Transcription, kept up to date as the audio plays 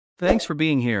Thanks for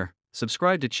being here.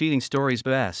 Subscribe to Cheating Stories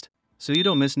Best, so you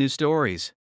don't miss new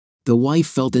stories. The wife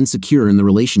felt insecure in the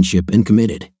relationship and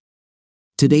committed.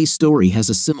 Today's story has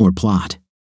a similar plot.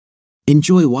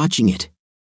 Enjoy watching it.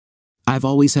 I've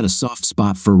always had a soft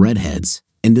spot for redheads,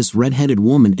 and this redheaded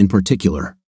woman in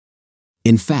particular.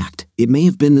 In fact, it may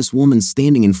have been this woman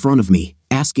standing in front of me,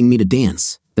 asking me to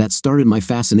dance, that started my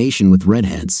fascination with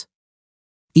redheads.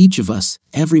 Each of us,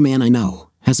 every man I know,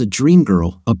 has a dream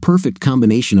girl, a perfect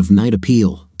combination of night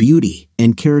appeal, beauty,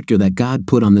 and character that God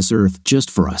put on this earth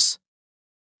just for us.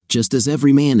 Just as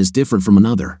every man is different from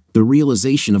another, the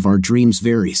realization of our dreams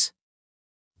varies.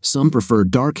 Some prefer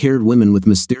dark-haired women with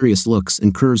mysterious looks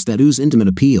and curves that ooze intimate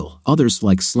appeal. Others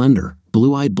like slender,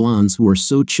 blue-eyed blondes who are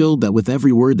so chilled that with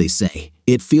every word they say,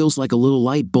 it feels like a little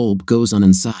light bulb goes on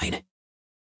inside.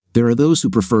 There are those who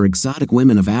prefer exotic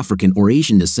women of African or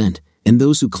Asian descent, and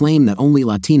those who claim that only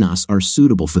Latinas are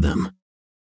suitable for them.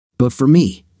 But for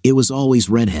me, it was always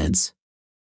redheads.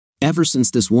 Ever since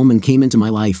this woman came into my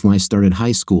life when I started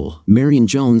high school, Marion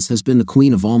Jones has been the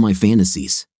queen of all my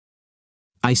fantasies.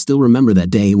 I still remember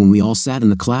that day when we all sat in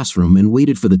the classroom and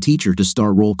waited for the teacher to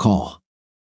start roll call.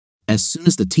 As soon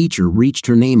as the teacher reached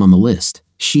her name on the list,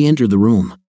 she entered the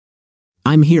room.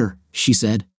 "I'm here," she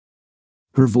said.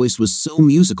 Her voice was so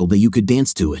musical that you could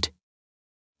dance to it.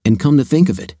 And come to think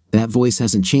of it, that voice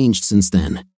hasn't changed since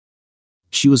then.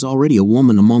 She was already a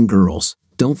woman among girls.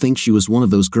 Don't think she was one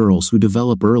of those girls who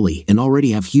develop early and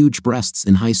already have huge breasts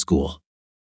in high school.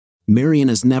 Marion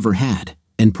has never had,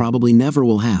 and probably never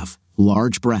will have,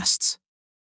 large breasts.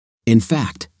 In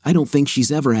fact, I don't think she's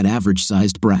ever had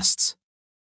average-sized breasts.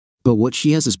 But what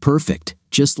she has is perfect,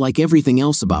 just like everything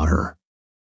else about her.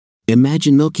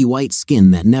 Imagine milky white skin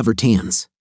that never tans.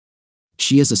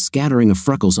 She has a scattering of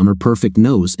freckles on her perfect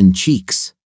nose and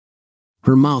cheeks.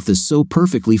 Her mouth is so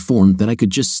perfectly formed that I could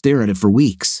just stare at it for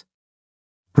weeks.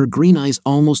 Her green eyes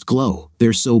almost glow,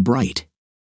 they're so bright.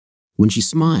 When she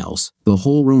smiles, the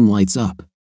whole room lights up.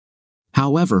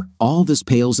 However, all this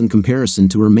pales in comparison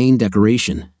to her main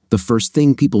decoration. The first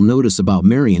thing people notice about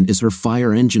Marion is her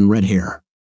fire engine red hair.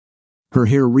 Her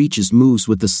hair reaches moves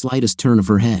with the slightest turn of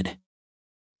her head.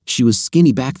 She was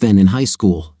skinny back then in high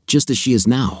school, just as she is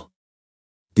now.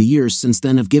 The years since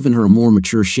then have given her a more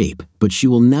mature shape, but she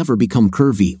will never become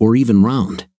curvy or even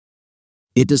round.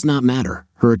 It does not matter,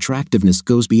 her attractiveness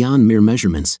goes beyond mere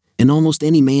measurements, and almost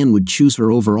any man would choose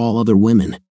her over all other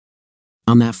women.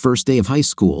 On that first day of high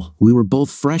school, we were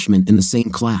both freshmen in the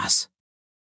same class.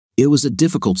 It was a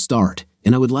difficult start,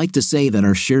 and I would like to say that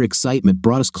our shared excitement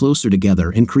brought us closer together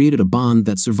and created a bond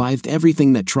that survived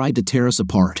everything that tried to tear us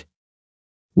apart.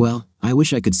 Well, I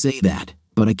wish I could say that,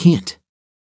 but I can't.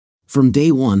 From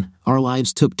day one, our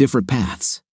lives took different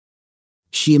paths.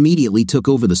 She immediately took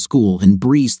over the school and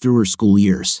breezed through her school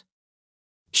years.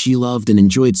 She loved and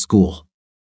enjoyed school.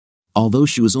 Although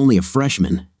she was only a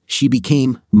freshman, she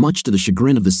became, much to the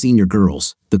chagrin of the senior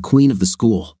girls, the queen of the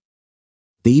school.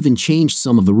 They even changed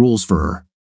some of the rules for her.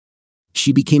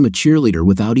 She became a cheerleader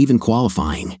without even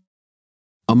qualifying.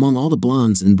 Among all the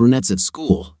blondes and brunettes at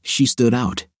school, she stood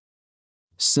out.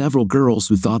 Several girls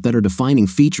who thought that her defining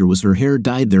feature was her hair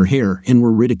dyed their hair and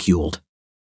were ridiculed.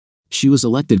 She was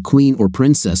elected queen or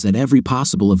princess at every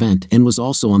possible event and was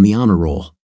also on the honor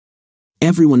roll.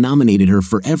 Everyone nominated her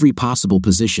for every possible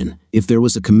position. If there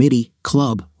was a committee,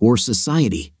 club, or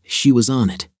society, she was on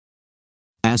it.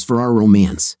 As for our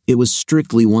romance, it was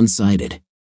strictly one-sided.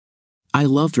 I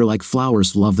loved her like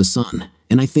flowers love the sun,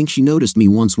 and I think she noticed me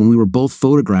once when we were both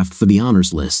photographed for the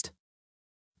honors list.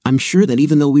 I'm sure that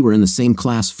even though we were in the same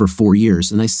class for 4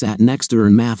 years and I sat next to her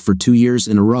in math for 2 years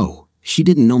in a row, she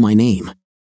didn't know my name.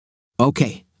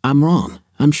 Okay, I'm wrong,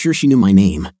 I'm sure she knew my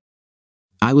name.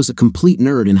 I was a complete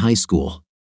nerd in high school.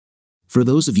 For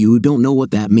those of you who don't know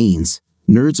what that means,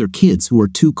 nerds are kids who are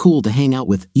too cool to hang out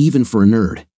with, even for a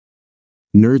nerd.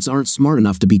 Nerds aren't smart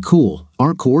enough to be cool,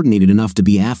 aren't coordinated enough to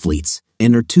be athletes,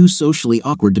 and are too socially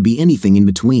awkward to be anything in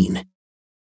between.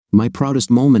 My proudest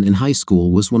moment in high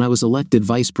school was when I was elected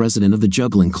vice president of the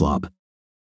juggling club.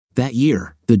 That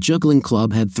year, the juggling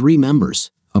club had 3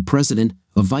 members, a president,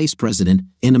 a vice president,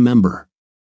 and a member.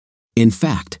 In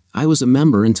fact, I was a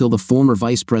member until the former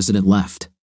vice president left.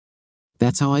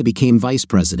 That's how I became vice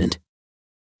president.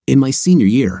 In my senior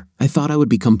year, I thought I would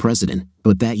become president,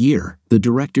 but that year, the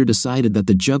director decided that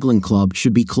the juggling club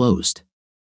should be closed.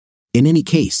 In any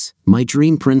case, my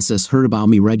dream princess heard about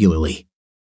me regularly.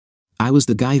 I was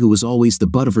the guy who was always the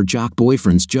butt of her jock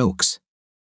boyfriend's jokes.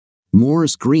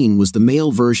 Morris Green was the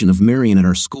male version of Marion at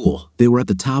our school. They were at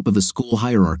the top of the school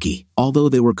hierarchy, although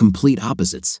they were complete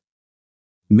opposites.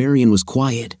 Marion was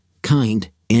quiet, kind,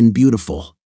 and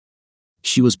beautiful.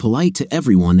 She was polite to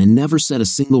everyone and never said a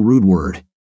single rude word.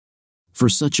 For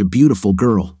such a beautiful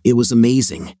girl, it was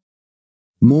amazing.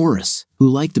 Morris, who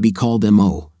liked to be called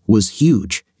M.O., was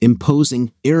huge,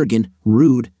 imposing, arrogant,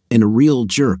 rude, and a real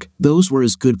jerk. Those were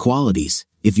his good qualities,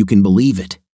 if you can believe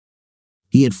it.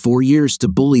 He had 4 years to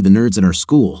bully the nerds at our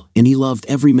school, and he loved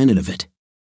every minute of it.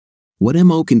 What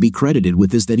M.O. can be credited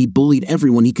with is that he bullied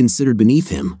everyone he considered beneath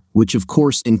him, which of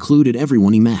course included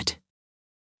everyone he met.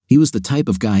 He was the type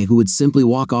of guy who would simply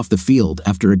walk off the field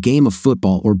after a game of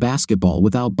football or basketball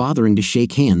without bothering to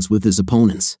shake hands with his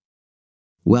opponents.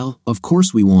 "Well, of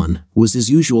course we won," was his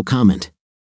usual comment.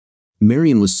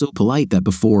 Marion was so polite that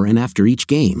before and after each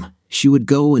game, she would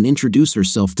go and introduce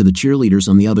herself to the cheerleaders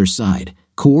on the other side,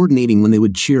 coordinating when they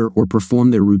would cheer or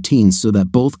perform their routines so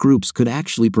that both groups could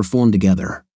actually perform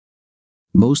together.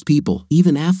 Most people,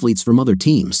 even athletes from other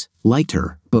teams, liked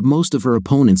her, but most of her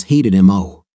opponents hated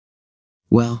M.O.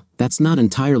 Well, that's not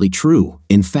entirely true.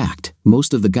 In fact,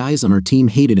 most of the guys on our team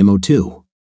hated M.O. too.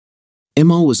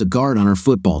 M.O. was a guard on our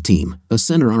football team, a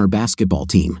center on our basketball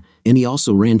team, and he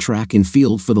also ran track and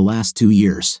field for the last 2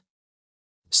 years.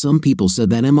 Some people said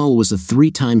that M.O. was a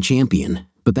 3-time champion,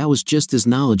 but that was just his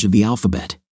knowledge of the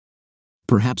alphabet.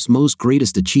 Perhaps Mo's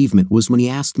greatest achievement was when he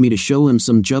asked me to show him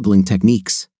some juggling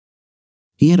techniques.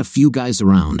 He had a few guys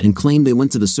around and claimed they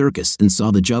went to the circus and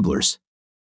saw the jugglers.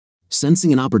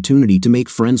 Sensing an opportunity to make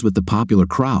friends with the popular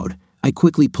crowd, I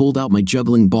quickly pulled out my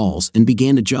juggling balls and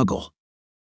began to juggle.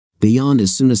 They yawned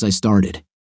as soon as I started.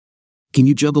 "Can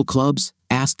you juggle clubs?"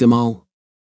 asked M.O.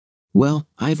 "Well,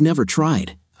 I've never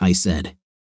tried," I said.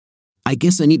 "I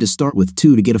guess I need to start with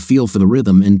 2 to get a feel for the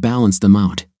rhythm and balance them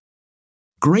out."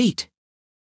 "Great,"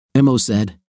 M.O.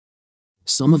 said.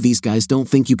 "Some of these guys don't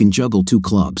think you can juggle 2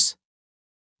 clubs.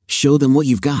 Show them what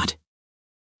you've got."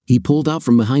 He pulled out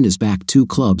from behind his back 2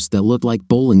 clubs that looked like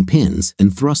bowling pins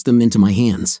and thrust them into my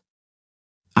hands.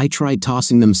 I tried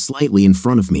tossing them slightly in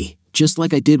front of me, just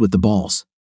like I did with the balls.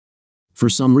 For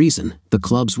some reason, the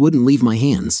clubs wouldn't leave my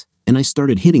hands, and I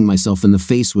started hitting myself in the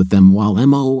face with them while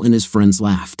M.O. and his friends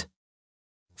laughed.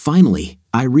 Finally,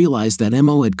 I realized that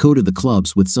M.O. had coated the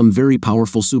clubs with some very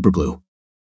powerful superglue.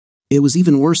 It was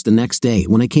even worse the next day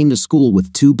when I came to school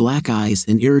with 2 black eyes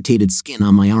and irritated skin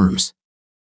on my arms.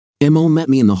 M.O. met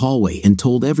me in the hallway and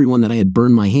told everyone that I had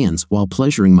burned my hands while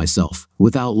pleasuring myself,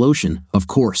 without lotion, of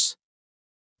course.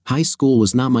 High school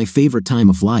was not my favorite time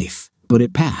of life, but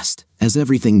it passed, as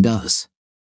everything does.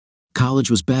 College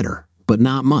was better, but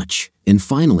not much, and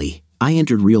finally, I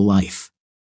entered real life.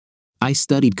 I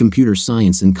studied computer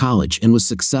science in college and was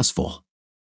successful.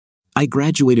 I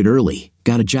graduated early,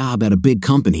 got a job at a big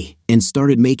company, and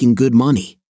started making good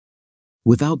money.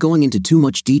 Without going into too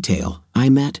much detail, I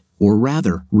met, or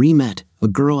rather, re-met, a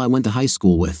girl I went to high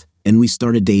school with, and we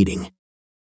started dating.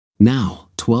 Now,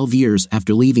 12 years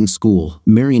after leaving school,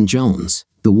 Marion Jones,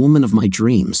 the woman of my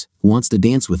dreams, wants to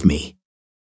dance with me.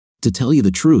 To tell you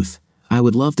the truth, I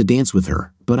would love to dance with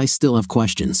her, but I still have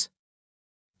questions.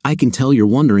 I can tell you're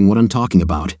wondering what I'm talking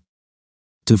about.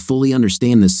 To fully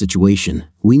understand this situation,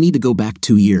 we need to go back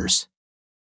 2 years.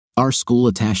 Our school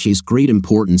attaches great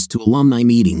importance to alumni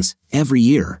meetings. Every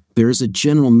year, there is a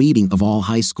general meeting of all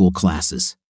high school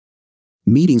classes.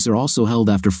 Meetings are also held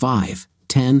after 5,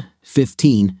 10,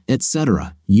 15,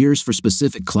 etc. years for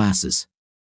specific classes.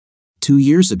 2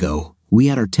 years ago, we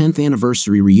had our 10th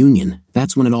anniversary reunion.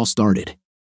 That's when it all started.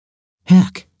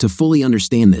 Heck, to fully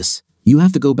understand this, you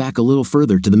have to go back a little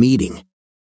further to the meeting.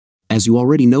 As you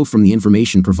already know from the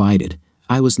information provided,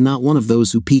 I was not one of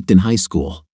those who peaked in high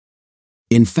school.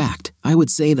 In fact, I would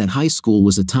say that high school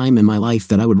was a time in my life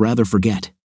that I would rather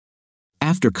forget.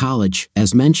 After college,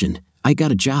 as mentioned, I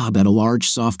got a job at a large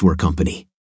software company.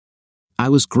 I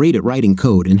was great at writing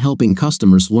code and helping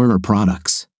customers learn our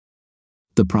products.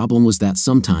 The problem was that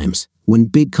sometimes, when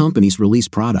big companies release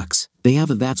products, they have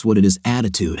a "that's what it is"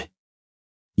 attitude.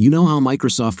 You know how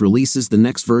Microsoft releases the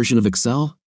next version of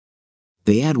Excel?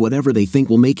 They add whatever they think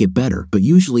will make it better but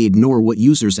usually ignore what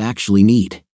users actually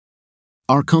need.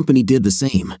 Our company did the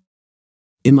same.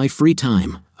 In my free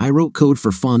time, I wrote code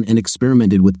for fun and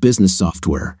experimented with business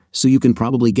software, so you can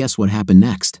probably guess what happened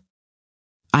next.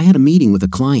 I had a meeting with a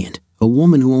client, a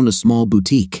woman who owned a small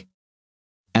boutique.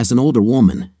 As an older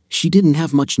woman, she didn't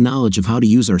have much knowledge of how to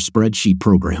use our spreadsheet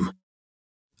program.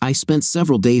 I spent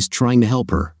several days trying to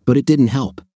help her, but it didn't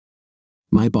help.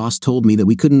 My boss told me that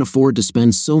we couldn't afford to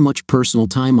spend so much personal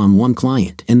time on one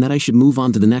client and that I should move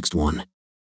on to the next one.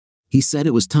 He said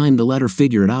it was time to let her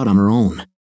figure it out on her own.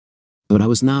 But I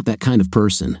was not that kind of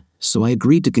person, so I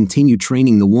agreed to continue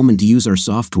training the woman to use our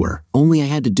software, only I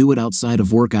had to do it outside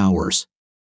of work hours.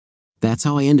 That's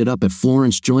how I ended up at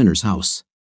Florence Joyner's house.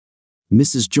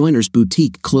 Mrs. Joyner's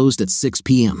boutique closed at 6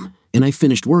 p.m., and I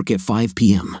finished work at 5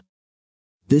 p.m.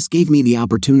 This gave me the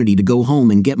opportunity to go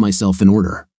home and get myself in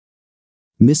order.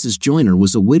 Mrs. Joyner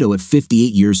was a widow at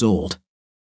 58 years old.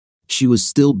 She was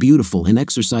still beautiful and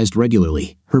exercised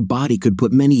regularly. Her body could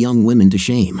put many young women to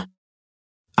shame.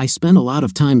 I spent a lot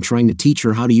of time trying to teach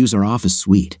her how to use our office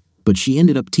suite, but she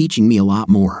ended up teaching me a lot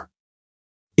more.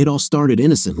 It all started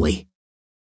innocently.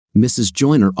 Mrs.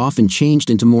 Joyner often changed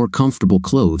into more comfortable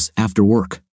clothes after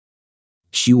work.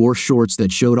 She wore shorts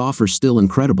that showed off her still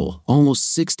incredible,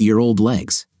 almost 60-year-old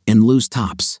legs, and loose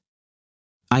tops.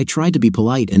 I tried to be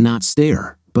polite and not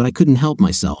stare, but I couldn't help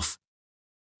myself.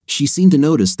 She seemed to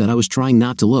notice that I was trying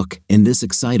not to look, and this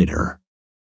excited her.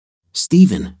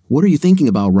 "Stephen, what are you thinking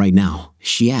about right now?"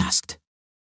 she asked.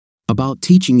 "About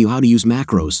teaching you how to use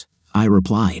macros," I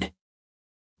replied.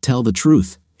 "Tell the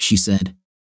truth," she said.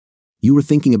 "You were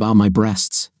thinking about my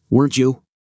breasts, weren't you?"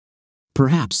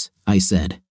 "Perhaps," I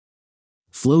said.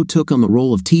 Flo took on the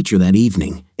role of teacher that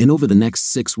evening, and over the next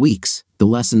 6 weeks, the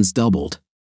lessons doubled.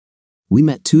 We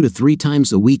met 2 to 3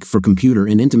 times a week for computer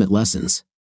and intimate lessons.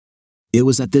 It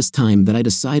was at this time that I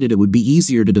decided it would be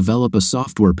easier to develop a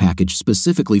software package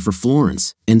specifically for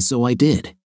Florence, and so I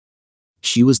did.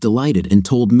 She was delighted and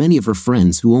told many of her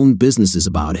friends who owned businesses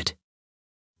about it.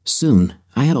 Soon,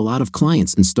 I had a lot of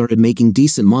clients and started making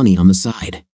decent money on the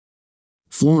side.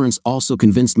 Florence also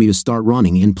convinced me to start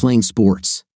running and playing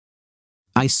sports.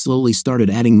 I slowly started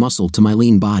adding muscle to my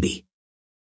lean body.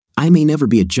 I may never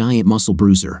be a giant muscle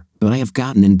bruiser, but I have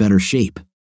gotten in better shape.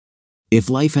 If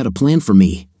life had a plan for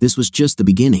me, this was just the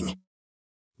beginning.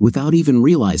 Without even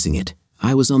realizing it,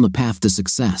 I was on the path to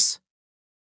success.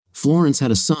 Florence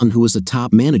had a son who was a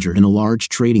top manager in a large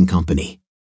trading company.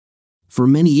 For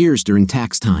many years during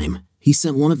tax time, he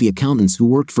sent one of the accountants who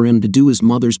worked for him to do his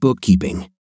mother's bookkeeping.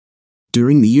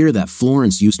 During the year that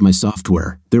Florence used my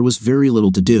software, there was very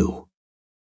little to do.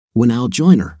 When Al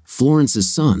Joyner, Florence's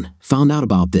son, found out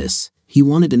about this, he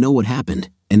wanted to know what happened,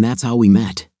 and that's how we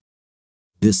met.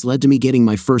 This led to me getting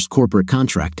my first corporate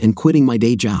contract and quitting my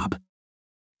day job.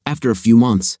 After a few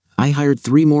months, I hired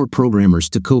 3 more programmers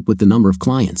to cope with the number of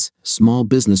clients. Small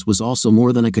business was also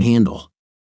more than I could handle.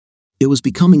 It was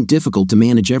becoming difficult to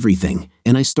manage everything,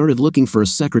 and I started looking for a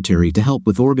secretary to help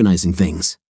with organizing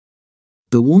things.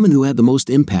 The woman who had the most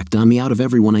impact on me out of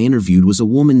everyone I interviewed was a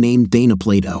woman named Dana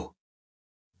Plato.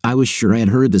 I was sure I had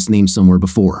heard this name somewhere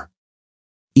before.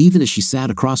 Even as she sat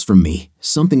across from me,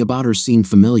 something about her seemed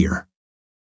familiar.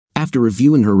 After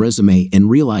reviewing her resume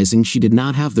and realizing she did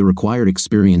not have the required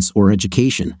experience or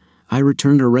education, I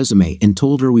returned her resume and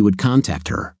told her we would contact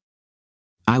her.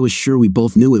 I was sure we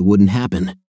both knew it wouldn't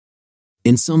happen.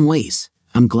 "In some ways,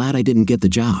 I'm glad I didn't get the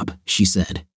job," she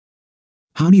said.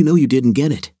 "How do you know you didn't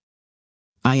get it?"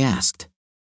 I asked.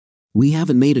 "We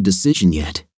haven't made a decision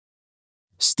yet."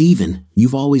 "Stephen,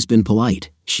 you've always been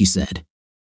polite," she said.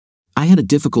 "I had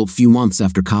a difficult few months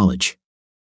after college.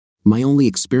 My only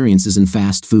experience is in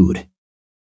fast food.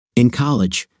 In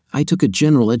college, I took a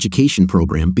general education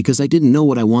program because I didn't know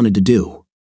what I wanted to do.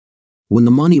 When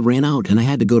the money ran out and I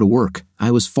had to go to work, I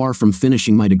was far from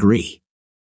finishing my degree.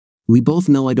 We both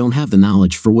know I don't have the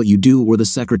knowledge for what you do or the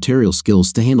secretarial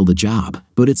skills to handle the job,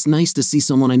 but it's nice to see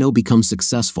someone I know become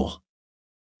successful.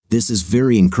 This is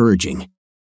very encouraging.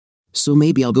 So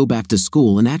maybe I'll go back to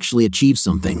school and actually achieve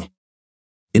something.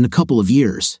 In a couple of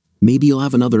years, maybe you'll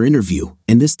have another interview,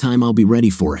 and this time I'll be ready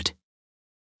for it.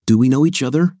 Do we know each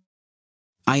other?"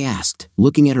 I asked,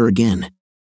 looking at her again.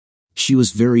 She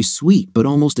was very sweet but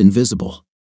almost invisible.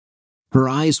 Her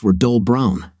eyes were dull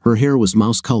brown, her hair was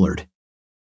mouse-colored.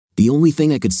 The only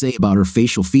thing I could say about her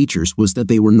facial features was that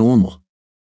they were normal.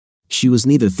 She was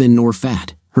neither thin nor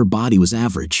fat, her body was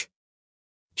average.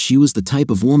 She was the type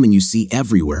of woman you see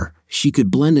everywhere. She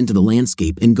could blend into the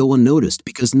landscape and go unnoticed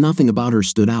because nothing about her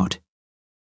stood out.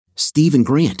 "Stephen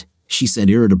Grant," she said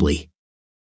irritably.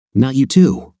 "Not you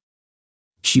too."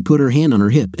 She put her hand on her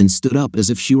hip and stood up as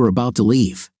if she were about to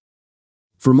leave.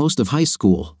 For most of high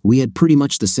school, we had pretty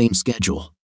much the same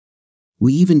schedule.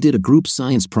 We even did a group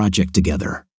science project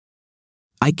together.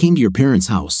 "I came to your parents'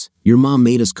 house. Your mom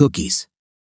made us cookies.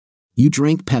 You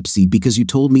drank Pepsi because you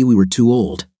told me we were too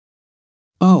old."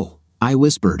 "Oh," I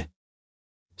whispered.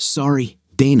 "Sorry,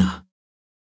 Dana."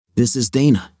 "This is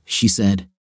Dana," she said.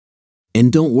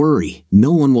 "And don't worry,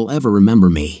 no one will ever remember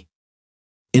me.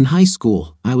 In high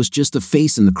school, I was just a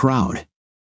face in the crowd.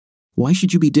 Why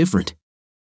should you be different?"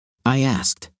 I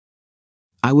asked.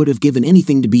 "I would have given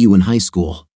anything to be you in high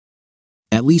school.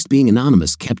 At least being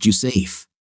anonymous kept you safe.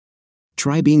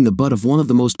 Try being the butt of one of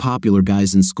the most popular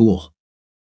guys in school.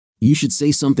 You should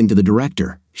say something to the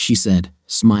director," she said,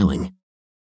 smiling.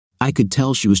 I could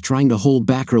tell she was trying to hold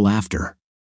back her laughter.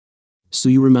 So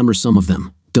you remember some of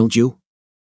them, don't you?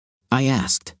 I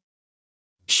asked.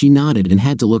 She nodded and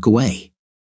had to look away.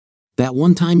 That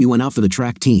one time you went out for the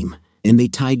track team, and they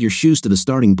tied your shoes to the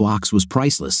starting blocks was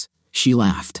priceless, she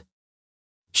laughed.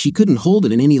 She couldn't hold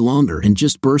it in any longer and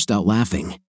just burst out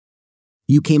laughing.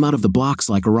 You came out of the blocks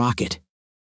like a rocket.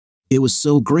 It was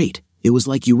so great, it was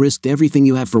like you risked everything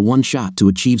you had for one shot to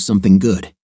achieve something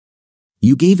good.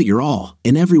 You gave it your all,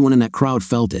 and everyone in that crowd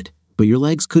felt it, but your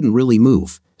legs couldn't really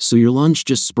move, so your lunge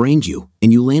just sprained you,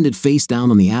 and you landed face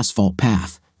down on the asphalt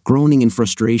path, groaning in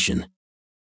frustration.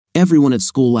 Everyone at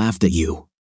school laughed at you.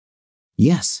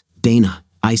 Yes, Dana,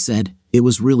 I said, it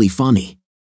was really funny.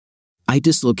 I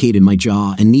dislocated my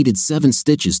jaw and needed 7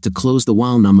 stitches to close the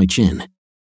wound on my chin.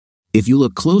 If you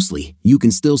look closely, you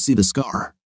can still see the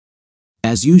scar.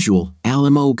 As usual,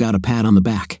 Alamo got a pat on the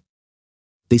back.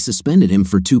 They suspended him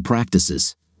for 2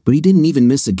 practices, but he didn't even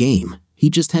miss a game. He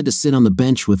just had to sit on the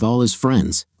bench with all his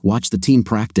friends, watch the team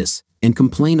practice, and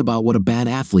complain about what a bad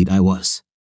athlete I was.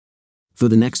 For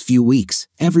the next few weeks,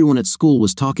 everyone at school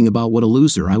was talking about what a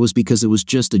loser I was because it was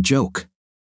just a joke.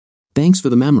 Thanks for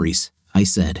the memories, I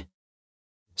said.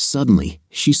 Suddenly,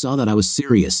 she saw that I was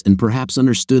serious and perhaps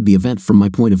understood the event from my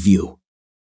point of view.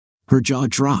 Her jaw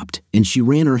dropped, and she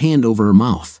ran her hand over her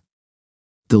mouth.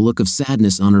 The look of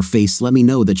sadness on her face let me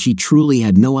know that she truly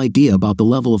had no idea about the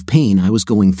level of pain I was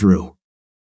going through.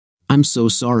 I'm so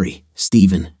sorry,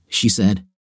 Stephen, she said.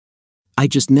 I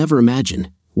just never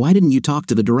imagined. Why didn't you talk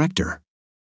to the director?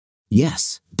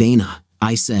 Yes, Dana,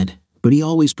 I said, but he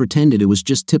always pretended it was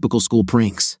just typical school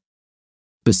pranks.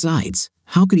 Besides,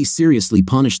 how could he seriously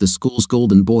punish the school's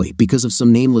golden boy because of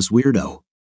some nameless weirdo?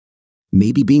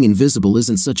 Maybe being invisible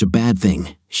isn't such a bad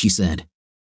thing, she said.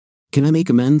 Can I make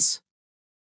amends?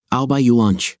 I'll buy you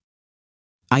lunch.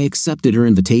 I accepted her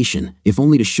invitation, if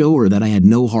only to show her that I had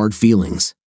no hard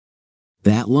feelings.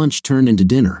 That lunch turned into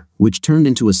dinner, which turned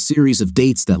into a series of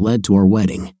dates that led to our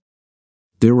wedding.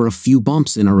 There were a few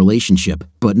bumps in our relationship,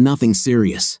 but nothing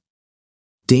serious.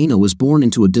 Dana was born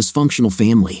into a dysfunctional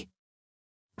family.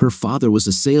 Her father was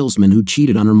a salesman who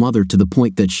cheated on her mother to the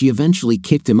point that she eventually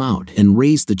kicked him out and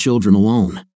raised the children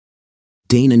alone.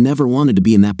 Dana never wanted to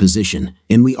be in that position,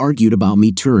 and we argued about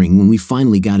me touring when we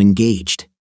finally got engaged.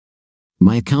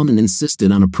 My accountant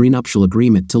insisted on a prenuptial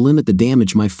agreement to limit the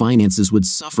damage my finances would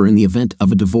suffer in the event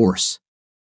of a divorce.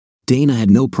 Dana had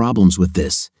no problems with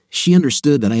this. She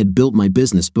understood that I had built my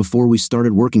business before we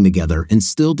started working together and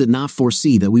still did not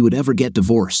foresee that we would ever get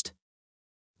divorced.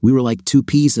 We were like 2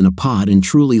 peas in a pod and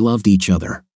truly loved each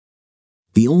other.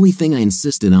 The only thing I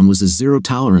insisted on was a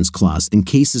zero-tolerance clause in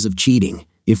cases of cheating.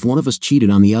 If one of us cheated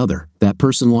on the other, that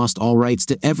person lost all rights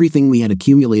to everything we had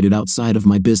accumulated outside of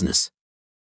my business.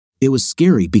 It was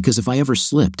scary because if I ever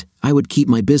slipped, I would keep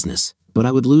my business, but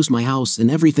I would lose my house and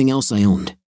everything else I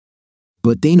owned.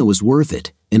 But Dana was worth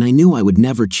it, and I knew I would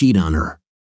never cheat on her.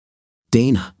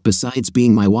 Dana, besides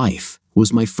being my wife,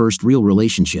 was my first real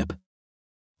relationship.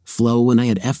 Flo and I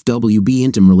had FWB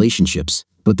intimate relationships,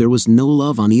 but there was no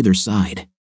love on either side.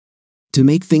 To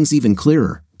make things even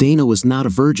clearer, Dana was not a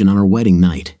virgin on our wedding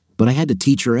night, but I had to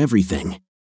teach her everything.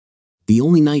 The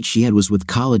only night she had was with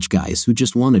college guys who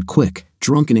just wanted quick,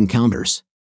 drunken encounters.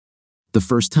 The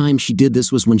first time she did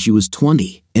this was when she was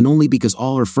 20, and only because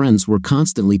all her friends were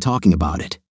constantly talking about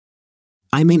it.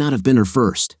 I may not have been her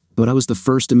first, but I was the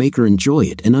first to make her enjoy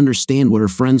it and understand what her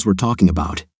friends were talking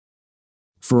about.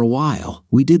 For a while,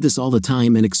 we did this all the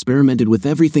time and experimented with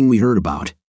everything we heard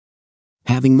about.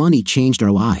 Having money changed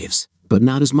our lives, but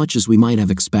not as much as we might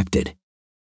have expected.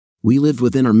 We lived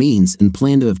within our means and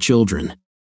planned to have children.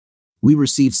 We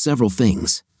received several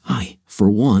things. I, for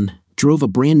one, drove a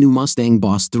brand new Mustang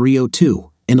Boss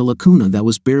 302 and a Lacuna that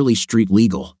was barely street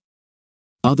legal.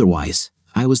 Otherwise,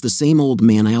 I was the same old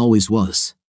man I always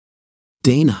was.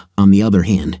 Dana, on the other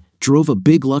hand, drove a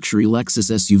big luxury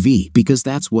Lexus SUV because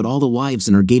that's what all the wives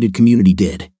in our gated community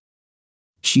did.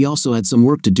 She also had some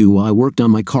work to do while I worked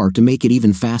on my car to make it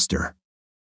even faster.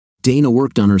 Dana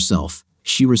worked on herself.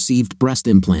 She received breast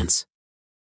implants.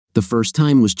 The first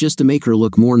time was just to make her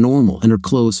look more normal and her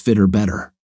clothes fit her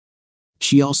better.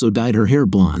 She also dyed her hair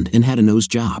blonde and had a nose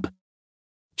job.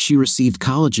 She received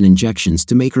collagen injections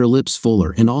to make her lips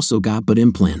fuller and also got butt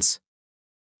implants.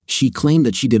 She claimed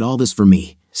that she did all this for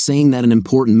me, saying that an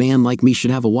important man like me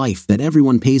should have a wife that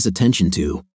everyone pays attention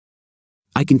to.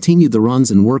 I continued the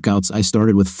runs and workouts I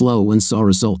started with Flo and saw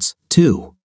results,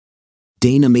 too.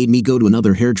 Dana made me go to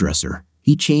another hairdresser.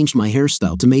 He changed my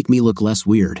hairstyle to make me look less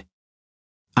weird.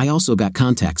 I also got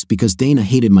contacts because Dana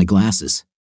hated my glasses.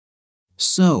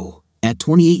 So, at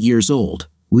 28 years old,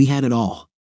 we had it all.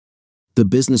 The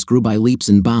business grew by leaps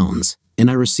and bounds, and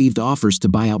I received offers to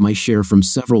buy out my share from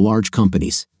several large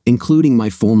companies, including my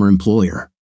former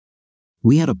employer.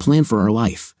 We had a plan for our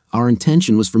life. Our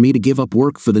intention was for me to give up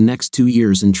work for the next 2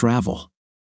 years and travel.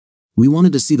 We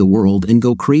wanted to see the world and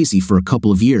go crazy for a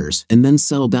couple of years and then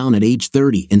settle down at age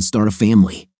 30 and start a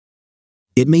family.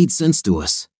 It made sense to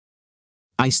us.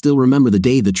 I still remember the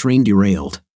day the train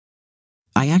derailed.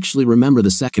 I actually remember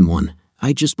the second one.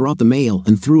 I just brought the mail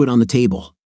and threw it on the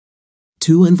table.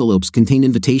 2 envelopes contained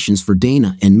invitations for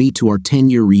Dana and me to our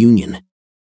 10-year reunion.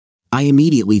 I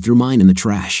immediately threw mine in the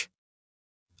trash.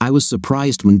 I was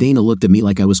surprised when Dana looked at me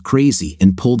like I was crazy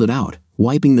and pulled it out,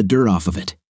 wiping the dirt off of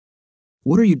it.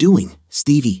 "What are you doing,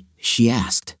 Stevie?" she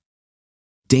asked.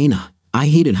 "Dana, I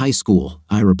hated high school,"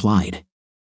 I replied.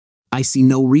 "I see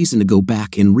no reason to go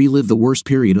back and relive the worst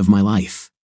period of my life.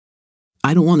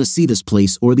 I don't want to see this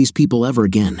place or these people ever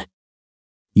again."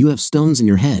 "You have stones in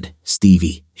your head,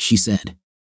 Stevie," she said.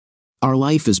 "Our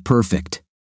life is perfect.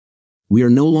 We are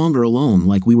no longer alone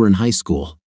like we were in high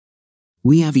school.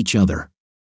 We have each other.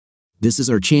 This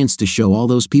is our chance to show all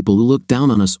those people who looked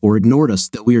down on us or ignored us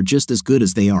that we are just as good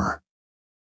as they are.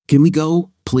 Can we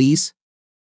go, please?"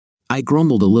 I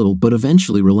grumbled a little but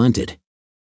eventually relented.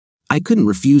 I couldn't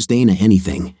refuse Dana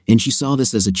anything, and she saw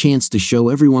this as a chance to show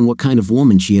everyone what kind of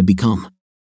woman she had become.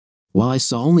 While I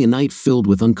saw only a night filled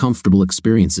with uncomfortable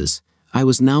experiences, I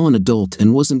was now an adult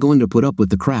and wasn't going to put up with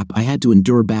the crap I had to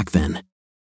endure back then.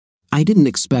 I didn't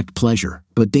expect pleasure,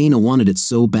 but Dana wanted it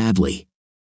so badly.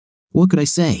 What could I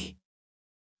say?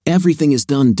 Everything is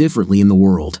done differently in the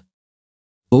world.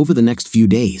 Over the next few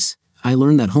days, I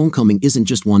learned that homecoming isn't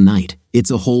just one night,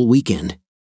 it's a whole weekend.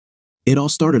 It all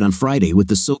started on Friday with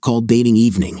the so-called dating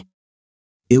evening.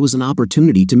 It was an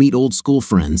opportunity to meet old school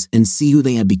friends and see who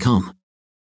they had become.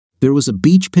 There was a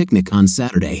beach picnic on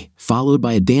Saturday, followed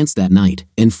by a dance that night,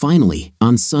 and finally,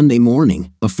 on Sunday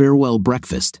morning, a farewell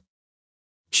breakfast.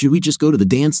 Should we just go to the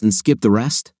dance and skip the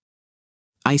rest?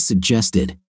 I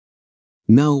suggested.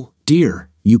 "No, dear,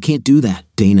 you can't do that,"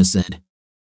 Dana said.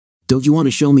 "Don't you want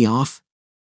to show me off?"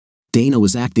 Dana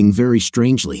was acting very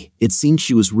strangely. It seemed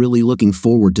she was really looking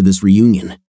forward to this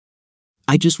reunion.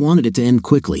 I just wanted it to end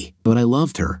quickly, but I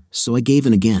loved her, so I gave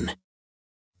in again.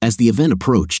 As the event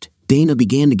approached, Dana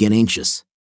began to get anxious.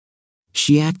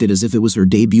 She acted as if it was her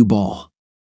debut ball.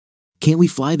 "Can't we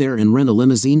fly there and rent a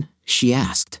limousine?" she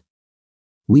asked.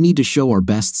 "We need to show our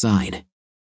best side.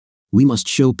 We must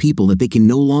show people that they can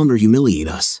no longer humiliate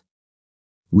us.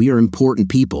 We are important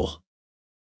people.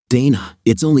 Dana,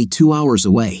 it's only 2 hours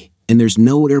away, and there's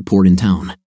no airport in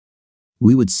town.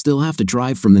 We would still have to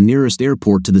drive from the nearest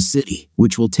airport to the city,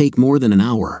 which will take more than an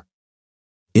hour.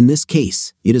 In this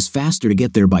case, it is faster to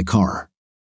get there by car.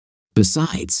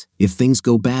 Besides, if things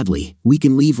go badly, we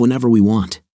can leave whenever we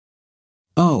want."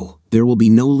 "Oh, there will be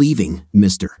no leaving,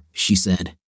 mister," she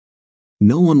said.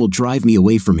 "No one will drive me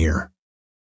away from here."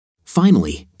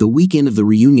 Finally, the weekend of the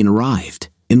reunion arrived,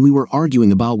 and we were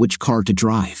arguing about which car to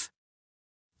drive.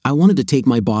 I wanted to take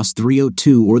my Boss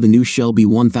 302 or the new Shelby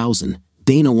 1000.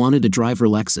 Dana wanted to drive her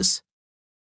Lexus.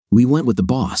 We went with the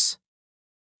Boss.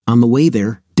 On the way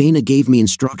there, Dana gave me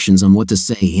instructions on what to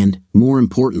say and, more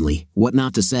importantly, what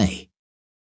not to say.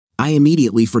 I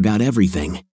immediately forgot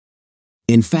everything.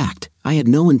 In fact, I had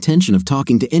no intention of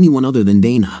talking to anyone other than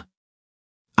Dana.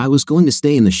 I was going to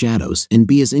stay in the shadows and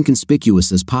be as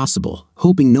inconspicuous as possible,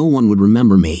 hoping no one would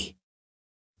remember me.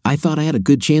 I thought I had a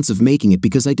good chance of making it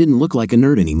because I didn't look like a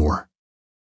nerd anymore.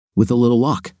 With a little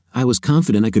luck, I was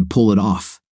confident I could pull it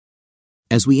off.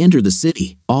 As we entered the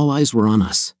city, all eyes were on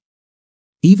us.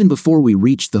 Even before we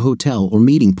reached the hotel or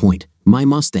meeting point, my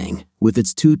Mustang, with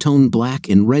its two-tone black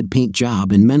and red paint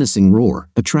job and menacing roar,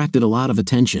 attracted a lot of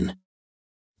attention.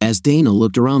 As Dana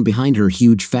looked around behind her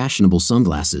huge fashionable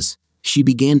sunglasses, she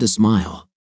began to smile.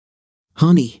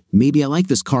 "Honey, maybe I like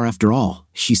this car after all,"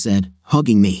 she said,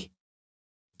 hugging me.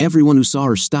 Everyone who saw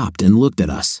her stopped and looked at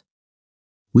us.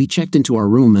 We checked into our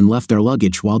room and left our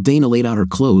luggage while Dana laid out her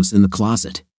clothes in the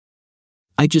closet.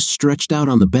 I just stretched out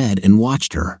on the bed and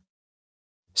watched her.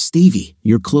 "Stevie,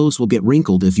 your clothes will get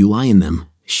wrinkled if you lie in them,"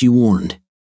 she warned.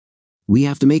 "We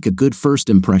have to make a good first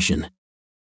impression.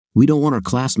 We don't want our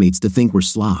classmates to think we're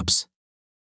slobs."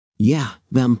 "Yeah,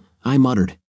 them," I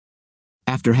muttered.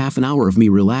 After half an hour of me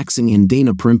relaxing and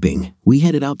Dana primping, we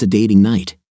headed out to dating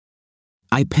night.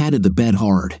 I patted the bed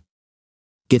hard.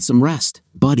 "Get some rest,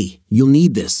 buddy, you'll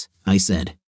need this," I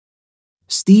said.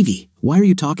 "Stevie, why are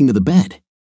you talking to the bed?"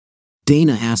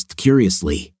 Dana asked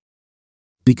curiously.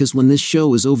 "Because when this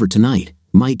show is over tonight,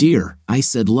 my dear," I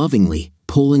said lovingly,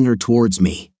 pulling her towards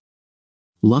me.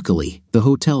 Luckily, the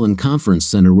hotel and conference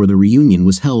center where the reunion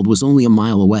was held was only a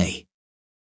mile away.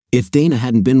 If Dana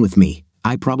hadn't been with me,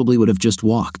 I probably would have just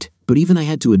walked, but even I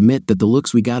had to admit that the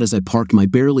looks we got as I parked my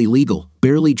barely legal,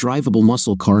 barely drivable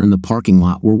muscle car in the parking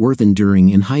lot were worth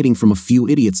enduring and hiding from a few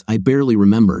idiots I barely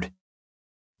remembered.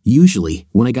 Usually,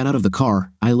 when I got out of the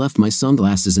car, I left my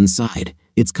sunglasses inside.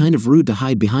 It's kind of rude to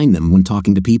hide behind them when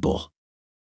talking to people.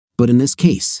 But in this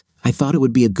case, I thought it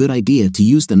would be a good idea to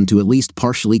use them to at least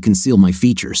partially conceal my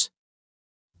features.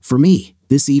 For me,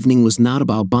 this evening was not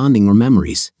about bonding or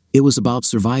memories, it was about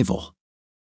survival.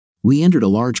 We entered a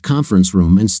large conference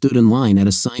room and stood in line at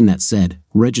a sign that said,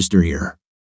 "Register here."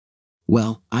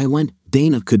 Well, I went.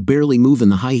 Dana could barely move in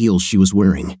the high heels she was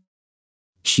wearing.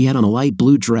 She had on a light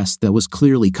blue dress that was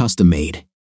clearly custom-made.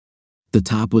 The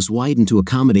top was widened to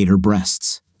accommodate her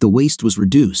breasts, the waist was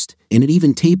reduced, and it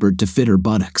even tapered to fit her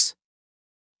buttocks.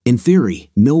 In theory,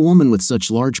 no woman with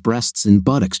such large breasts and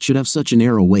buttocks should have such a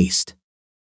narrow waist.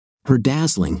 Her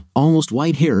dazzling, almost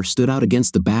white hair stood out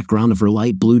against the background of her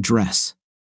light blue dress.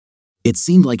 It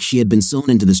seemed like she had been sewn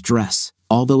into this dress.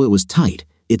 Although it was tight,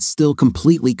 it still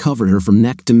completely covered her from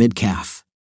neck to mid-calf.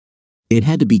 It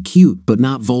had to be cute but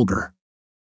not vulgar.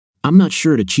 I'm not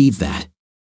sure it achieved that.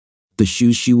 The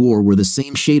shoes she wore were the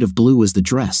same shade of blue as the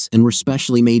dress and were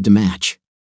specially made to match.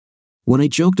 When I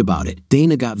joked about it,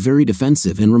 Dana got very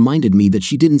defensive and reminded me that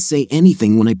she didn't say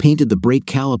anything when I painted the brake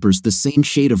calipers the same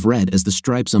shade of red as the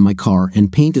stripes on my car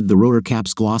and painted the rotor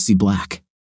caps glossy black.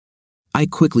 I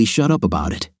quickly shut up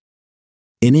about it.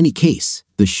 In any case,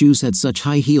 the shoes had such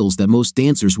high heels that most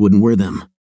dancers wouldn't wear them.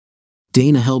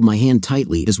 Dana held my hand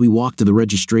tightly as we walked to the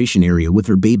registration area with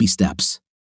her baby steps.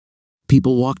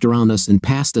 People walked around us and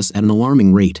past us at an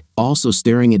alarming rate, also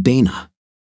staring at Dana.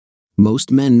 Most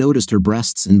men noticed her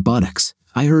breasts and buttocks.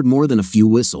 I heard more than a few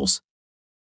whistles.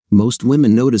 Most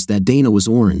women noticed that Dana was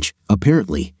orange.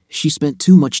 Apparently, she spent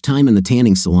too much time in the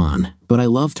tanning salon, but I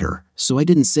loved her, so I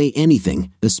didn't say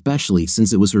anything, especially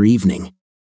since it was her evening.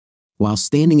 While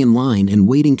standing in line and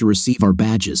waiting to receive our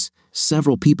badges,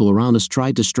 several people around us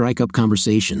tried to strike up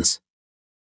conversations.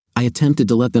 I attempted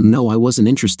to let them know I wasn't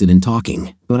interested in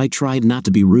talking, but I tried not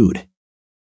to be rude.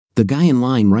 The guy in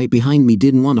line right behind me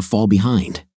didn't want to fall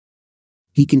behind.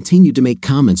 He continued to make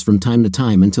comments from time to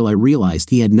time until I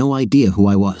realized he had no idea who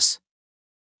I was.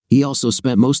 He also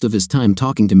spent most of his time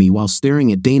talking to me while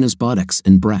staring at Dana's buttocks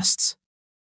and breasts.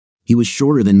 He was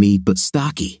shorter than me but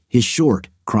stocky. His short,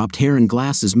 cropped hair and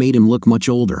glasses made him look much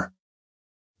older.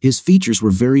 His features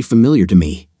were very familiar to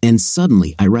me, and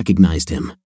suddenly I recognized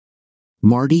him.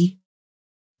 "Marty?"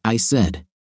 I said.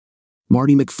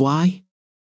 "Marty McFly?"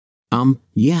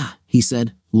 Yeah," he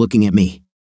said, looking at me.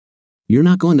 "You're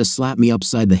not going to slap me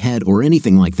upside the head or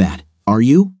anything like that, are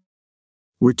you?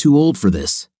 We're too old for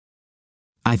this."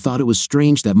 I thought it was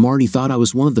strange that Marty thought I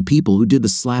was one of the people who did the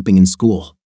slapping in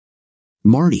school.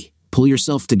 "Marty, pull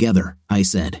yourself together," I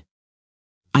said.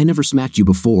 "I never smacked you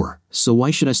before, so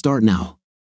why should I start now?"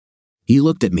 He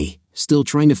looked at me, still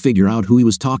trying to figure out who he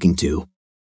was talking to.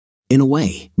 In a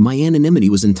way, my anonymity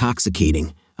was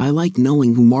intoxicating. I liked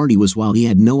knowing who Marty was while he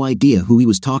had no idea who he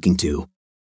was talking to.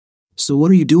 "So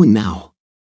what are you doing now?"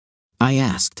 I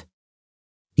asked.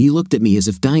 He looked at me as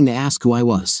if dying to ask who I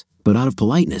was, but out of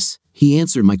politeness, he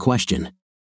answered my question.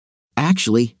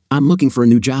 "Actually, I'm looking for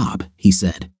a new job," he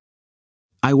said.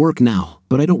 "I work now,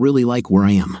 but I don't really like where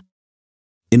I am."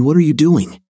 "And what are you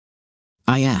doing?"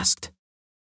 I asked.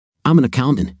 "I'm an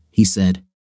accountant," he said.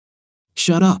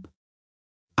 "Shut up,"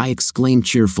 I exclaimed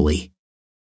cheerfully.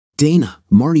 "Dana,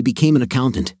 Marty became an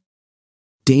accountant."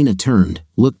 Dana turned,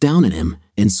 looked down at him,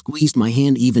 and squeezed my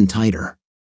hand even tighter.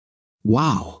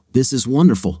 "Wow, this is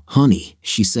wonderful, honey,"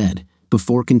 she said,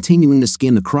 before continuing to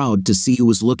scan the crowd to see who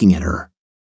was looking at her.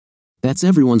 "That's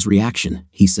everyone's reaction,"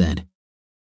 he said.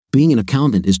 "Being an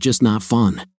accountant is just not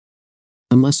fun."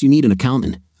 "Unless you need an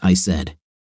accountant," I said.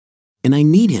 "And I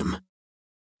need him.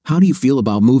 How do you feel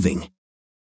about moving?"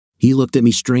 He looked at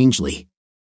me strangely.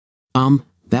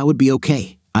 That would be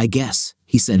okay, I guess,"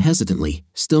 he said hesitantly,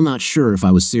 still not sure if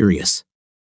I was serious.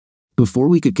 Before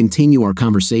we could continue our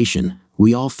conversation,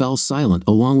 we all fell silent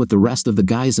along with the rest of the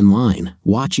guys in line,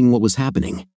 watching what was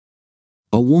happening.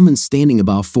 A woman standing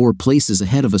about 4 places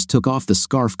ahead of us took off the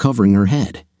scarf covering her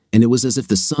head, and it was as if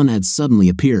the sun had suddenly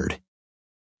appeared.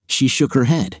 She shook her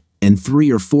head, and 3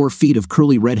 or 4 feet of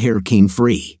curly red hair came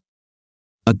free.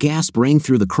 A gasp rang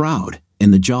through the crowd,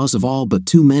 and the jaws of all but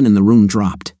 2 men in the room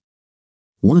dropped.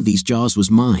 One of these jaws was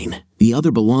mine, the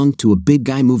other belonged to a big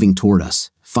guy moving toward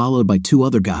us, followed by 2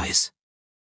 other guys.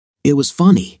 It was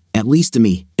funny, at least to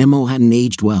me, Mo hadn't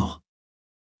aged well.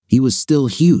 He was still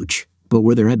huge, but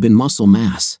where there had been muscle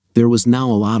mass, there was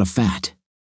now a lot of fat.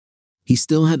 He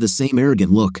still had the same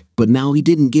arrogant look, but now he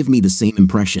didn't give me the same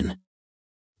impression.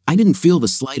 I didn't feel the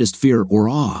slightest fear or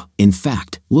awe. In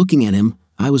fact, looking at him,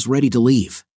 I was ready to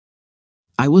leave.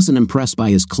 I wasn't impressed by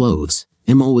his clothes.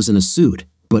 Mo was in a suit,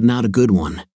 but not a good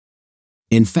one.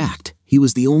 In fact, he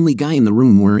was the only guy in the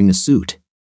room wearing a suit.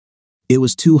 It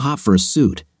was too hot for a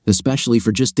suit, especially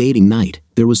for just dating night.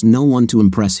 There was no one to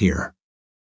impress here.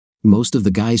 Most of the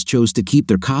guys chose to keep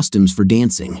their costumes for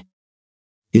dancing.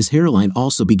 His hairline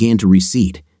also began to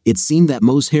recede. It seemed that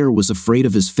Mo's hair was afraid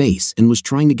of his face and was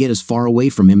trying to get as far away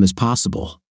from him as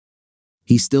possible.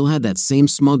 He still had that same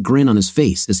smug grin on his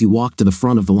face as he walked to the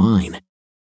front of the line.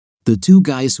 The two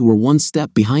guys who were one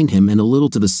step behind him and a little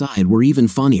to the side were even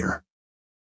funnier.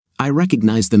 I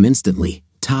recognized them instantly: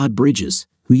 Todd Bridges,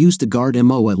 who used to guard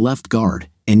Mo at left guard,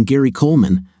 and Gary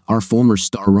Coleman, our former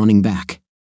star running back.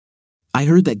 I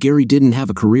heard that Gary didn't have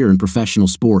a career in professional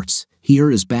sports. He hurt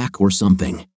his back or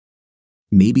something.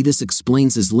 Maybe this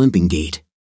explains his limping gait.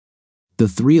 The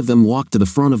three of them walked to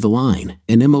the front of the line,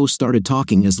 and Mo started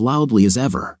talking as loudly as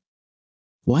ever.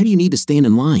 "Why do you need to stand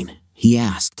in line?" he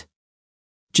asked.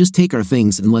 "Just take our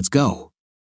things and let's go.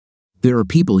 There are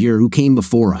people here who came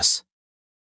before us."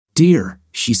 "Dear,"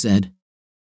 she said.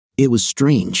 It was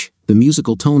strange. The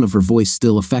musical tone of her voice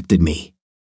still affected me.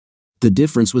 The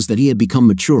difference was that he had become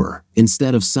mature.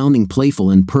 Instead of sounding playful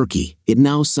and perky, it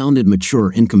now sounded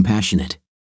mature and compassionate.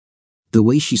 The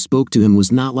way she spoke to him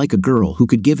was not like a girl who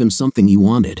could give him something he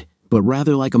wanted, but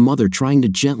rather like a mother trying to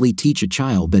gently teach a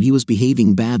child that he was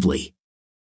behaving badly.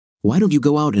 "Why don't you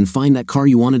go out and find that car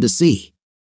you wanted to see?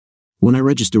 When I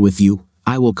register with you,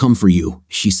 I will come for you,"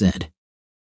 she said.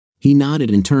 He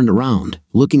nodded and turned around,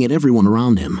 looking at everyone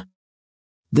around him.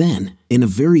 Then, in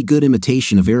a very good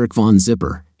imitation of Eric Von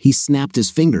Zipper, he snapped his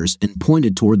fingers and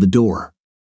pointed toward the door.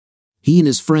 He and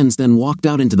his friends then walked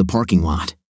out into the parking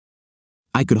lot.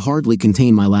 I could hardly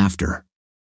contain my laughter.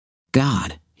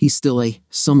 "God, he's still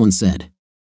someone said.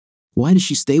 "Why does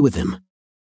she stay with him?"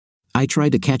 I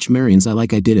tried to catch Marion's eye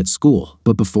like I did at school,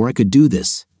 but before I could do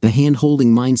this, the hand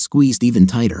holding mine squeezed even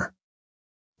tighter.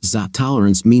 "Zot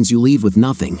tolerance means you leave with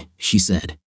nothing," she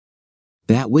said.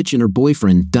 That witch and her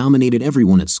boyfriend dominated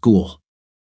everyone at school.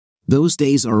 "Those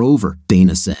days are over,"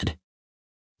 Dana said.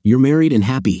 "You're married and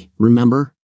happy,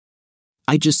 remember?"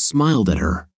 I just smiled at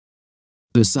her.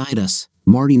 Beside us,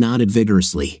 Marty nodded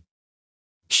vigorously.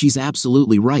 "She's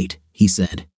absolutely right," he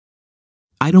said.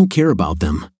 "I don't care about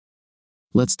them.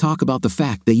 Let's talk about the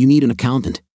fact that you need an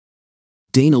accountant."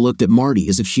 Dana looked at Marty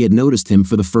as if she had noticed him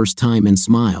for the first time and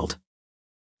smiled.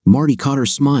 Marty caught her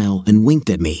smile and winked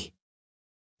at me.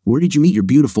 "Where did you meet your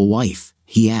beautiful wife?"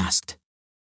 he asked.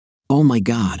 "Oh my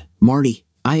God, Marty,"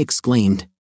 I exclaimed.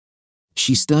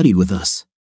 "She studied with us.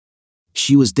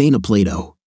 She was Dana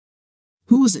Plato."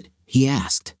 "Who was it?" he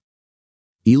asked.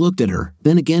 He looked at her,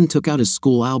 then again took out his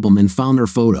school album and found her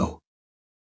photo.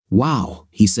 "Wow,"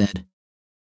 he said.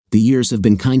 "The years have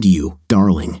been kind to you,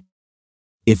 darling.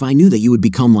 If I knew that you would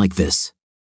become like this."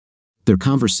 Their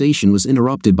conversation was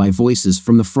interrupted by voices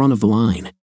from the front of the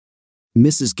line.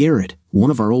 Mrs. Garrett, one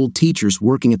of our old teachers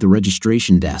working at the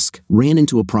registration desk, ran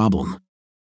into a problem.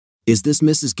 "Is this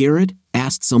Mrs. Garrett?"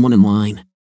 asked someone in line.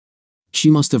 "She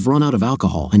must have run out of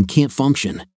alcohol and can't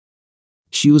function."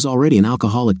 "She was already an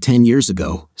alcoholic 10 years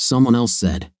ago," someone else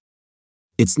said.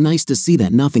 "It's nice to see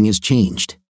that nothing has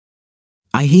changed."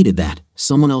 "I hated that,"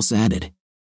 someone else added.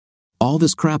 "All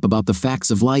this crap about the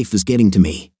facts of life is getting to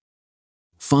me."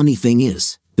 Funny thing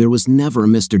is, there was never a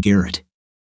Mr. Garrett.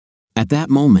 At that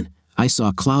moment, I saw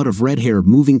a cloud of red hair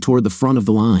moving toward the front of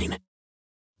the line.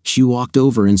 She walked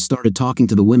over and started talking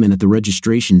to the women at the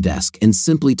registration desk and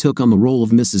simply took on the role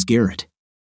of Mrs. Garrett.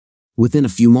 Within a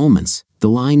few moments, the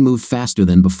line moved faster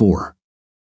than before.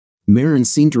 Marin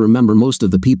seemed to remember most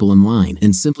of the people in line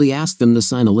and simply asked them to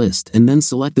sign a list and then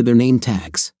selected their name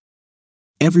tags.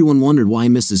 Everyone wondered why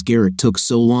Mrs. Garrett took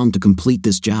so long to complete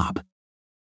this job.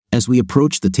 As we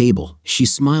approached the table, she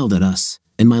smiled at us,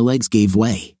 and my legs gave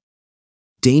way.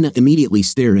 Dana immediately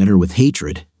stared at her with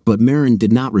hatred, but Marin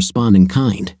did not respond in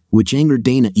kind, which angered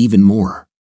Dana even more.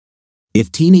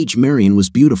 If teenage Marion was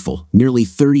beautiful, nearly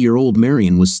 30-year-old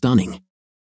Marion was stunning.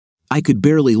 I could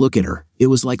barely look at her. It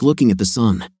was like looking at the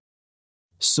sun.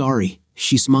 "Sorry,"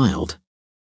 she smiled.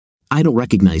 "I don't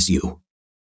recognize you."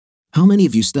 "How many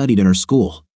of you studied at our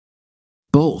school?"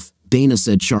 "Both," Dana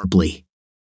said sharply.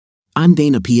 "I'm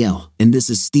Dana PL, and this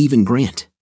is Stephen Grant."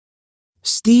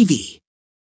 "Stevie!"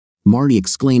 Marty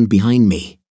exclaimed behind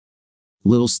me.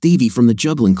 "Little Stevie from the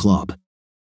juggling club."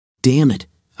 "Damn it,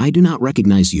 I do not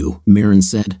recognize you," Marin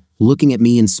said, looking at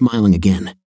me and smiling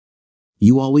again.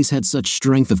 "You always had such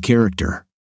strength of character.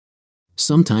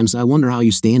 Sometimes I wonder how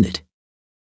you stand it.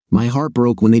 My heart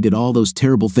broke when they did all those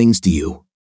terrible things to you."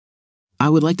 "I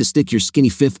would like to stick your skinny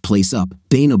fifth place up,"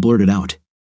 Dana blurted out.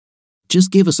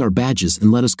 "Just give us our badges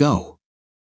and let us go."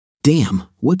 Damn,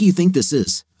 what do you think this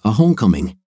is, a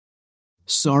homecoming?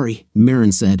 Sorry,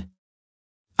 Marin said.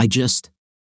 I just...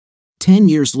 10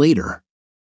 years later.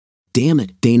 Damn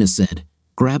it, Dana said,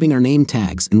 grabbing our name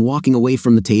tags and walking away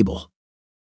from the table.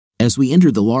 As we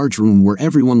entered the large room where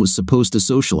everyone was supposed to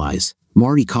socialize,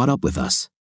 Marty caught up with us.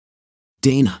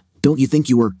 Dana, don't you think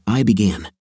you were... I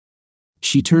began.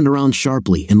 She turned around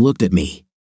sharply and looked at me.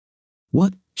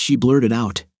 What? She blurted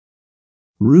out.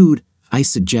 Rude, I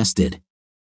suggested.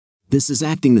 This is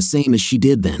acting the same as she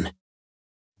did then.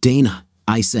 Dana,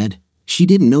 I said, she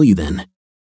didn't know you then.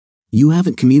 You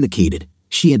haven't communicated,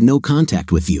 she had no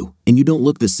contact with you, and you don't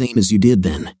look the same as you did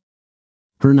then.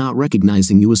 Her not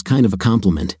recognizing you was kind of a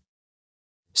compliment.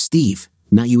 Steve,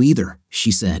 not you either,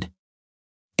 she said.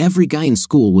 Every guy in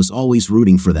school was always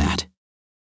rooting for that.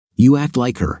 You act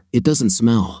like her, it doesn't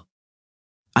smell.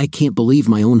 I can't believe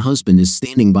my own husband is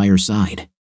standing by her side.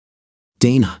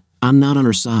 Dana, I'm not on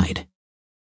her side.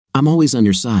 I'm always on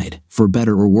your side, for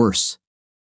better or worse.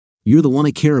 You're the one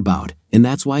I care about, and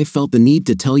that's why I felt the need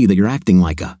to tell you that you're acting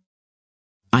like a...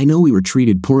 I know we were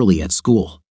treated poorly at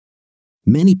school.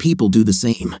 Many people do the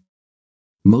same.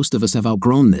 Most of us have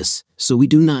outgrown this, so we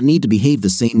do not need to behave the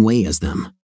same way as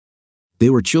them. They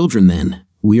were children then,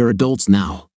 we are adults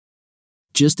now.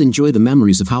 Just enjoy the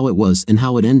memories of how it was and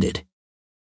how it ended.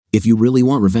 If you really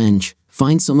want revenge,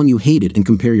 find someone you hated and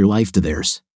compare your life to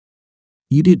theirs.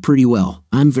 You did pretty well,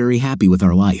 I'm very happy with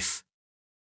our life.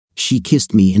 She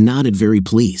kissed me and nodded very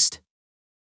pleased.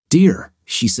 Dear,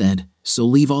 she said, so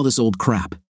leave all this old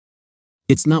crap.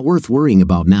 It's not worth worrying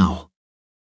about now.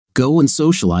 Go and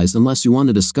socialize unless you want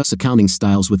to discuss accounting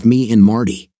styles with me and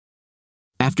Marty.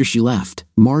 After she left,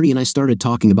 Marty and I started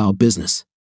talking about business.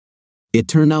 It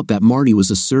turned out that Marty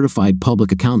was a certified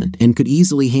public accountant and could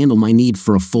easily handle my need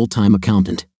for a full-time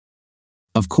accountant.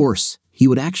 Of course, he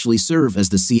would actually serve as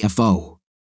the CFO.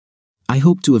 I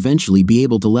hope to eventually be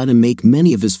able to let him make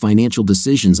many of his financial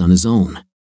decisions on his own.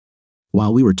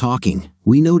 While we were talking,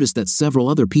 we noticed that several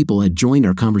other people had joined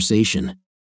our conversation.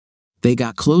 They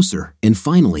got closer, and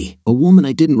finally, a woman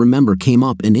I didn't remember came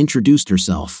up and introduced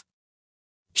herself.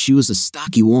 She was a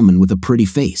stocky woman with a pretty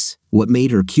face. What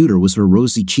made her cuter was her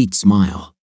rosy-cheeked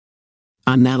smile.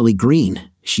 I'm Natalie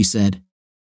Green, she said.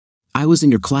 I was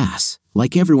in your class,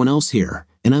 like everyone else here,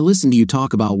 and I listened to you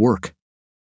talk about work.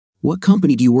 What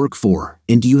company do you work for,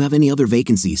 and do you have any other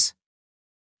vacancies?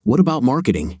 What about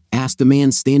marketing? Asked the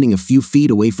man standing a few feet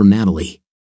away from Natalie.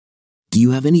 Do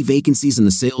you have any vacancies in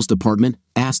the sales department?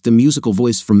 Asked a musical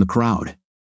voice from the crowd.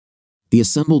 The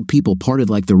assembled people parted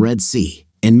like the Red Sea,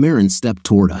 and Marin stepped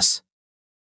toward us.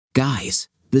 Guys,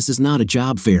 this is not a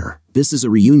job fair, this is a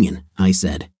reunion, I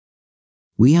said.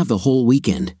 We have the whole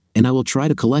weekend, and I will try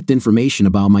to collect information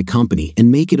about my company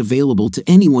and make it available to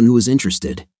anyone who is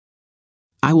interested.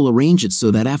 I will arrange it so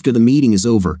that after the meeting is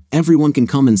over, everyone can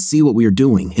come and see what we are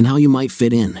doing and how you might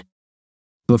fit in.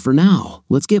 But for now,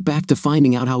 let's get back to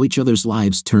finding out how each other's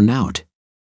lives turned out.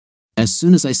 As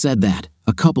soon as I said that,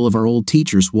 a couple of our old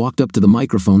teachers walked up to the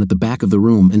microphone at the back of the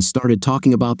room and started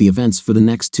talking about the events for the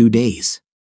next 2 days.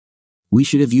 We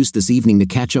should have used this evening to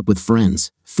catch up with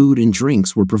friends. Food and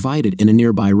drinks were provided in a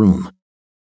nearby room.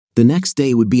 The next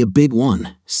day would be a big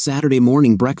one, Saturday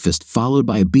morning breakfast followed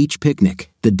by a beach picnic,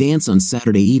 the dance on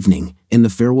Saturday evening, and the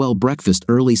farewell breakfast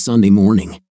early Sunday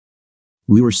morning.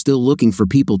 We were still looking for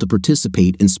people to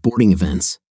participate in sporting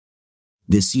events.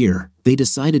 This year, they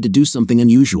decided to do something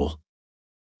unusual.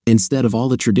 Instead of all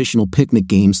the traditional picnic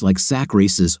games like sack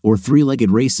races or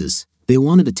three-legged races, they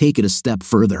wanted to take it a step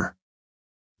further.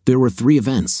 There were 3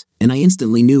 events, and I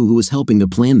instantly knew who was helping to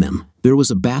plan them. There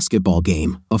was a basketball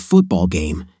game, a football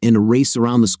game, and a race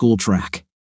around the school track.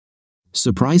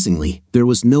 Surprisingly, there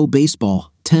was no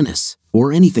baseball, tennis,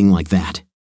 or anything like that.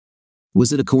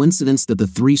 Was it a coincidence that the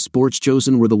 3 sports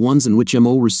chosen were the ones in which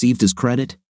Mo received his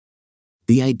credit?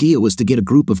 The idea was to get a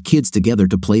group of kids together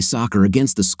to play soccer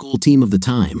against the school team of the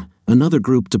time, another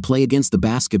group to play against the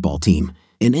basketball team,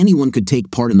 and anyone could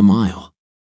take part in the mile.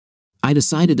 I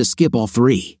decided to skip all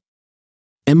 3.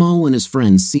 Mo and his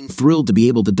friends seemed thrilled to be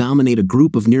able to dominate a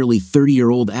group of nearly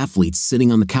 30-year-old athletes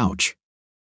sitting on the couch.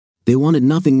 They wanted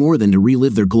nothing more than to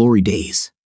relive their glory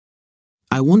days.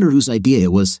 I wonder whose idea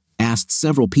it was, asked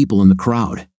several people in the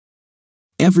crowd.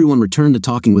 Everyone returned to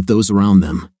talking with those around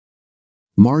them.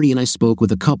 Marty and I spoke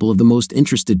with a couple of the most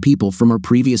interested people from our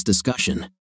previous discussion.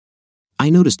 I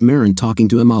noticed Marin talking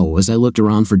to Mo as I looked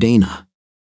around for Dana.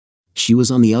 She was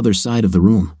on the other side of the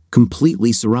room,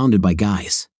 completely surrounded by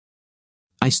guys.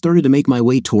 I started to make my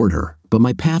way toward her, but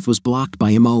my path was blocked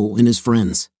by Mo and his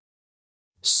friends.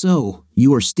 So,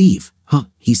 you are Steve, huh?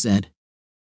 He said.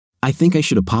 I think I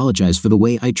should apologize for the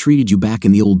way I treated you back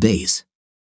in the old days.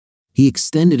 He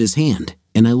extended his hand,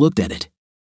 and I looked at it.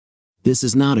 "This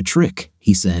is not a trick,"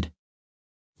 he said.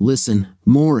 "Listen,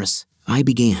 Morris," I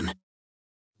began.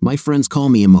 "My friends call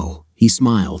me Mo," he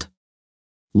smiled.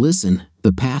 "Listen,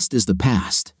 the past is the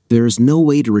past. There is no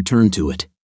way to return to it.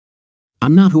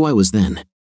 I'm not who I was then."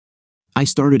 "I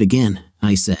started again,"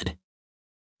 I said.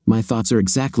 "My thoughts are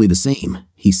exactly the same,"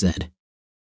 he said.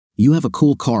 "You have a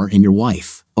cool car and your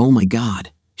wife, oh my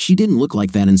God, she didn't look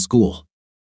like that in school.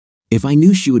 If I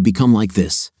knew she would become like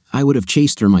this, I would have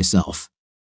chased her myself."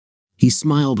 He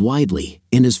smiled widely,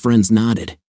 and his friends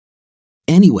nodded.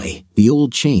 "Anyway, the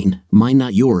old chain, mine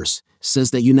not yours,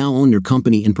 says that you now own your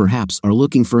company and perhaps are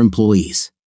looking for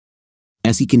employees."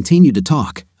 As he continued to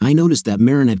talk, I noticed that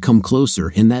Marin had come closer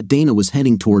and that Dana was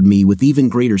heading toward me with even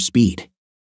greater speed.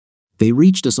 They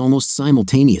reached us almost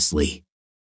simultaneously.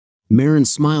 Marin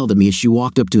smiled at me as she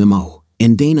walked up to Mo,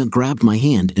 and Dana grabbed my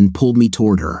hand and pulled me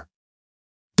toward her.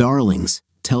 "Darlings,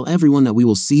 tell everyone that we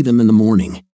will see them in the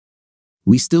morning.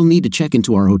 We still need to check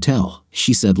into our hotel,"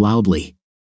 she said loudly.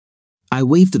 I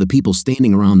waved to the people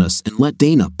standing around us and let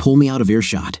Dana pull me out of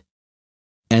earshot.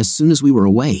 As soon as we were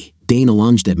away, Dana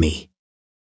lunged at me.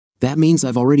 "That means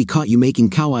I've already caught you making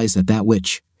cow eyes at that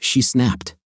witch," she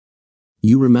snapped.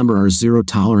 "You remember our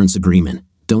zero-tolerance agreement,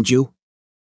 don't you?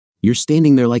 You're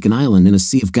standing there like an island in a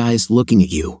sea of guys looking at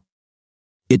you.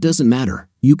 It doesn't matter,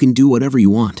 you can do whatever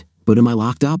you want, but am I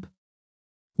locked up?"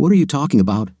 "What are you talking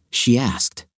about?" she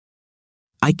asked.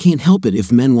 "I can't help it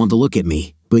if men want to look at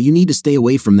me, but you need to stay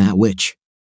away from that witch."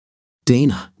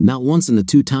 "Dana, not once in the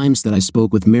 2 times that I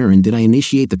spoke with Marin did I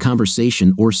initiate the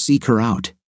conversation or seek her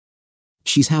out.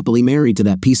 She's happily married to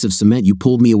that piece of cement you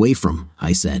pulled me away from,"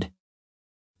 I said.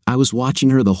 "I was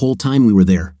watching her the whole time we were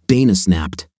there," Dana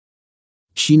snapped.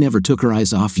 "She never took her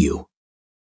eyes off you.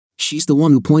 She's the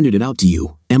one who pointed it out to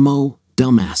you, Mo,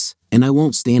 dumbass, and I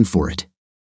won't stand for it.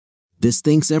 This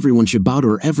thinks everyone should bow to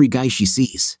her every guy she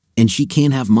sees, and she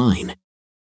can't have mine.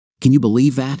 Can you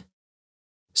believe that?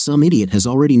 Some idiot has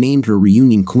already named her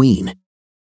reunion queen.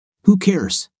 Who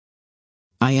cares?"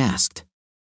 I asked.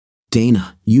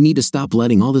 "Dana, you need to stop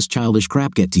letting all this childish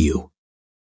crap get to you.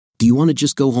 Do you want to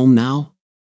just go home now?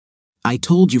 I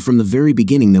told you from the very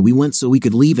beginning that we went so we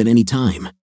could leave at any time.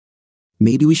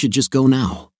 Maybe we should just go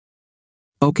now."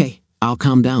 "Okay, I'll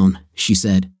calm down," she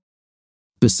said.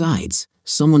 "Besides,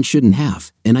 someone shouldn't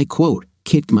have, and I quote,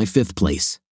 kicked my 5th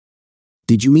place.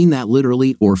 Did you mean that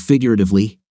literally or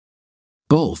figuratively?"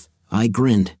 "Both," I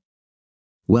grinned.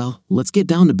 "Well, let's get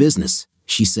down to business,"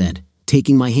 she said,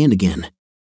 taking my hand again.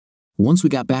 Once we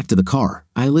got back to the car,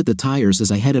 I lit the tires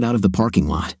as I headed out of the parking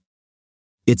lot.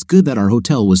 It's good that our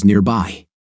hotel was nearby.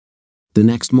 The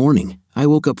next morning, I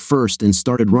woke up first and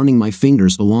started running my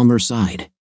fingers along her side.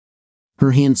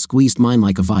 Her hand squeezed mine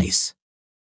like a vice.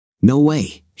 "No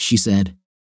way," she said.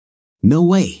 "No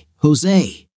way,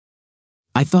 Jose.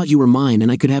 I thought you were mine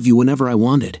and I could have you whenever I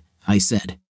wanted," I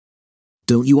said.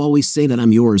 "Don't you always say that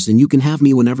I'm yours and you can have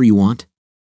me whenever you want?"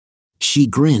 She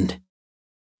grinned.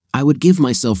 "I would give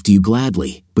myself to you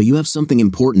gladly, but you have something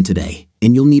important today,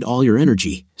 and you'll need all your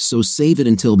energy, so save it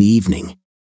until the evening.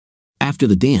 After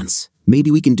the dance,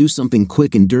 maybe we can do something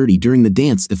quick and dirty during the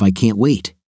dance if I can't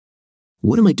wait."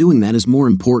 "What am I doing that is more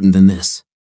important than this?"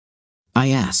 I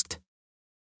asked.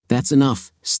 "That's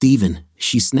enough, Steven,"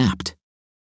 she snapped.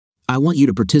 "I want you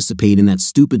to participate in that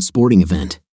stupid sporting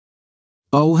event."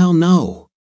 "Oh hell no!"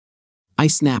 I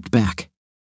snapped back.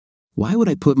 Why would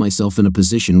I put myself in a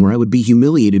position where I would be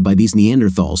humiliated by these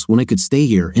Neanderthals when I could stay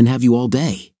here and have you all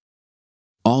day?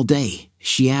 "All day?"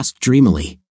 she asked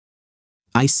dreamily.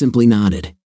 I simply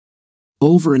nodded.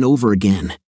 Over and over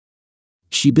again.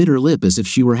 She bit her lip as if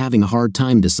she were having a hard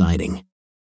time deciding.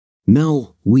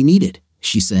 "No, we need it,"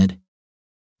 she said.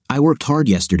 "I worked hard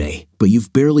yesterday, but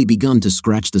you've barely begun to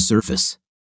scratch the surface.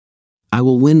 I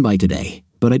will win by today,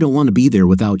 but I don't want to be there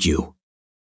without you."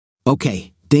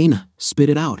 "Okay, Dana, spit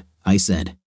it out," I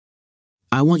said.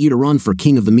 "I want you to run for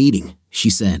king of the meeting," she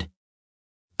said.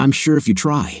 "I'm sure if you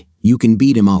try, you can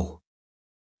beat him. Oh.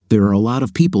 There are a lot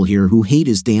of people here who hate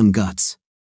his damn guts.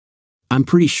 I'm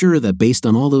pretty sure that based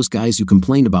on all those guys you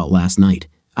complained about last night,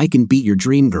 I can beat your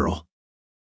dream girl.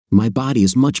 My body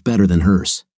is much better than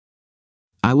hers."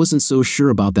 I wasn't so sure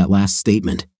about that last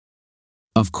statement.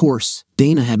 Of course,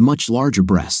 Dana had much larger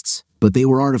breasts, but they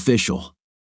were artificial.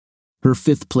 Her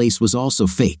 5th place was also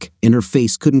fake, and her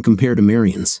face couldn't compare to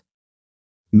Marion's.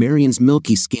 Marion's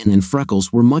milky skin and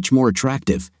freckles were much more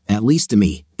attractive, at least to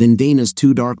me, than Dana's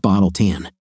too dark bottle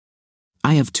tan.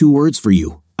 "I have 2 words for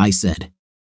you," I said.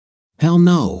 "Hell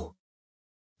no."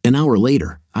 An hour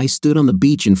later, I stood on the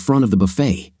beach in front of the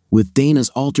buffet, with Dana's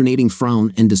alternating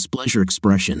frown and displeasure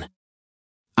expression.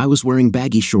 I was wearing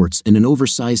baggy shorts and an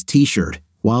oversized t-shirt,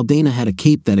 while Dana had a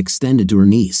cape that extended to her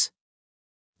knees.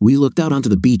 We looked out onto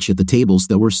the beach at the tables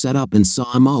that were set up and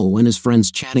saw Mo and his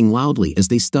friends chatting loudly as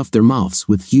they stuffed their mouths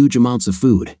with huge amounts of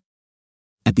food.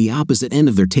 At the opposite end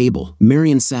of their table,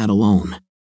 Marion sat alone.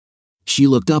 She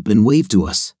looked up and waved to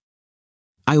us.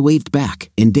 I waved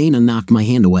back, and Dana knocked my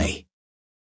hand away.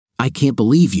 "I can't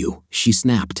believe you," she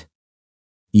snapped.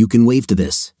 "You can wave to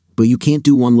this, but you can't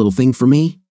do one little thing for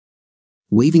me?"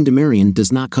 "Waving to Marion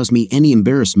does not cause me any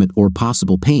embarrassment or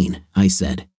possible pain," I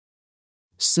said.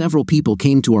 Several people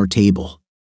came to our table.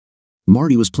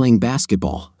 Marty was playing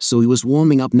basketball, so he was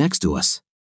warming up next to us.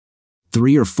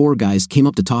 3 or 4 guys came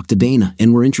up to talk to Dana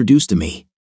and were introduced to me.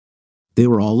 They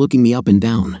were all looking me up and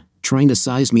down, trying to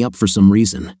size me up for some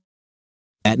reason.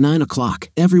 At 9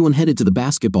 o'clock, everyone headed to the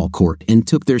basketball court and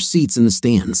took their seats in the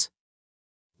stands.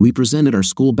 We presented our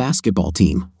school basketball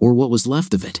team, or what was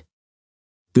left of it.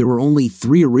 There were only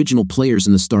 3 original players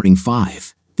in the starting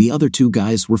 5. The other 2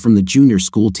 guys were from the junior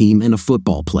school team and a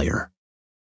football player.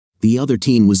 The other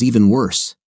team was even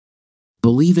worse.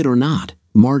 Believe it or not,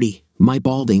 Marty, my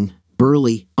balding,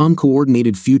 burly,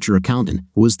 uncoordinated future accountant,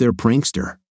 was their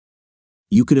prankster.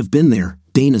 "You could have been there,"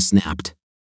 Dana snapped.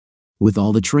 "With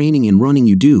all the training and running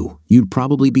you do, you'd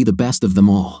probably be the best of them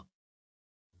all."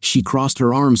 She crossed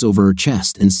her arms over her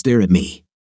chest and stared at me.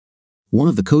 One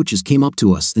of the coaches came up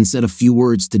to us and said a few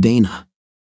words to Dana.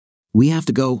 "We have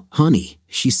to go, honey,"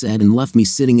 she said, and left me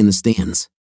sitting in the stands.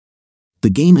 The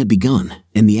game had begun,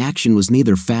 and the action was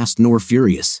neither fast nor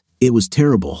furious. It was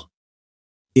terrible.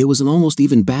 It was an almost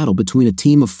even battle between a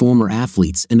team of former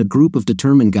athletes and a group of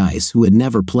determined guys who had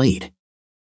never played.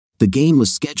 The game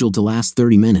was scheduled to last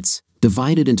 30 minutes,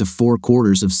 divided into 4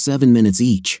 quarters of 7 minutes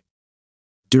each.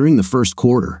 During the first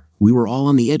quarter, we were all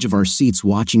on the edge of our seats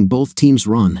watching both teams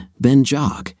run, then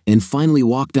jog, and finally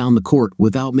walk down the court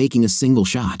without making a single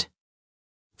shot.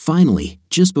 Finally,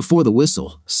 just before the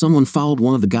whistle, someone fouled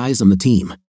one of the guys on the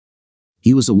team.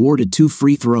 He was awarded 2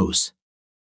 free throws.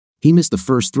 He missed the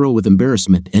first throw with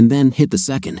embarrassment and then hit the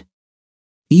second.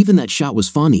 Even that shot was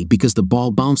funny because the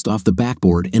ball bounced off the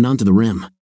backboard and onto the rim.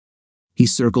 He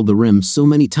circled the rim so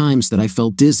many times that I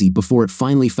felt dizzy before it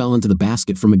finally fell into the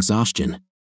basket from exhaustion.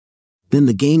 Then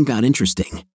the game got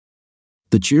interesting.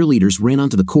 The cheerleaders ran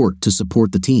onto the court to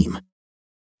support the team.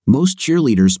 Most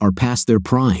cheerleaders are past their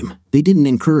prime. They didn't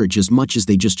encourage as much as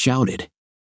they just shouted.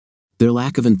 Their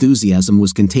lack of enthusiasm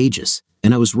was contagious,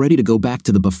 and I was ready to go back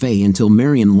to the buffet until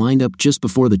Marion lined up just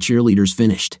before the cheerleaders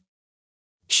finished.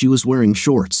 She was wearing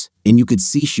shorts, and you could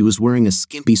see she was wearing a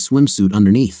skimpy swimsuit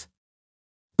underneath.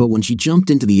 But when she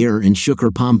jumped into the air and shook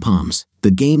her pom-poms,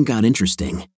 the game got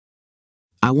interesting.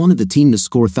 I wanted the team to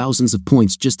score thousands of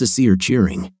points just to see her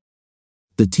cheering.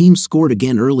 The team scored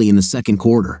again early in the second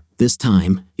quarter. This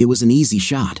time, it was an easy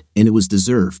shot, and it was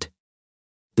deserved.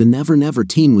 The Never Never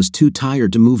team was too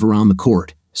tired to move around the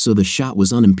court, so the shot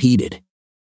was unimpeded.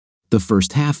 The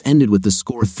first half ended with the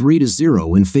score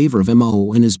 3-0 in favor of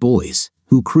Mo and his boys,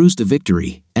 who cruised to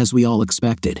victory, as we all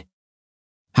expected.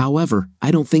 However,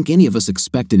 I don't think any of us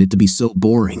expected it to be so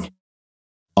boring.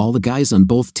 All the guys on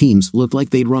both teams looked like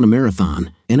they'd run a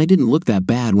marathon, and I didn't look that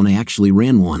bad when I actually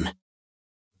ran one.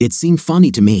 It seemed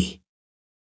funny to me.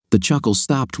 The chuckles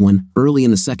stopped when, early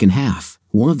in the second half,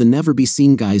 one of the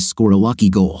never-be-seen guys scored a lucky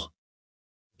goal.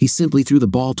 He simply threw the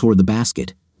ball toward the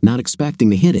basket, not expecting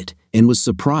to hit it, and was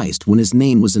surprised when his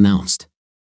name was announced.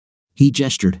 He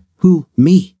gestured, "Who,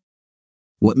 me?"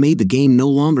 What made the game no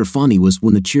longer funny was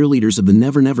when the cheerleaders of the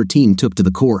Never Never team took to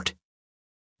the court.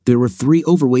 There were 3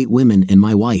 overweight women and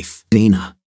my wife,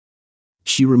 Dana.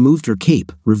 She removed her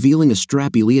cape, revealing a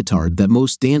strappy leotard that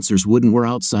most dancers wouldn't wear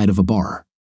outside of a bar.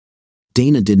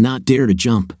 Dana did not dare to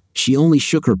jump. She only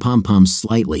shook her pom-poms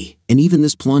slightly, and even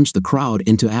this plunged the crowd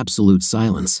into absolute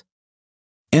silence.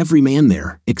 Every man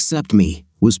there, except me,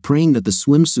 was praying that the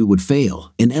swimsuit would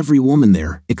fail, and every woman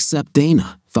there, except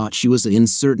Dana, thought she was an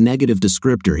insert negative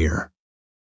descriptor here.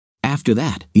 After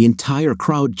that, the entire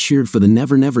crowd cheered for the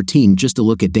Never Never team just to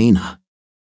look at Dana.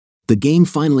 The game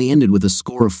finally ended with a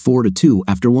score of 4-2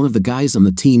 after one of the guys on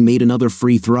the team made another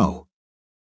free throw.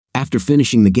 After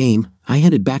finishing the game, I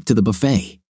headed back to the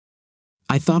buffet.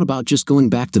 I thought about just going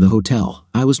back to the hotel.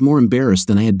 I was more embarrassed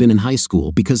than I had been in high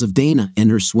school because of Dana and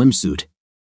her swimsuit.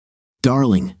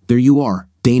 "Darling, there you are,"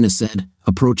 Dana said,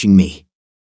 approaching me.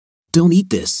 "Don't eat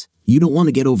this. You don't want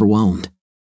to get overwhelmed."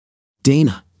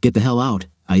 "Dana, get the hell out,"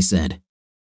 I said.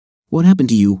 "What happened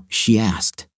to you?" she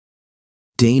asked.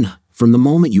 "Dana, from the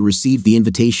moment you received the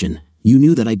invitation, you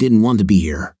knew that I didn't want to be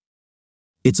here.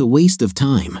 It's a waste of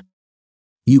time.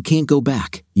 You can't go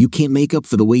back. You can't make up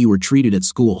for the way you were treated at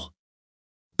school.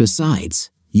 Besides,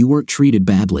 you weren't treated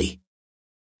badly.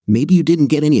 Maybe you didn't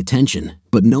get any attention,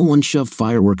 but no one shoved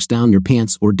fireworks down your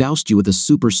pants or doused you with a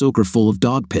super soaker full of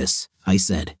dog piss, I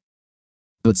said.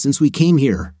 But since we came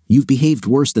here, you've behaved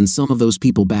worse than some of those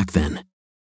people back then.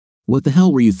 What the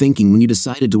hell were you thinking when you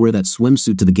decided to wear that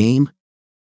swimsuit to the game?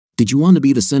 Did you want to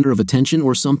be the center of attention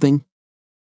or something?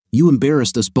 You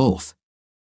embarrassed us both.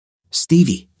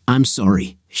 Stevie, I'm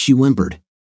sorry, she whimpered.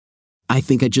 I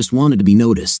think I just wanted to be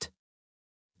noticed.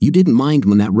 You didn't mind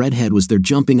when that redhead was there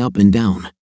jumping up and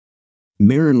down.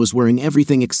 Marin was wearing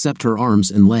everything except her arms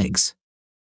and legs.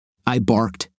 I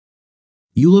barked.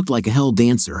 You looked like a hell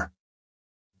dancer.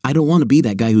 I don't want to be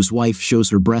that guy whose wife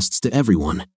shows her breasts to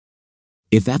everyone.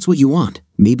 If that's what you want,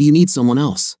 maybe you need someone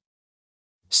else.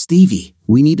 Stevie,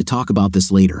 we need to talk about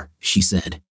this later, she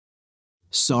said.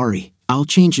 Sorry, I'll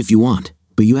change if you want,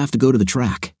 but you have to go to the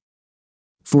track.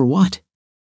 For what?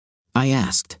 I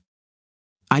asked.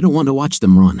 I don't want to watch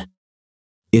them run.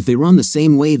 If they run the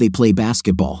same way they play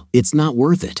basketball, it's not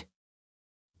worth it.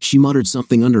 She muttered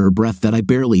something under her breath that I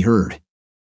barely heard.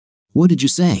 What did you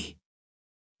say?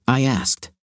 I asked.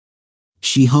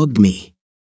 She hugged me.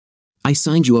 I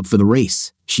signed you up for the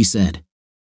race, she said.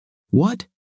 What?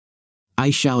 I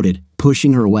shouted,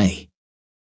 pushing her away.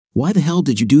 Why the hell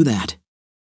did you do that?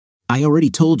 I already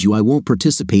told you I won't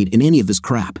participate in any of this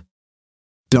crap.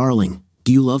 Darling,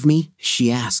 do you love me?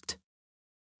 She asked.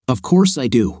 Of course I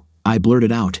do, I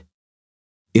blurted out.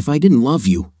 If I didn't love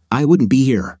you, I wouldn't be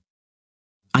here.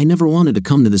 I never wanted to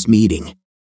come to this meeting.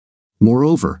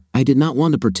 Moreover, I did not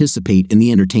want to participate in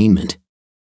the entertainment.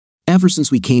 Ever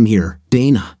since we came here,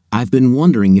 Dana, I've been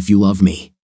wondering if you love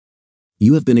me.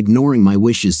 You have been ignoring my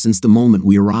wishes since the moment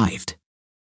we arrived.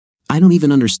 I don't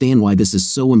even understand why this is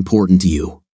so important to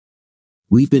you.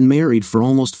 We've been married for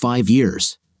almost 5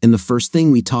 years, and the first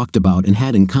thing we talked about and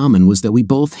had in common was that we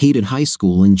both hated high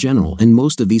school in general and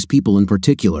most of these people in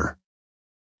particular.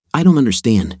 I don't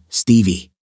understand,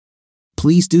 Stevie.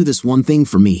 Please do this one thing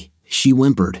for me, she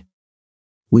whimpered.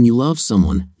 When you love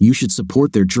someone, you should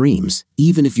support their dreams,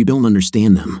 even if you don't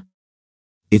understand them.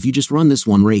 If you just run this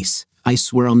one race, I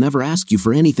swear I'll never ask you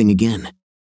for anything again.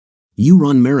 You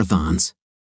run marathons.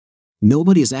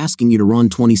 Nobody is asking you to run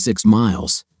 26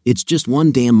 miles, it's just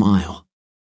one damn mile.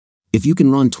 If you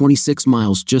can run 26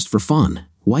 miles just for fun,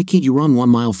 why can't you run 1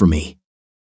 mile for me?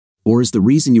 Or is the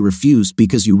reason you refuse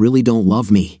because you really don't love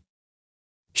me?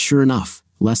 Sure enough,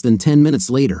 less than 10 minutes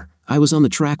later, I was on the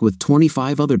track with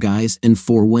 25 other guys and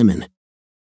 4 women.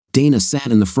 Dana sat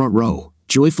in the front row,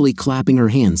 joyfully clapping her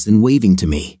hands and waving to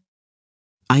me.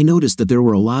 I noticed that there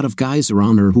were a lot of guys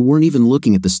around her who weren't even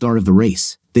looking at the start of the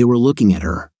race, they were looking at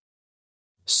her.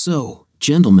 So,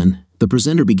 gentlemen, the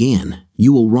presenter began,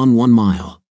 you will run 1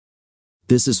 mile.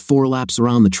 This is 4 laps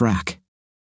around the track.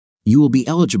 You will be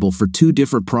eligible for 2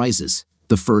 different prizes.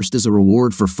 The first is a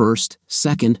reward for first,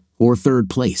 second, or third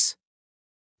place.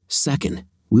 Second,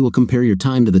 we will compare your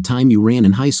time to the time you ran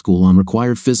in high school on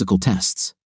required physical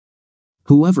tests.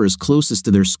 Whoever is closest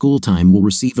to their school time will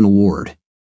receive an award.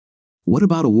 What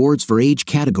about awards for age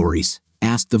categories?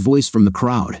 Asked the voice from the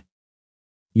crowd.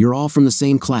 You're all from the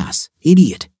same class,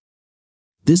 idiot.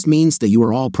 This means that you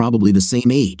are all probably the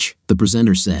same age, the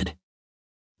presenter said.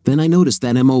 Then I noticed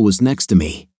that Mo was next to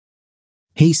me.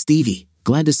 Hey Stevie,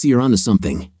 glad to see you're onto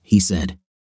something, he said.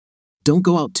 Don't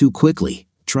go out too quickly,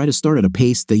 try to start at a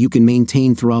pace that you can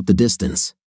maintain throughout the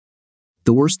distance.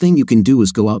 The worst thing you can do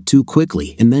is go out too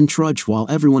quickly and then trudge while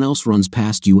everyone else runs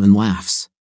past you and laughs.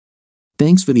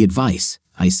 Thanks for the advice,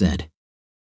 I said.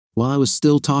 While I was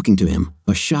still talking to him,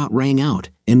 a shot rang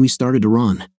out, and we started to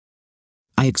run.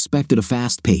 I expected a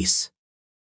fast pace.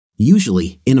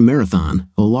 Usually, in a marathon,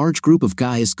 a large group of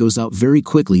guys goes out very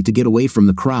quickly to get away from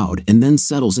the crowd and then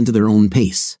settles into their own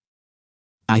pace.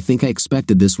 I think I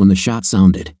expected this when the shot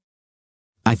sounded.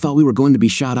 I thought we were going to be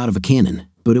shot out of a cannon,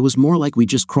 but it was more like we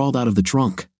just crawled out of the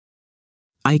trunk.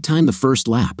 I timed the first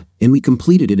lap, and we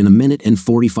completed it in 1 minute and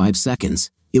 45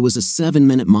 seconds. It was a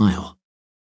 7-minute mile.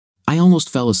 I almost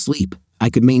fell asleep.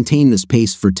 I could maintain this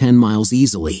pace for 10 miles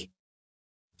easily.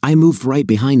 I moved right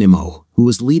behind Mo, who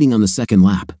was leading on the second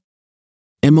lap.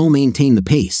 Mo maintained the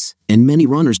pace, and many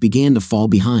runners began to fall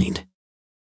behind.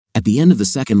 At the end of the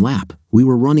second lap, we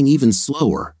were running even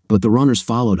slower, but the runners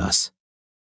followed us.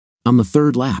 On the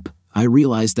third lap, I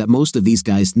realized that most of these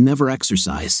guys never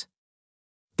exercise.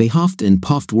 They huffed and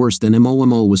puffed worse than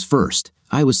Mo was first,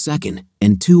 I was second,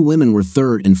 and 2 women were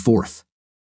third and fourth.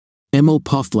 Mo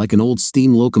puffed like an old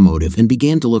steam locomotive and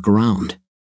began to look around.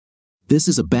 This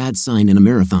is a bad sign in a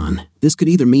marathon. This could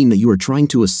either mean that you are trying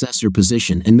to assess your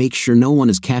position and make sure no one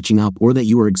is catching up or that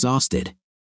you are exhausted.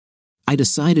 I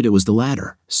decided it was the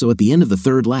latter, so at the end of the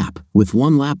third lap, with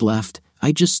 1 lap left,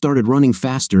 I just started running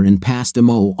faster and passed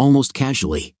Mo almost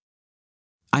casually.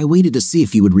 I waited to see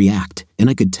if he would react, and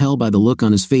I could tell by the look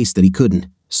on his face that he couldn't,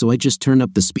 so I just turned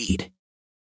up the speed.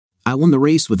 I won the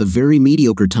race with a very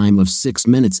mediocre time of 6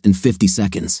 minutes and 50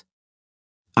 seconds.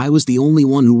 I was the only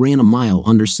one who ran a mile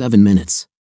under 7 minutes.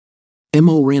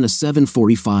 Mo ran a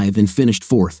 7:45 and finished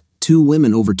fourth. 2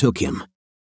 women overtook him.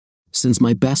 Since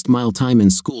my best mile time in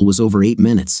school was over 8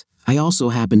 minutes, I also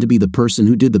happened to be the person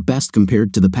who did the best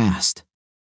compared to the past.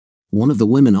 One of the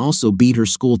women also beat her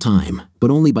school time,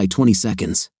 but only by 20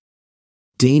 seconds.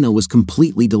 Dana was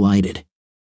completely delighted.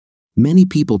 Many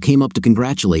people came up to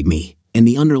congratulate me, and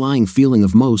the underlying feeling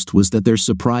of most was that their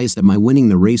surprise at my winning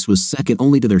the race was second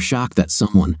only to their shock that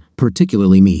someone,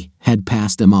 particularly me, had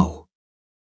passed Mo.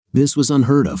 This was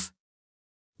unheard of.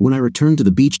 When I returned to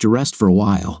the beach to rest for a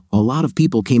while, a lot of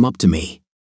people came up to me.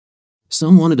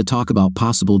 Some wanted to talk about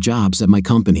possible jobs at my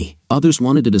company, others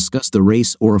wanted to discuss the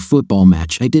race or a football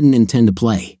match I didn't intend to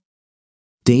play.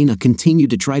 Dana continued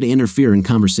to try to interfere in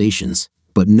conversations,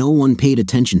 but no one paid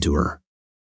attention to her.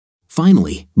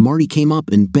 Finally, Marty came up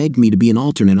and begged me to be an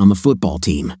alternate on the football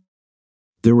team.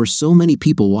 There were so many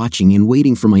people watching and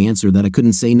waiting for my answer that I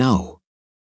couldn't say no.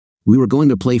 We were going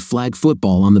to play flag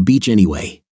football on the beach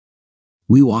anyway.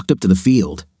 We walked up to the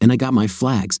field, and I got my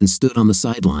flags and stood on the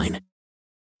sideline.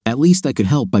 At least I could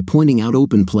help by pointing out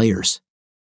open players.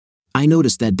 I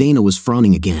noticed that Dana was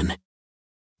frowning again.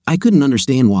 I couldn't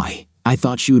understand why. I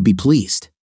thought she would be pleased.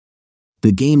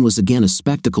 The game was again a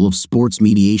spectacle of sports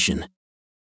mediation.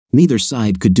 Neither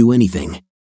side could do anything.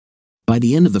 By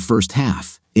the end of the first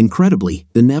half, incredibly,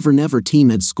 the Never Never team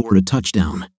had scored a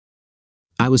touchdown.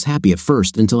 I was happy at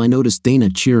first until I noticed Dana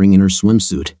cheering in her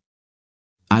swimsuit.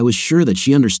 I was sure that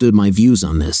she understood my views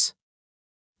on this.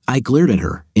 I glared at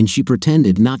her, and she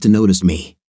pretended not to notice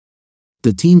me.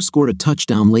 The team scored a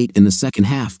touchdown late in the second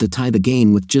half to tie the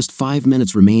game with just 5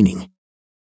 minutes remaining.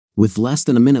 With less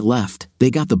than a minute left,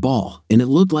 they got the ball, and it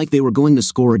looked like they were going to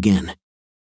score again.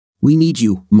 "We need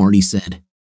you," Marty said.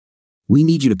 "We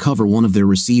need you to cover one of their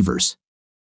receivers.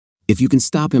 If you can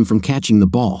stop him from catching the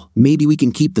ball, maybe we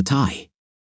can keep the tie."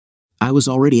 I was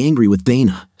already angry with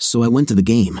Dana, so I went to the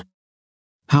game.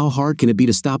 How hard can it be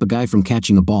to stop a guy from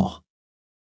catching a ball?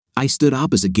 I stood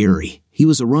opposite Gary. He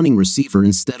was a running receiver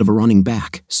instead of a running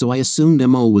back, so I assumed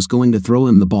Mo was going to throw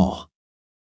him the ball.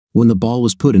 When the ball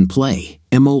was put in play,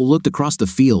 Mo looked across the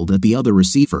field at the other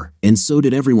receiver, and so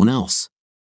did everyone else.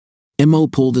 Mo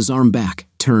pulled his arm back,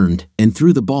 turned, and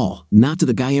threw the ball, not to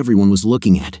the guy everyone was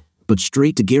looking at, but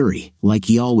straight to Gary, like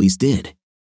he always did.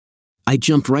 I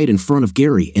jumped right in front of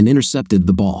Gary and intercepted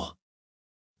the ball.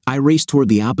 I raced toward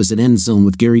the opposite end zone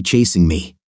with Gary chasing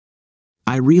me.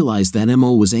 I realized that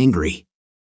Mo was angry.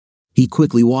 He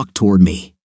quickly walked toward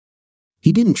me.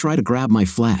 He didn't try to grab my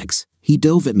flags, he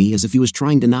dove at me as if he was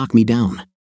trying to knock me down.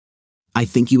 I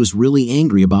think he was really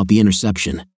angry about the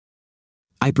interception.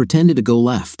 I pretended to go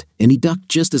left, and he ducked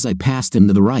just as I passed him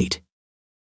to the right.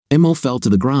 Mo fell to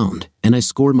the ground, and I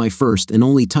scored my first and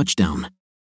only touchdown.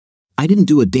 I didn't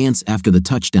do a dance after the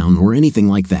touchdown or anything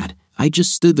like that, I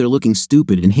just stood there looking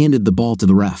stupid and handed the ball to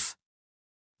the ref.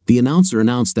 The announcer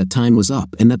announced that time was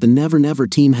up and that the Never Never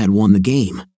team had won the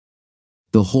game.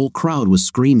 The whole crowd was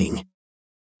screaming.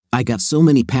 I got so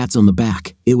many pats on the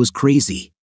back, it was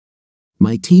crazy.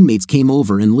 My teammates came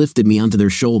over and lifted me onto their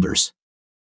shoulders.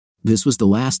 This was the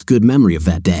last good memory of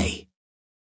that day.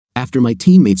 After my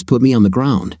teammates put me on the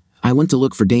ground, I went to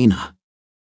look for Dana.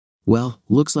 "Well,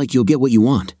 looks like you'll get what you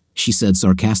want," she said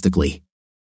sarcastically.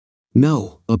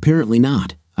 "No, apparently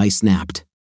not," I snapped.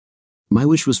 "My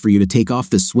wish was for you to take off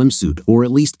this swimsuit or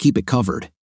at least keep it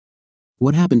covered."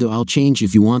 "What happened to 'I'll change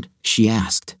if you want'?" she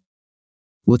asked.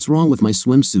 "What's wrong with my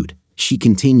swimsuit?" she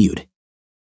continued.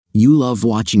 "You love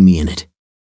watching me in it.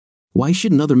 Why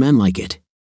shouldn't other men like it?"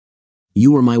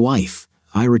 "You are my wife,"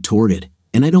 I retorted,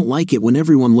 "and I don't like it when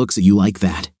everyone looks at you like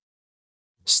that."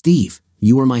 "Steve,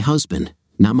 you are my husband,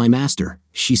 not my master,"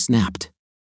 she snapped.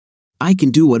 "I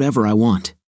can do whatever I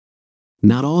want.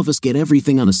 Not all of us get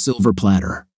everything on a silver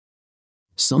platter.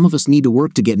 Some of us need to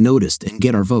work to get noticed and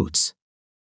get our votes.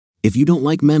 If you don't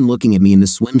like men looking at me in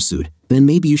this swimsuit, then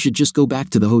maybe you should just go back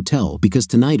to the hotel because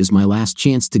tonight is my last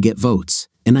chance to get votes,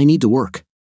 and I need to work.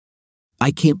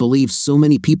 I can't believe so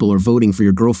many people are voting for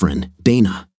your girlfriend,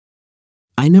 Dana.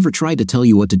 I never tried to tell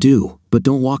you what to do, but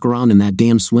don't walk around in that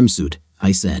damn swimsuit,"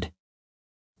 I said.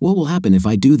 "What will happen if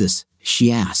I do this?"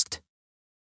 she asked.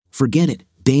 "Forget it,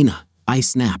 Dana," I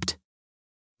snapped.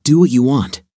 "Do what you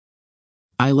want."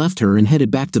 I left her and headed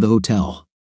back to the hotel.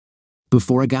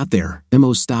 Before I got there,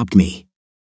 Mo stopped me.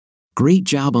 "Great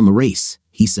job on the race,"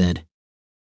 he said.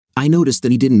 I noticed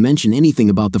that he didn't mention anything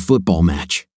about the football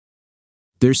match.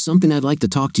 "There's something I'd like to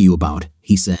talk to you about,"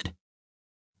 he said.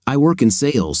 I work in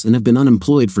sales and have been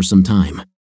unemployed for some time.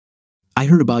 I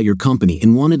heard about your company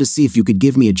and wanted to see if you could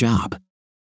give me a job.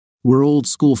 We're old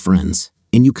school friends,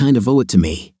 and you kind of owe it to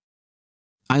me."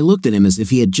 I looked at him as if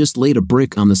he had just laid a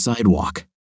brick on the sidewalk.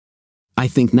 "I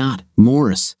think not,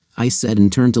 Morris," I said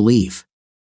and turned to leave.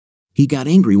 He got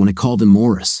angry when I called him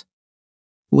Morris.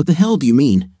 "What the hell do you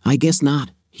mean? I guess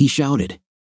not," he shouted.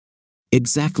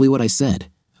 "Exactly what I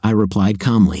said," I replied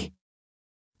calmly.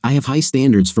 "I have high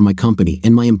standards for my company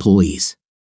and my employees.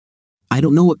 I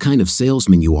don't know what kind of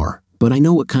salesman you are, but I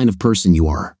know what kind of person you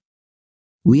are.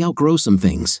 We outgrow some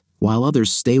things, while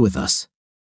others stay with us.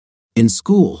 In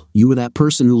school, you were that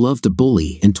person who loved to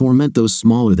bully and torment those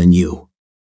smaller than you.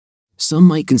 Some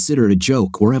might consider it a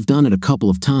joke or have done it a couple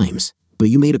of times, but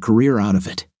you made a career out of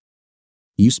it.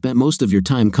 You spent most of your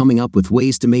time coming up with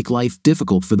ways to make life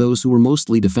difficult for those who were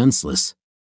mostly defenseless.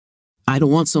 I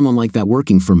don't want someone like that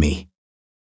working for me."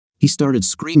 He started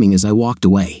screaming as I walked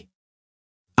away.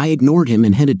 I ignored him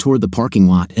and headed toward the parking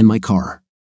lot and my car.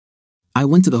 I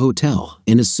went to the hotel,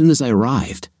 and as soon as I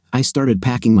arrived, I started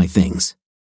packing my things.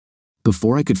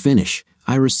 Before I could finish,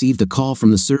 I received a call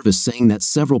from the service saying that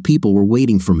several people were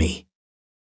waiting for me.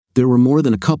 There were more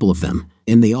than a couple of them,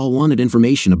 and they all wanted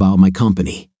information about my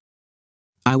company.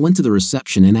 I went to the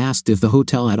reception and asked if the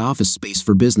hotel had office space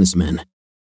for businessmen.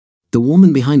 The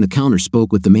woman behind the counter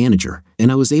spoke with the manager,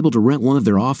 and I was able to rent one of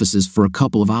their offices for a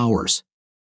couple of hours.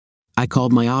 I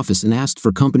called my office and asked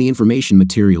for company information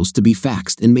materials to be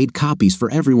faxed and made copies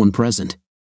for everyone present.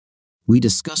 We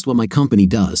discussed what my company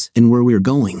does and where we are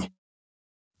going.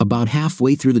 About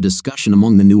halfway through the discussion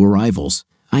among the new arrivals,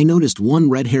 I noticed one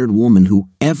red-haired woman who,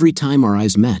 every time our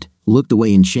eyes met, looked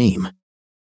away in shame.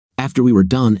 After we were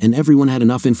done and everyone had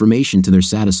enough information to their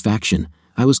satisfaction,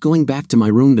 I was going back to my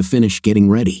room to finish getting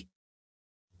ready.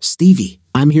 "Stevie,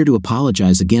 I'm here to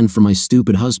apologize again for my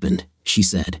stupid husband," she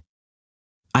said.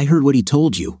 "I heard what he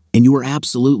told you, and you were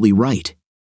absolutely right.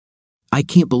 I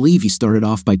can't believe he started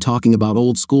off by talking about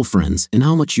old school friends and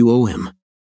how much you owe him.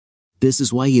 This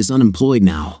is why he is unemployed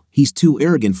now. He's too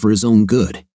arrogant for his own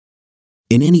good.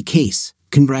 In any case,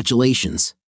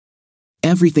 congratulations.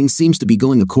 Everything seems to be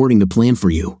going according to plan for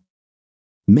you.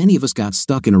 Many of us got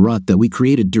stuck in a rut that we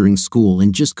created during school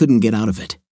and just couldn't get out of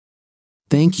it."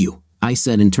 "Thank you," I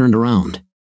said and turned around.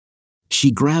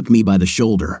 She grabbed me by the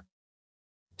shoulder.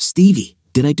 "Stevie,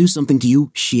 did I do something to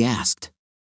you?" she asked.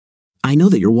 "I know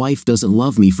that your wife doesn't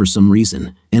love me for some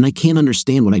reason, and I can't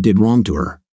understand what I did wrong to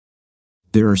her.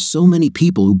 There are so many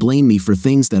people who blame me for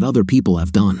things that other people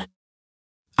have done.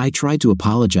 I tried to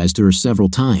apologize to her several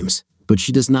times, but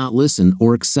she does not listen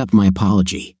or accept my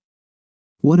apology.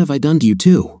 What have I done to you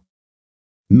too?"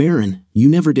 "Marin, you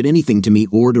never did anything to me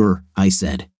or to her," I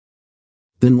said.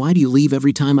 "Then why do you leave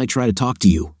every time I try to talk to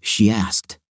you?" she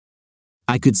asked.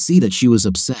 I could see that she was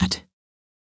upset.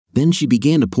 Then she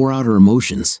began to pour out her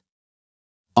emotions.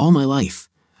 "All my life,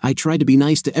 I tried to be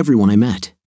nice to everyone I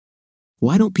met.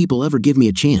 Why don't people ever give me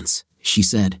a chance?" she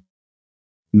said.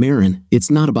 "Marin, it's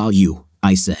not about you,"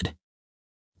 I said.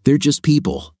 "They're just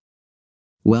people."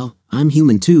 "Well, I'm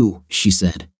human too," she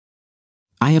said.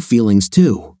 "I have feelings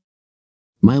too.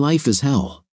 My life is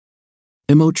hell.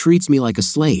 Mo treats me like a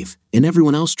slave, and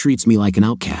everyone else treats me like an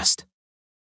outcast.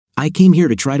 I came here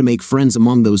to try to make friends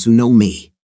among those who know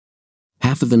me.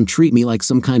 Half of them treat me like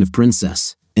some kind of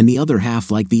princess, and the other half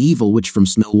like the evil witch from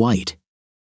Snow White.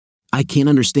 I can't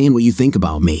understand what you think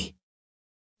about me."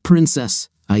 "Princess,"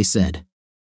 I said.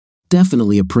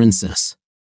 "Definitely a princess.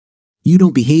 You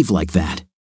don't behave like that."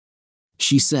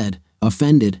 She said,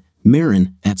 offended,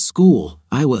 "Marin, at school,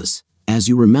 I was, as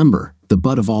you remember, the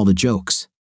butt of all the jokes.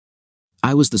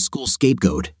 I was the school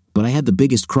scapegoat, but I had the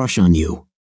biggest crush on you.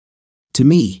 To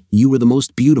me, you were the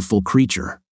most beautiful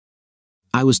creature.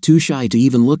 I was too shy to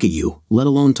even look at you, let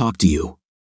alone talk to you."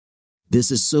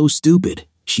 "This is so stupid,"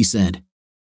 she said.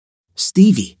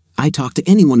 "Stevie, I talk to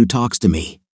anyone who talks to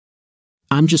me.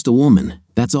 I'm just a woman,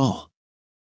 that's all.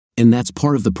 And that's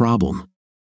part of the problem.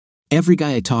 Every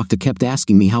guy I talked to kept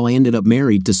asking me how I ended up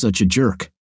married to such a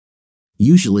jerk.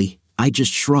 Usually, I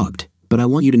just shrugged, but I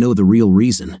want you to know the real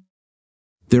reason.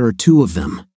 There are two of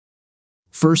them.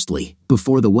 Firstly,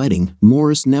 before the wedding,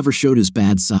 Morris never showed his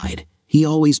bad side. He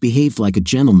always behaved like a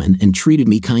gentleman and treated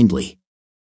me kindly.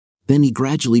 Then he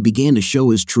gradually began to show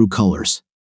his true colors.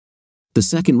 The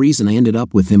second reason I ended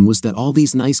up with him was that all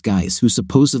these nice guys who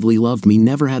supposedly loved me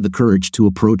never had the courage to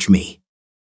approach me.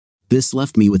 This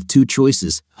left me with two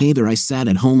choices. Either I sat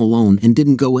at home alone and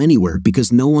didn't go anywhere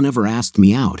because no one ever asked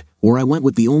me out, or I went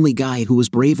with the only guy who was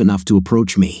brave enough to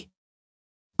approach me."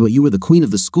 "But you were the queen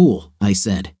of the school," I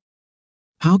said.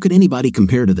 "How could anybody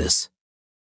compare to this?"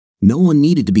 "No one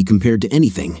needed to be compared to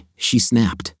anything," she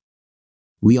snapped.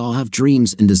 We all have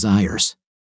dreams and desires.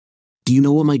 Do you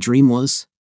know what my dream was?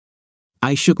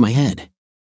 I shook my head.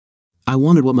 I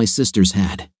wanted what my sisters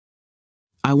had.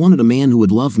 I wanted a man who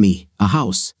would love me, a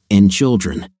house, and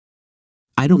children.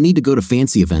 I don't need to go to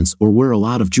fancy events or wear a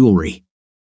lot of jewelry.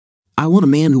 I want a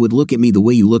man who would look at me the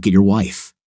way you look at your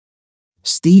wife.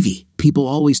 Stevie, people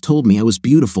always told me I was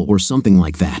beautiful or something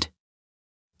like that.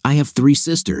 I have 3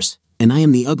 sisters, and I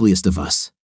am the ugliest of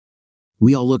us.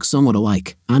 We all look somewhat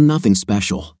alike. I'm nothing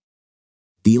special.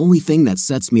 The only thing that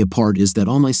sets me apart is that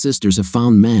all my sisters have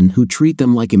found men who treat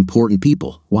them like important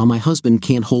people, while my husband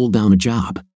can't hold down a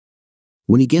job.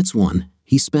 When he gets one,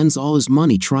 he spends all his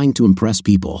money trying to impress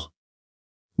people.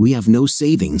 We have no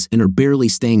savings and are barely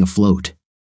staying afloat.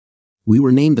 We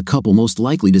were named the couple most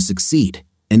likely to succeed,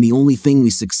 and the only thing we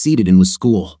succeeded in was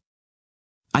school.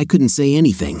 I couldn't say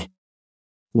anything.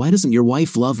 Why doesn't your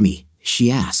wife love me? She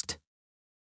asked.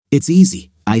 It's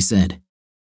easy, I said.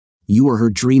 You are her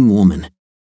dream woman.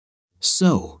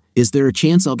 So, is there a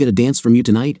chance I'll get a dance from you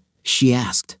tonight? She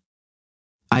asked.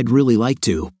 I'd really like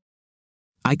to.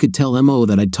 I could tell Mo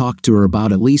that I'd talked to her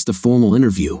about at least a formal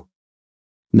interview.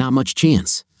 Not much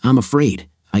chance, I'm afraid,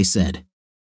 I said.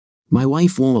 My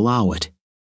wife won't allow it.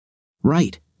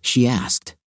 Right, she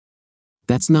asked.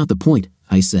 That's not the point,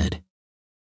 I said.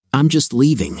 I'm just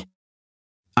leaving.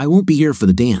 I won't be here for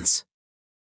the dance.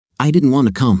 I didn't want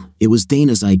to come, it was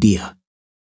Dana's idea.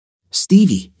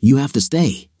 Stevie, you have to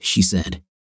stay, she said.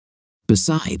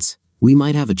 Besides, we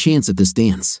might have a chance at this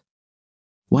dance.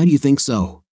 Why do you think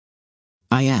so?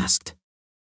 I asked.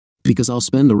 Because I'll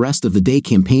spend the rest of the day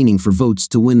campaigning for votes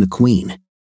to win the queen.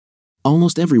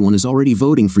 Almost everyone is already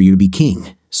voting for you to be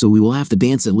king, so we will have to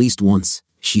dance at least once,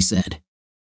 she said.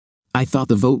 I thought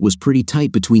the vote was pretty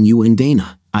tight between you and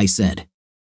Dana, I said.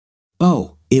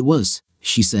 Oh, it was,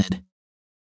 she said.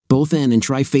 Both Anne and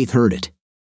Tri-Faith heard it.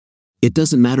 It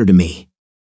doesn't matter to me.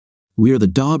 We are the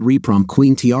dog reprom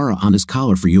queen tiara on his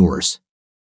collar for yours.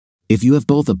 If you have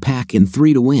both a pack and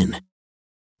 3 to win.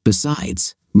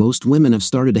 Besides, most women have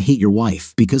started to hate your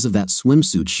wife because of that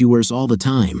swimsuit she wears all the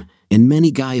time, and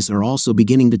many guys are also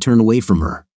beginning to turn away from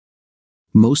her.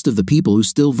 Most of the people who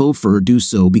still vote for her do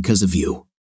so because of you.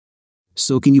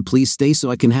 So can you please stay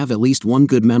so I can have at least one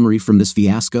good memory from this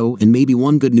fiasco and maybe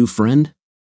one good new friend?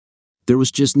 There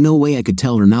was just no way I could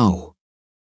tell her no.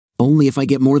 Only if I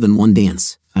get more than one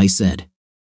dance, I said.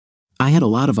 I had a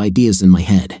lot of ideas in my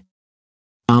head.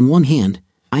 On one hand,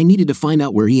 I needed to find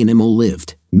out where he and Mo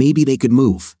lived, maybe they could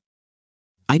move.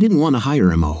 I didn't want to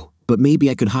hire Mo, but maybe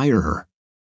I could hire her.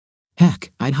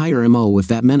 Heck, I'd hire Mo if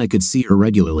that meant I could see her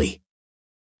regularly.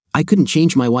 I couldn't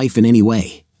change my wife in any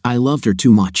way, I loved her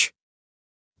too much.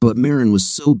 But Marin was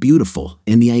so beautiful,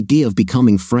 and the idea of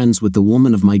becoming friends with the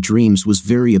woman of my dreams was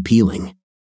very appealing.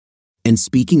 And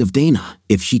speaking of Dana,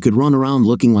 if she could run around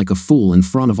looking like a fool in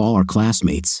front of all our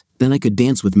classmates, then I could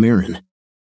dance with Marin.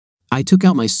 I took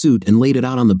out my suit and laid it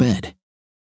out on the bed.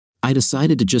 I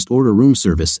decided to just order room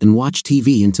service and watch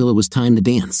TV until it was time to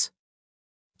dance.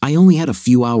 I only had a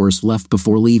few hours left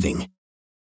before leaving.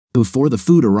 Before the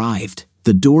food arrived,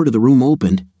 the door to the room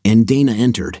opened, and Dana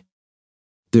entered.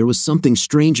 There was something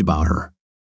strange about her.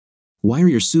 Why are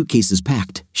your suitcases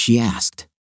packed? She asked.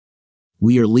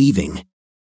 We are leaving.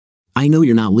 I know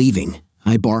you're not leaving,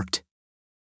 I barked.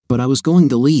 But I was going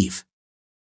to leave.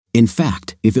 In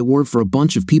fact, if it weren't for a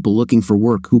bunch of people looking for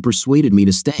work who persuaded me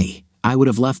to stay, I would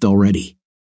have left already.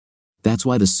 That's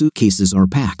why the suitcases are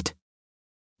packed.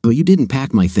 But you didn't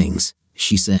pack my things,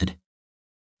 she said.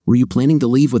 Were you planning to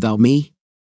leave without me?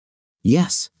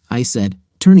 Yes, I said,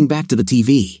 turning back to the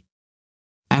TV.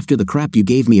 After the crap you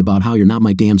gave me about how you're not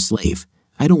my damn slave,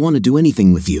 I don't want to do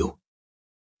anything with you.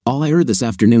 All I heard this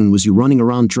afternoon was you running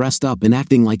around dressed up and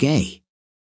acting like a.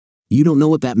 You don't know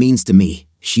what that means to me,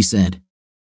 she said.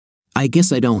 I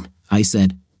guess I don't, I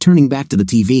said, turning back to the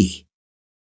TV.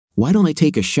 Why don't I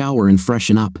take a shower and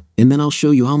freshen up, and then I'll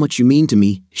show you how much you mean to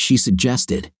me, she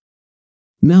suggested.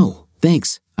 No,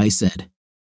 thanks, I said.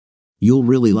 You'll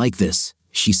really like this,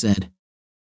 she said.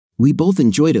 We both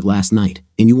enjoyed it last night,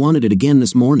 and you wanted it again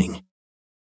this morning.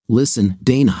 Listen,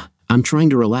 Dana, I'm trying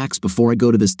to relax before I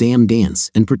go to this damn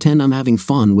dance and pretend I'm having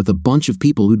fun with a bunch of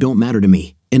people who don't matter to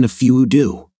me, and a few who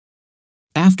do.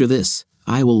 After this,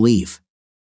 I will leave.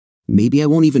 Maybe I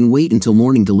won't even wait until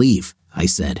morning to leave, I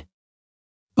said.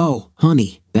 Oh,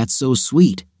 honey, that's so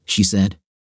sweet, she said.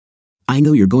 I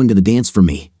know you're going to the dance for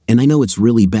me, and I know it's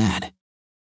really bad.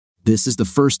 This is the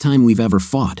first time we've ever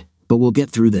fought, but we'll get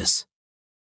through this.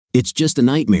 It's just a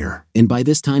nightmare, and by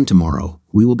this time tomorrow,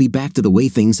 we will be back to the way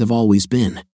things have always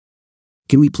been.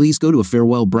 Can we please go to a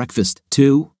farewell breakfast,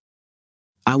 too?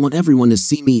 I want everyone to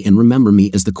see me and remember me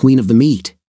as the queen of the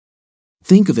meat.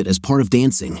 Think of it as part of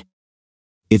dancing.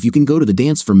 If you can go to the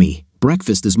dance for me,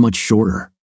 breakfast is much shorter.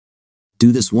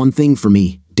 Do this one thing for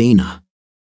me, Dana.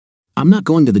 I'm not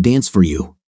going to the dance for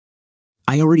you.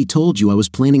 I already told you I was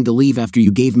planning to leave after you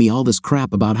gave me all this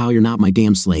crap about how you're not my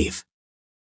damn slave.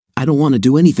 I don't want to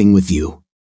do anything with you.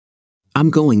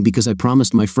 I'm going because I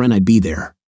promised my friend I'd be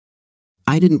there.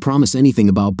 I didn't promise anything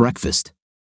about breakfast.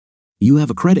 You have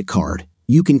a credit card,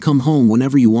 you can come home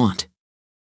whenever you want.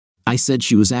 I said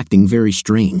she was acting very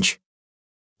strange.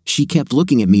 She kept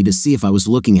looking at me to see if I was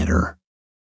looking at her.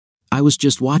 I was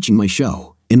just watching my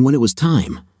show, and when it was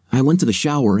time, I went to the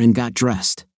shower and got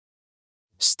dressed.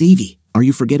 Stevie, are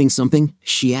you forgetting something?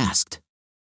 She asked.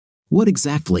 What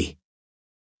exactly?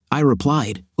 I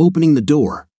replied, opening the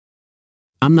door.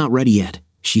 I'm not ready yet,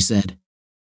 she said.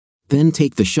 Then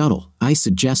take the shuttle, I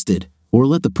suggested, or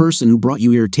let the person who brought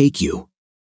you here take you.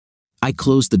 I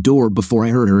closed the door before I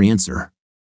heard her answer.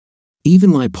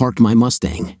 Even when I parked my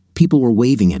Mustang, people were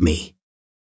waving at me.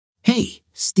 Hey,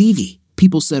 Stevie,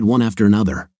 people said one after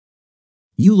another.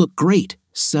 You look great,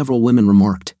 several women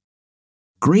remarked.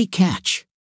 Great catch.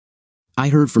 I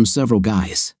heard from several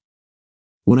guys.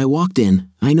 When I walked in,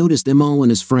 I noticed Mo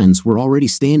and his friends were already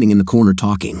standing in the corner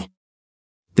talking.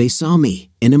 They saw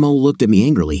me, and Mo looked at me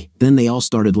angrily, then they all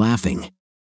started laughing.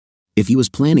 If he was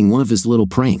planning one of his little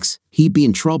pranks, he'd be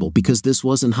in trouble because this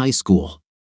wasn't high school.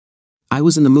 I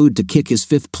was in the mood to kick his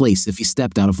 5th place if he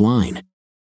stepped out of line.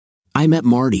 I met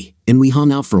Marty, and we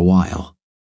hung out for a while.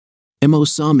 Mo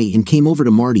saw me and came over to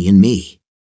Marty and me.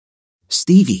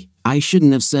 Stevie, I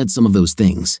shouldn't have said some of those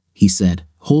things, he said,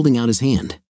 holding out his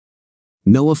hand.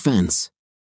 No offense.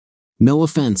 No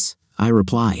offense, I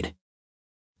replied.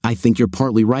 I think you're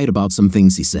partly right about some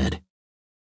things, he said.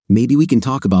 Maybe we can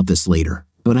talk about this later,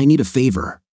 but I need a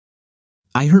favor.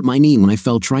 I hurt my knee when I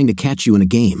fell trying to catch you in a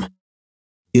game.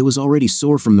 It was already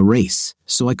sore from the race,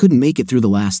 so I couldn't make it through the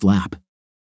last lap.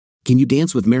 Can you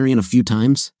dance with Marion a few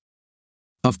times?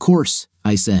 Of course,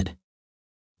 I said.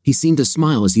 He seemed to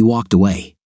smile as he walked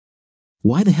away.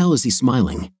 Why the hell is he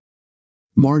smiling?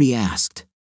 Marty asked.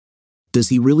 Does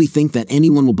he really think that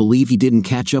anyone will believe he didn't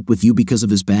catch up with you because of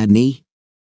his bad knee?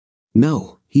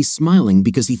 No, he's smiling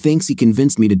because he thinks he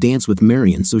convinced me to dance with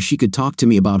Marion so she could talk to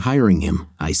me about hiring him,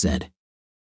 I said.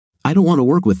 I don't want to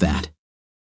work with that.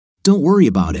 Don't worry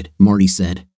about it, Marty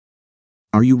said.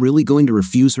 Are you really going to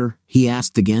refuse her? He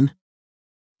asked again.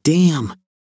 Damn.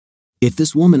 If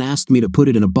this woman asked me to put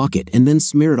it in a bucket and then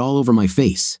smear it all over my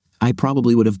face, I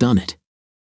probably would have done it.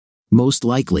 Most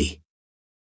likely.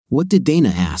 What did Dana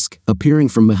ask, appearing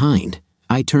from behind?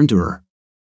 I turned to her.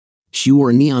 She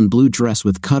wore a neon blue dress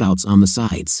with cutouts on the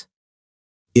sides.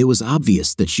 It was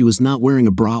obvious that she was not wearing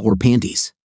a bra or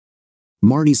panties.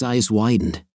 Marty's eyes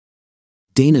widened.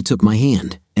 Dana took my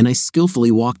hand, and I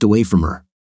skillfully walked away from her.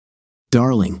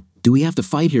 Darling, do we have to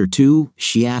fight here too?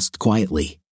 She asked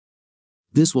quietly.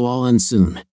 This will all end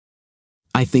soon.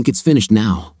 I think it's finished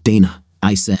now, Dana,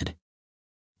 I said.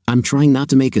 I'm trying not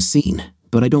to make a scene,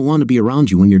 but I don't want to be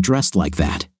around you when you're dressed like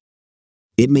that.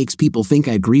 It makes people think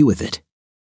I agree with it.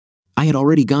 I had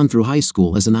already gone through high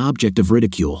school as an object of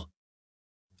ridicule.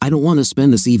 I don't want to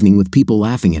spend this evening with people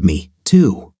laughing at me,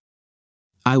 too.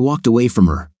 I walked away from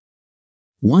her.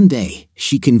 One day,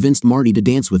 she convinced Marty to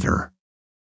dance with her.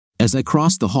 As I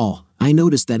crossed the hall, I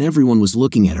noticed that everyone was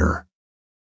looking at her.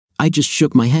 I just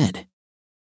shook my head.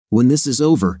 When this is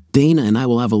over, Dana and I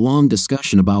will have a long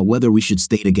discussion about whether we should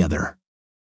stay together.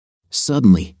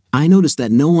 Suddenly, I noticed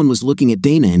that no one was looking at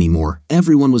Dana anymore,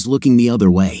 everyone was looking the other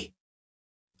way.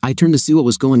 I turned to see what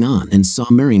was going on and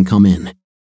saw Marion come in.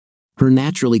 Her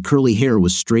naturally curly hair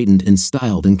was straightened and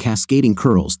styled in cascading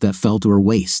curls that fell to her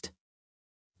waist.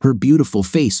 Her beautiful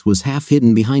face was half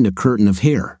hidden behind a curtain of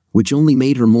hair, which only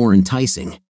made her more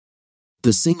enticing.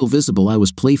 The single visible eye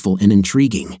was playful and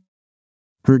intriguing.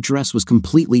 Her dress was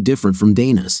completely different from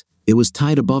Dana's. It was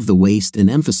tied above the waist and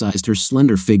emphasized her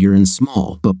slender figure and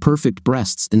small but perfect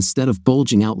breasts instead of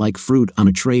bulging out like fruit on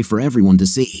a tray for everyone to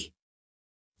see.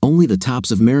 Only the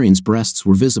tops of Marion's breasts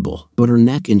were visible, but her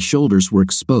neck and shoulders were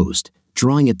exposed,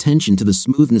 drawing attention to the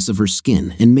smoothness of her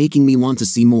skin and making me want to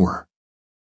see more.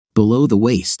 Below the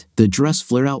waist, the dress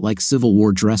flared out like Civil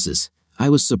War dresses. I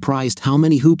was surprised how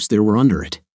many hoops there were under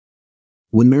it.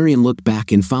 When Marion looked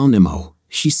back and found Mo,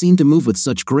 she seemed to move with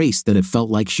such grace that it felt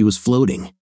like she was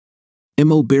floating.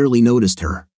 Mo barely noticed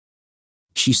her.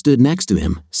 She stood next to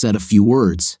him, said a few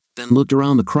words, then looked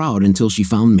around the crowd until she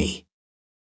found me.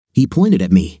 He pointed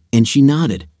at me, and she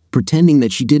nodded, pretending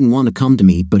that she didn't want to come to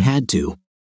me but had to.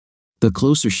 The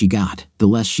closer she got, the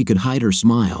less she could hide her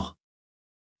smile.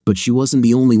 But she wasn't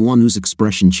the only one whose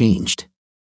expression changed.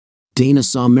 Dana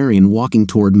saw Marion walking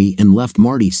toward me and left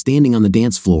Marty standing on the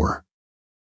dance floor.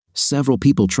 Several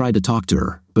people tried to talk to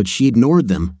her, but she ignored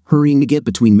them, hurrying to get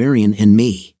between Marion and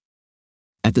me.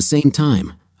 At the same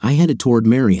time, I headed toward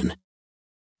Marion.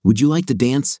 "Would you like to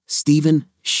dance, Stephen?"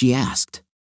 she asked.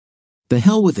 "The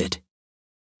hell with it,"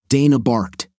 Dana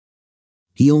barked.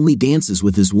 "He only dances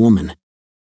with his woman."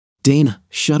 "Dana,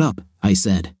 shut up," I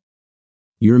said.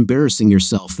 "You're embarrassing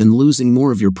yourself and losing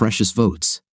more of your precious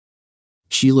votes."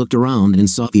 She looked around and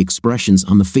saw the expressions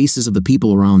on the faces of the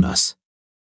people around us.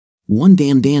 "One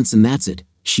damn dance and that's it,"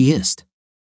 she hissed.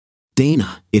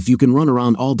 "Dana, if you can run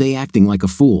around all day acting like a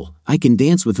fool, I can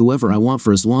dance with whoever I want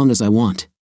for as long as I want.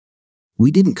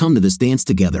 We didn't come to this dance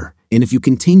together, and if you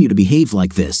continue to behave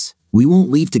like this, we won't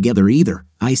leave together either,"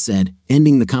 I said,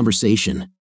 ending the conversation.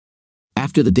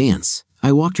 After the dance,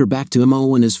 I walked her back to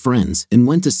Mo and his friends and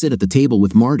went to sit at the table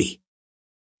with Marty.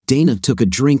 Dana took a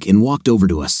drink and walked over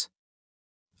to us.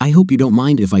 "I hope you don't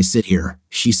mind if I sit here,"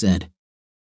 she said.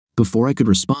 Before I could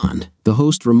respond, the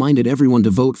host reminded everyone to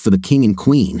vote for the king and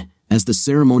queen, as the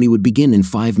ceremony would begin in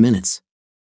 5 minutes.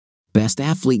 "Best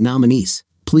athlete nominees,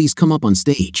 please come up on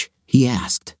stage," he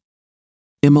asked.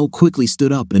 Mo quickly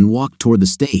stood up and walked toward the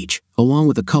stage, along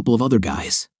with a couple of other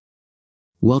guys.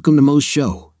 "Welcome to Mo's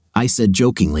show," I said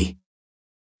jokingly.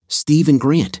 "Steve and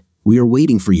Grant, we are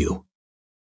waiting for you."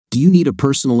 "Do you need a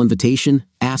personal invitation?"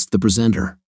 asked the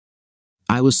presenter.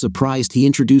 I was surprised he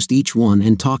introduced each one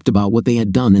and talked about what they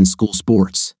had done in school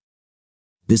sports.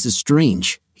 "This is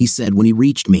strange," he said when he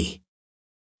reached me.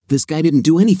 "This guy didn't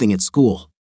do anything at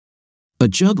school." "A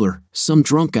juggler," some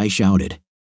drunk guy shouted.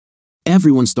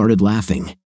 Everyone started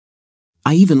laughing.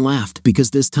 I even laughed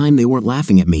because this time they weren't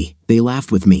laughing at me, they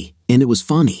laughed with me, and it was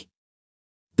funny.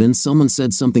 Then someone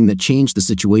said something that changed the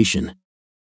situation.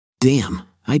 "Damn,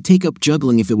 I'd take up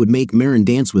juggling if it would make Marin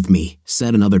dance with me,"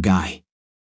 said another guy.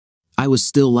 I was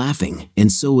still laughing,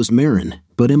 and so was Marin,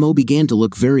 but Mo began to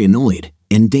look very annoyed,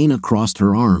 and Dana crossed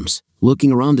her arms,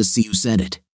 looking around to see who said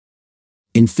it.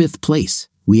 "In 5th place,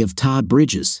 we have Todd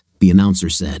Bridges," the announcer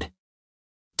said.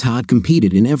 Todd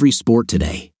competed in every sport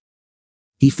today.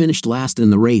 He finished last in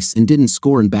the race and didn't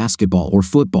score in basketball or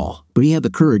football, but he had the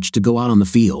courage to go out on the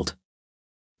field.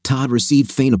 Todd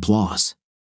received faint applause.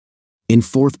 In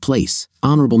 4th place,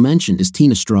 honorable mention is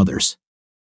Tina Struthers.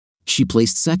 She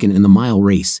placed 2nd in the mile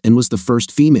race and was the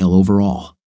first female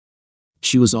overall.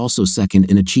 She was also 2nd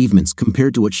in achievements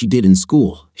compared to what she did in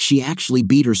school. She actually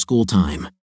beat her school time.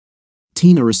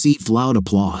 Tina received loud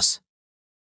applause.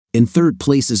 In 3rd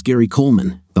place is Gary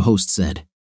Coleman, the host said.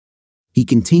 He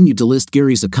continued to list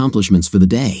Gary's accomplishments for the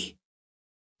day.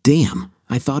 "Damn,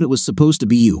 I thought it was supposed to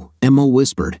be you," Mo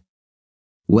whispered.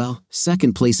 "Well,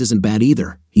 2nd place isn't bad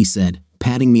either," he said,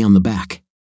 patting me on the back.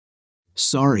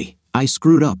 "Sorry, I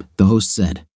screwed up," the host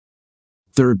said.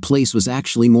 3rd place was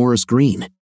actually Morris Green.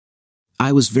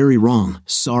 "I was very wrong,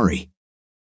 sorry.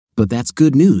 But that's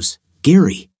good news,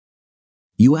 Gary.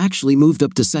 You actually moved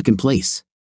up to 2nd place."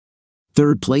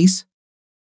 "3rd place?"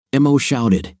 Mo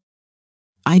shouted.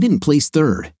 "I didn't place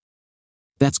 3rd.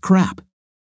 That's crap.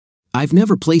 I've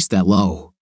never placed that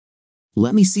low.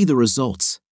 Let me see the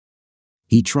results."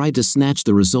 He tried to snatch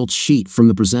the results sheet from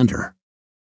the presenter.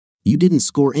 "You didn't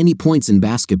score any points in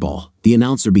basketball," the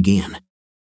announcer began.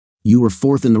 "You were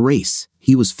 4th in the race,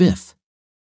 he was 5th.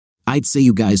 I'd say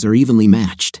you guys are evenly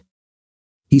matched.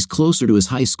 He's closer to his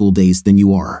high school days than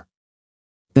you are.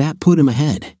 That put him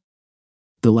ahead.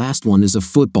 The last one is a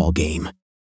football game.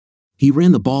 He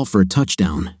ran the ball for a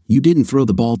touchdown, you didn't throw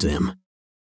the ball to him.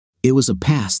 It was a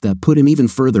pass that put him even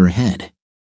further ahead.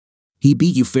 He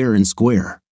beat you fair and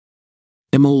square."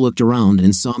 Mo looked around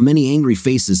and saw many angry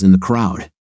faces in the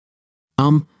crowd.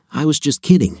 I was just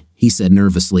kidding," he said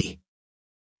nervously.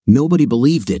 "Nobody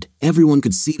believed it, everyone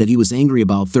could see that he was angry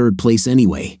about 3rd place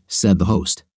anyway," said the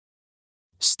host.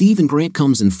 "Steve and Grant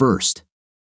comes in 1st.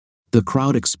 The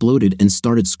crowd exploded and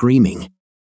started screaming.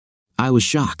 I was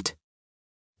shocked.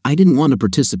 I didn't want to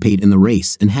participate in the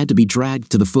race and had to be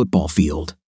dragged to the football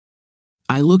field.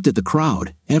 I looked at the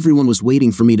crowd, everyone was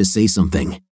waiting for me to say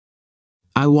something.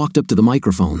 I walked up to the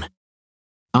microphone.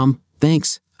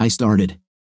 Thanks," I started.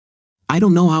 "I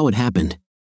don't know how it happened.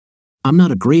 I'm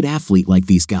not a great athlete like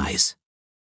these guys.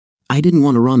 I didn't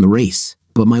want to run the race,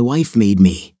 but my wife made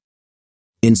me.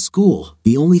 In school,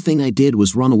 the only thing I did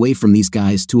was run away from these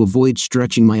guys to avoid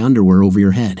stretching my underwear over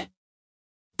your head."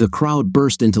 The crowd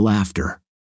burst into laughter.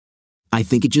 "I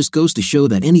think it just goes to show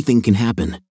that anything can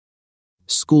happen.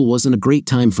 School wasn't a great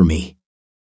time for me.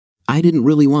 I didn't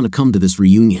really want to come to this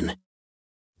reunion.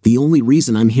 The only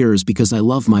reason I'm here is because I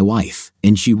love my wife,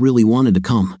 and she really wanted to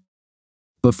come.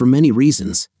 But for many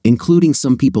reasons, including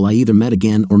some people I either met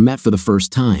again or met for the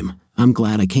first time, I'm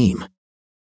glad I came."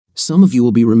 Some of you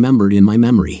will be remembered in my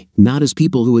memory, not as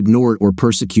people who ignored or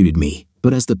persecuted me,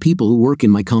 but as the people who work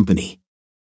in my company.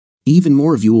 Even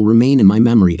more of you will remain in my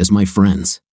memory as my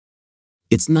friends.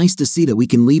 It's nice to see that we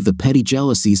can leave the petty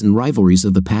jealousies and rivalries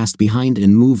of the past behind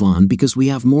and move on because we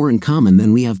have more in common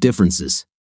than we have differences."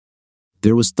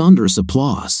 There was thunderous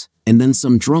applause, and then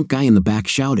some drunk guy in the back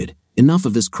shouted, "Enough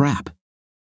of this crap.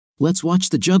 Let's watch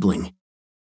the juggling."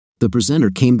 The presenter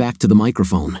came back to the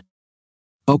microphone.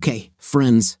 "Okay,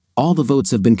 friends, all the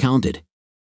votes have been counted.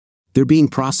 They're being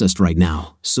processed right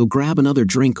now, so grab another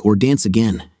drink or dance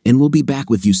again, and we'll be back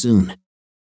with you soon."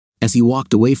 As he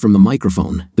walked away from the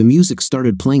microphone, the music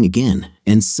started playing again,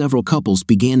 and several couples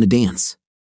began to dance.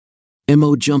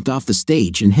 Mo jumped off the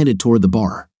stage and headed toward the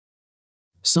bar.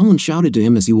 Someone shouted to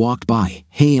him as he walked by,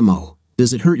 "Hey Mo,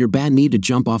 does it hurt your bad knee to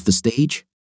jump off the stage?"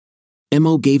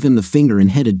 Mo gave him the finger and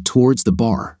headed towards the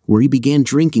bar, where he began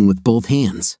drinking with both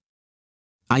hands.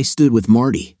 I stood with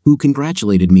Marty, who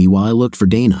congratulated me while I looked for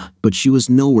Dana, but she was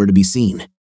nowhere to be seen.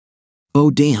 "Oh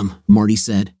damn," Marty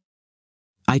said.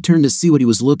 I turned to see what he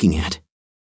was looking at.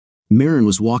 Marin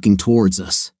was walking towards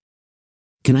us.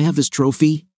 "Can I have this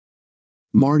trophy?"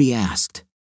 Marty asked.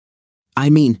 "I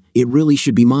mean, it really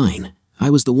should be mine. I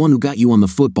was the one who got you on the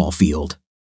football field."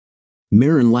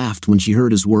 Marin laughed when she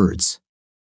heard his words.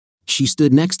 She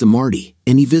stood next to Marty,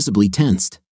 and he visibly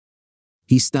tensed.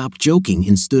 He stopped joking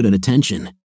and stood at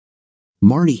attention.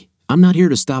 "Marty, I'm not here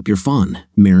to stop your fun,"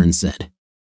 Marin said.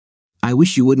 "I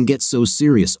wish you wouldn't get so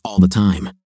serious all the time.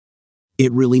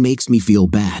 It really makes me feel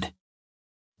bad."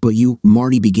 "But you,"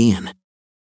 Marty began.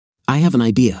 "I have an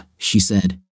idea," she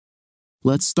said.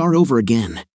 "Let's start over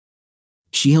again."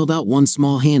 She held out one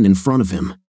small hand in front of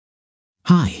him.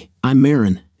 "Hi, I'm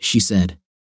Marin," she said.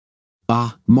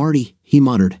 "Ah, Marty," he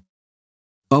muttered.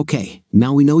 "Okay,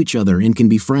 now we know each other and can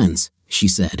be friends," she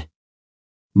said.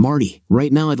 "Marty,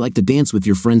 right now I'd like to dance with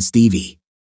your friend Stevie.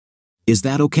 Is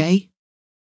that okay?"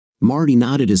 Marty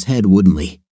nodded his head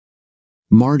woodenly.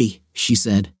 "Marty," she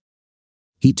said.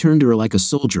 He turned to her like a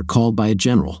soldier called by a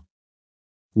general.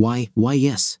 Why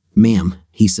yes, ma'am,"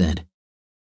 he said.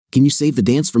 "Can you save the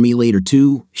dance for me later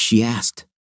too?" she asked.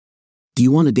 "Do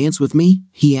you want to dance with me?"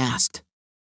 he asked.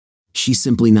 She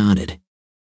simply nodded.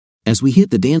 As we hit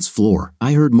the dance floor,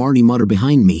 I heard Marty mutter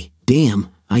behind me, "Damn,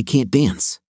 I can't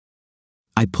dance."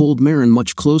 I pulled Marin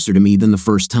much closer to me than the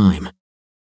first time.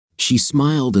 She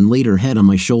smiled and laid her head on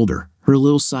my shoulder. Her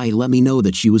little sigh let me know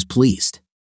that she was pleased.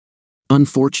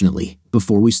 Unfortunately,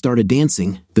 before we started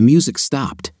dancing, the music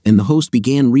stopped, and the host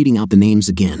began reading out the names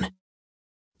again.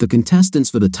 The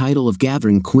contestants for the title of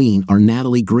Gathering Queen are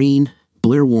Natalie Green,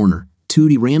 Blair Warner,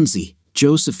 Tootie Ramsey,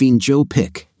 Josephine Joe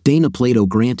Pick, Dana Plato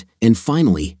Grant, and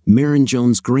finally, Marin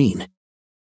Jones Green.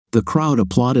 The crowd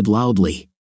applauded loudly.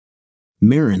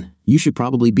 "Marin, you should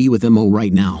probably be with Mo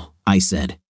right now," I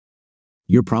said.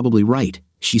 "You're probably right,"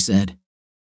 she said.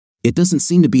 "It doesn't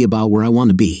seem to be about where I want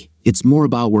to be, it's more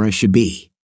about where I should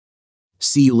be.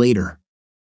 See you later."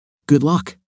 "Good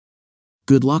luck."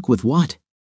 "Good luck with what?"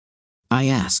 I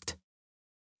asked.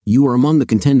 "You are among the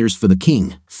contenders for the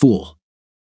king, fool.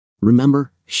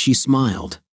 Remember?" She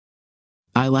smiled.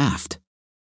 I laughed.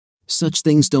 "Such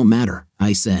things don't matter,"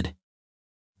 I said.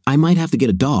 "I might have to get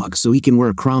a dog so he can wear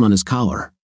a crown on his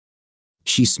collar."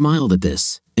 She smiled at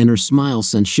this, and her smile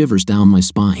sent shivers down my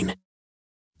spine.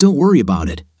 "Don't worry about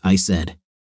it," I said.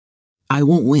 "I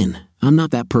won't win, I'm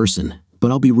not that person,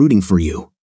 but I'll be rooting for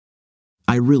you."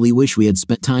 "I really wish we had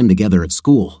spent time together at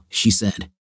school," she said.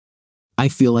 "I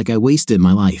feel like I wasted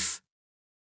my life."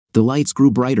 The lights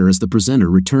grew brighter as the presenter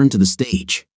returned to the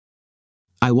stage.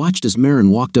 I watched as Marin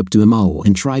walked up to Mo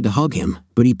and tried to hug him,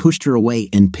 but he pushed her away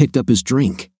and picked up his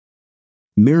drink.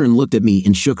 Marin looked at me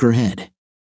and shook her head.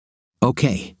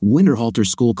 "Okay, Winterhalter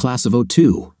School Class of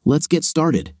 '02, let's get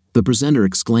started," the presenter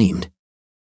exclaimed.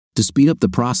 "To speed up the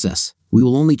process, we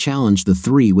will only challenge the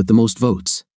 3 with the most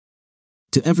votes.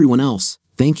 To everyone else,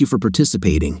 thank you for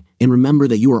participating, and remember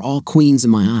that you are all queens in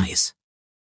my eyes."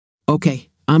 "Okay,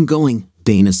 I'm going,"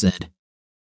 Dana said.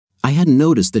 I hadn't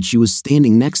noticed that she was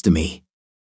standing next to me.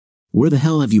 "Where the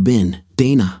hell have you been,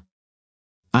 Dana?"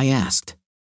 I asked.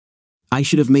 "I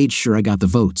should have made sure I got the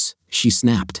votes," she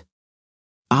snapped.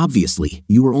 "Obviously,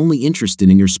 you were only interested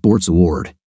in your sports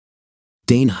award."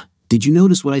 "Dana, did you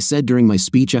notice what I said during my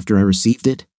speech after I received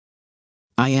it?"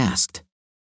 I asked.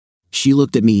 She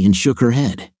looked at me and shook her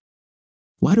head.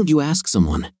 "Why don't you ask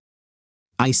someone?"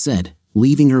 I said,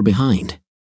 leaving her behind.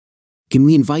 "Can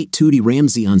we invite Tootie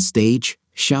Ramsey on stage?"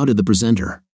 shouted the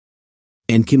presenter.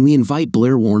 "And can we invite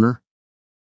Blair Warner?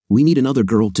 We need another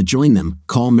girl to join them,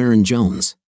 call Marin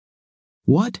Jones."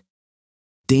 "What?"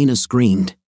 Dana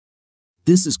screamed.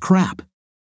 "This is crap.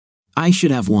 I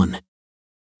should have won."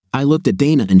 I looked at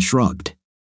Dana and shrugged.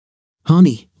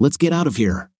 Honey, let's get out of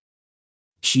here.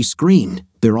 She screamed,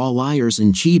 they're all liars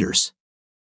and cheaters.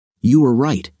 You were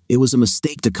right, it was a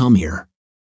mistake to come here.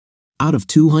 Out of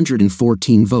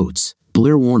 214 votes,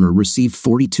 Blair Warner received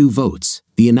 42 votes,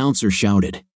 the announcer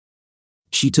shouted.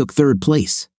 She took third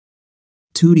place.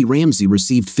 Tootie Ramsey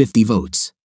received 50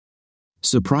 votes.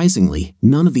 Surprisingly,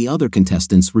 none of the other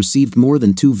contestants received more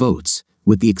than 2 votes,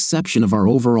 with the exception of our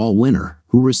overall winner,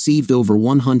 who received over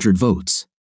 100 votes.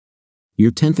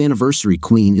 Your 10th anniversary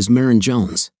queen is Marin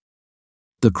Jones.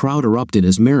 The crowd erupted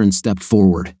as Marin stepped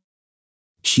forward.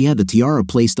 She had the tiara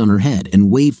placed on her head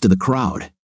and waved to the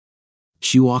crowd.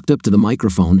 She walked up to the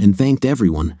microphone and thanked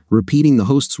everyone, repeating the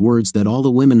host's words that all the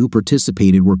women who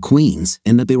participated were queens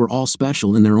and that they were all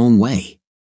special in their own way.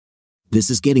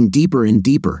 This is getting deeper and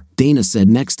deeper, Dana said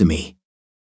next to me.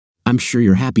 I'm sure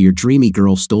you're happy your dreamy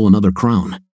girl stole another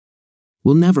crown.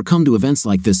 We'll never come to events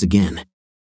like this again.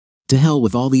 To hell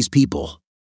with all these people.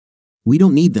 We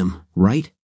don't need them,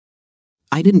 right?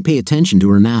 I didn't pay attention to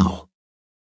her now.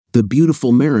 The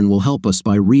beautiful Marin will help us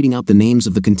by reading out the names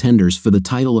of the contenders for the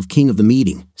title of King of the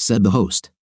Meeting, said the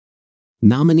host.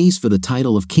 Nominees for the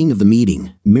title of King of the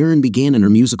Meeting, Marin began in her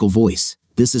musical voice.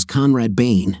 This is Conrad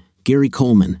Bain, Gary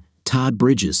Coleman, Todd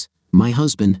Bridges, my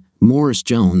husband, Morris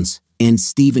Jones, and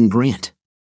Stephen Grant.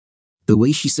 The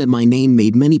way she said my name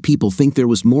made many people think there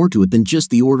was more to it than just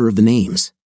the order of the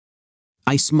names.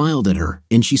 I smiled at her,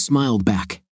 and she smiled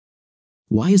back.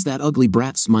 Why is that ugly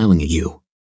brat smiling at you?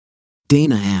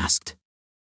 Dana asked.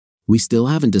 We still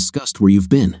haven't discussed where you've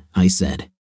been, I said.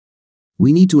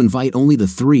 We need to invite only the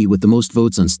 3 with the most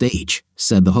votes on stage,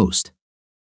 said the host.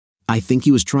 I think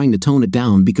he was trying to tone it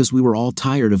down because we were all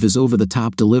tired of his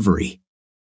over-the-top delivery.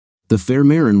 The fair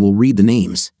Marin will read the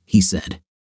names, he said.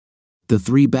 The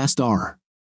 3 best are.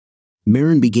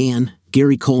 Marin began,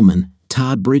 Gary Coleman,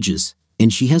 Todd Bridges,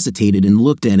 and she hesitated and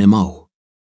looked at M.O.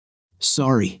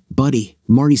 Sorry, buddy,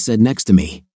 Marty said next to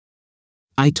me.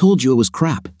 I told you it was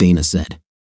crap, Dana said.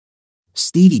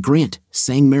 Stevie Grant,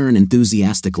 sang Marin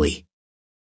enthusiastically.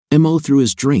 M.O. threw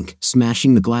his drink,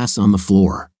 smashing the glass on the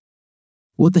floor.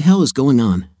 What the hell is going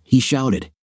on? He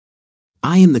shouted.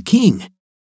 I am the king.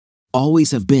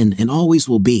 Always have been and always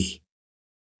will be.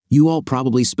 You all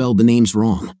probably spelled the names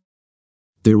wrong.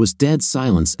 There was dead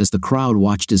silence as the crowd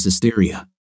watched his hysteria.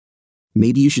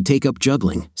 Maybe you should take up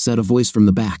juggling, said a voice from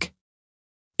the back.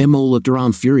 M.O. looked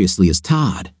around furiously as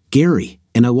Todd, Gary,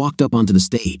 and I walked up onto the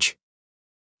stage.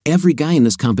 Every guy in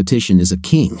this competition is a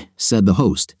king, said the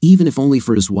host, even if only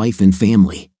for his wife and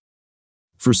family.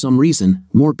 For some reason,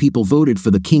 more people voted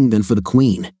for the king than for the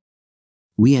queen.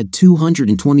 We had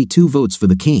 222 votes for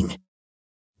the king.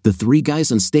 The 3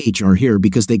 guys on stage are here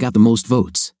because they got the most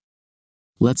votes.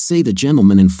 Let's say the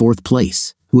gentleman in 4th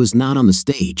place, who is not on the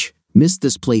stage, missed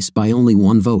this place by only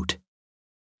 1 vote.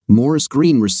 Morris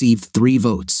Green received 3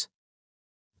 votes.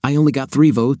 I only got 3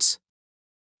 votes?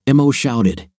 M.O.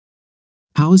 shouted.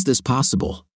 How is this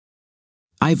possible?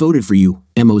 I voted for you,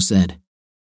 M.O. said.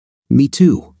 Me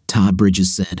too, Todd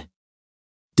Bridges said.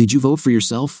 Did you vote for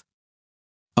yourself?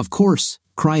 Of course,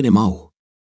 cried M.O.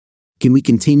 Can we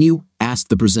continue? Asked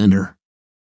the presenter.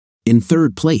 In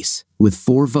 3rd place, with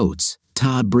 4 votes,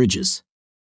 Todd Bridges.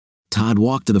 Todd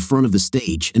walked to the front of the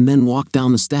stage and then walked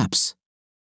down the steps.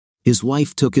 His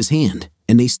wife took his hand,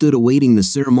 and they stood awaiting the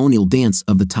ceremonial dance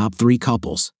of the top 3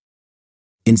 couples.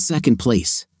 In 2nd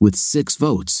place, with 6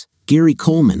 votes, Gary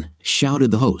Coleman,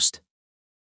 shouted the host.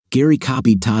 Gary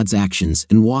copied Todd's actions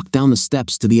and walked down the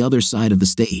steps to the other side of the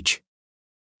stage.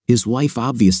 His wife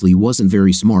obviously wasn't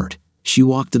very smart. She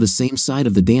walked to the same side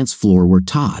of the dance floor where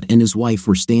Todd and his wife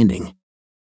were standing.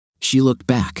 She looked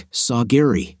back, saw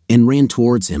Gary, and ran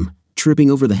towards him, tripping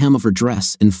over the hem of her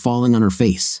dress and falling on her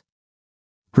face.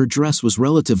 Her dress was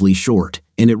relatively short,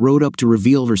 and it rode up to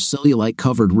reveal her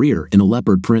cellulite-covered rear in a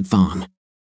leopard print thong.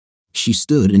 She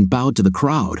stood and bowed to the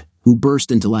crowd, who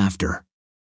burst into laughter.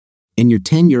 And your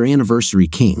 10-year anniversary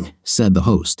king, said the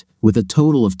host, with a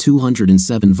total of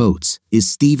 207 votes, is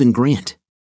Stephen Grant.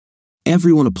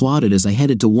 Everyone applauded as I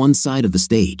headed to one side of the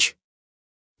stage.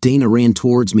 Dana ran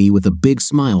towards me with a big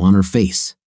smile on her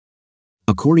face.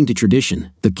 According to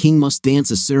tradition, the king must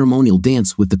dance a ceremonial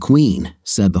dance with the queen,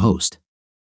 said the host.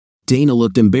 Dana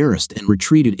looked embarrassed and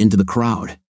retreated into the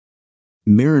crowd.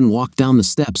 Marin walked down the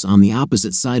steps on the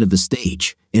opposite side of the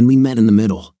stage, and we met in the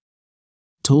middle.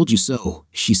 Told you so,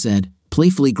 she said,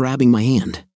 playfully grabbing my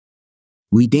hand.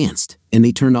 We danced, and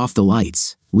they turned off the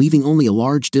lights, leaving only a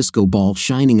large disco ball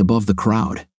shining above the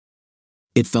crowd.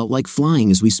 It felt like flying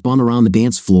as we spun around the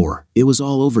dance floor. It was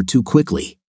all over too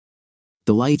quickly.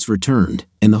 The lights returned,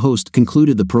 and the host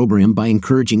concluded the program by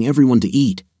encouraging everyone to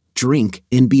eat, drink,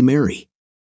 and be merry.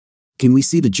 can we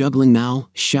see the juggling now?"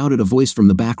 shouted a voice from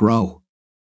the back row.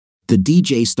 The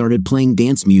DJ started playing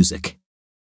dance music.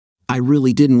 I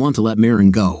really didn't want to let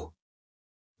Marin go.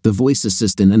 The voice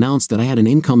assistant announced that I had an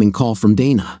incoming call from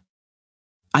Dana.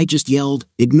 I just yelled,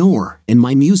 "Ignore," and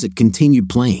my music continued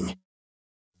playing.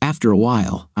 After a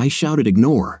while, I shouted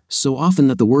 "ignore" so often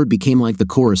that the word became like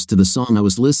the chorus to the song I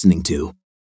was listening to.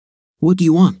 "What do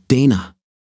you want, Dana?"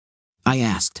 I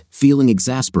asked, feeling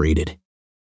exasperated.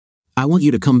 "I want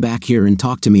you to come back here and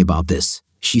talk to me about this,"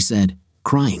 she said,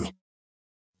 crying.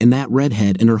 "And that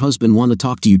redhead and her husband want to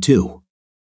talk to you too.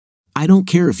 I don't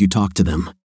care if you talk to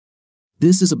them.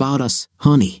 This is about us,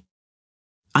 honey.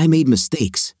 I made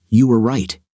mistakes, you were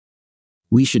right.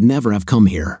 We should never have come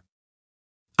here."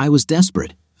 I was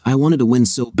desperate. I wanted to win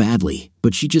so badly,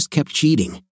 but she just kept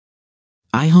cheating.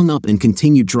 I hung up and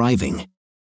continued driving.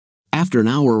 After an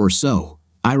hour or so,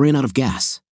 I ran out of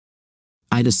gas.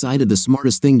 I decided the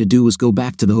smartest thing to do was go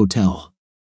back to the hotel.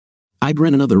 I'd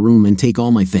rent another room and take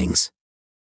all my things.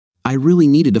 I really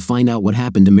needed to find out what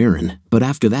happened to Marin, but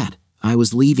after that, I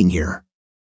was leaving here.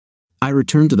 I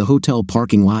returned to the hotel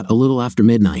parking lot a little after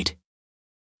midnight.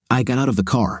 I got out of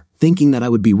the car, thinking that I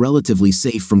would be relatively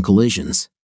safe from collisions.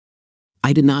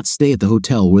 I did not stay at the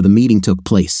hotel where the meeting took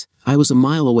place. I was a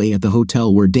mile away at the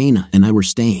hotel where Dana and I were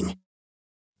staying.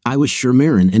 I was sure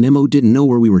Marin and Mo didn't know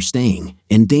where we were staying,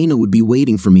 and Dana would be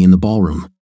waiting for me in the ballroom.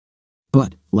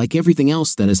 But, like everything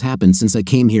else that has happened since I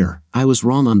came here, I was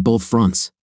wrong on both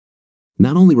fronts.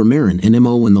 Not only were Marin and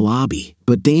Mo in the lobby,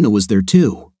 but Dana was there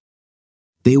too.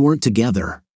 They weren't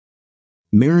together.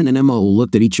 Marin and Mo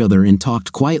looked at each other and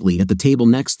talked quietly at the table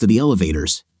next to the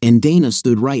elevators, and Dana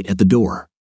stood right at the door.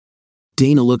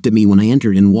 Dana looked at me when I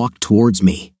entered and walked towards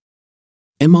me.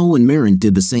 Mo and Marin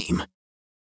did the same.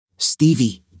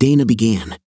 "Stevie," Dana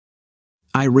began.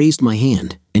 I raised my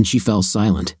hand, and she fell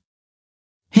silent.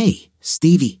 "Hey,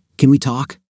 Stevie, can we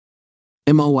talk?"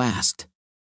 Mo asked.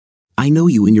 "I know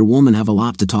you and your woman have a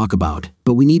lot to talk about,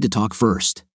 but we need to talk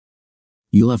first.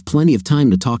 You'll have plenty of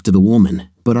time to talk to the woman,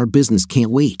 but our business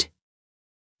can't wait.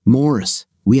 Morris,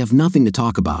 we have nothing to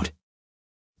talk about.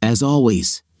 As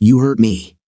always, you hurt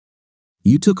me.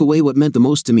 You took away what meant the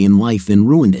most to me in life and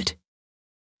ruined it.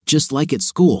 Just like at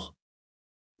school.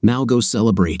 Now go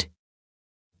celebrate.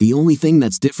 The only thing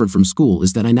that's different from school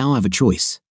is that I now have a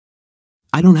choice.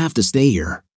 I don't have to stay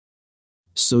here.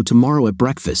 So tomorrow at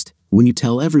breakfast, when you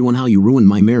tell everyone how you ruined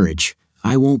my marriage,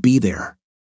 I won't be there.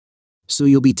 So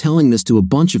you'll be telling this to a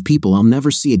bunch of people I'll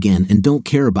never see again and don't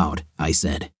care about," I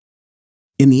said.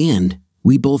 "In the end,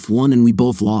 we both won and we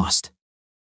both lost.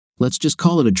 Let's just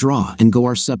call it a draw and go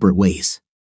our separate ways.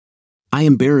 I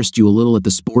embarrassed you a little at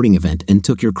the sporting event and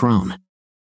took your crown.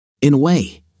 In a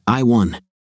way, I won.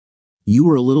 You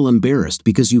were a little embarrassed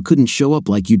because you couldn't show up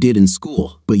like you did in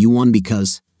school, but you won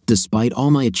because, despite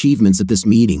all my achievements at this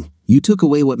meeting, you took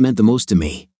away what meant the most to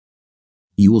me.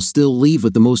 You will still leave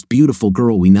with the most beautiful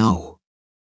girl we know."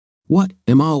 "What,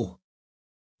 Mo?"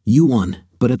 "You won,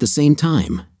 but at the same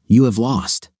time, you have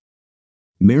lost.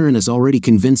 Marin has already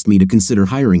convinced me to consider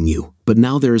hiring you, but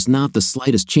now there is not the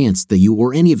slightest chance that you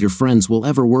or any of your friends will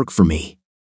ever work for me.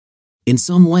 In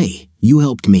some way, you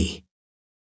helped me.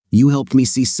 You helped me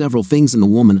see several things in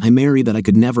the woman I married that I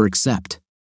could never accept.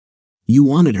 You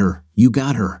wanted her, you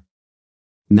got her.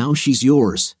 Now she's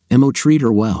yours, Mo, treat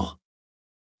her well."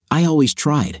 "I always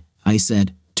tried," I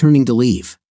said, turning to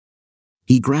leave.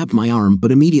 He grabbed my arm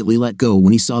but immediately let go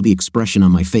when he saw the expression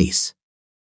on my face.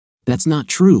 "That's not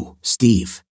true,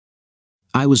 Steve.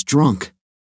 I was drunk.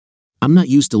 I'm not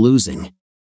used to losing.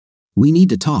 We need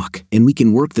to talk and we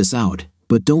can work this out,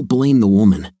 but don't blame the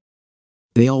woman.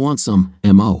 They all want some,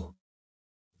 Mo.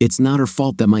 It's not her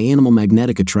fault that my animal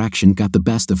magnetic attraction got the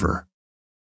best of her.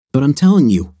 But I'm telling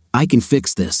you, I can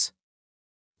fix this.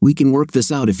 We can work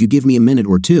this out if you give me a minute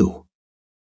or two."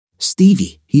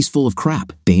 "Stevie, he's full of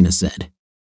crap," Dana said.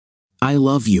 "I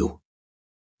love you.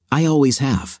 I always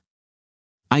have.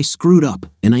 I screwed up,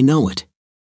 and I know it.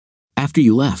 After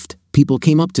you left, people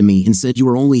came up to me and said you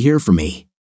were only here for me.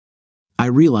 I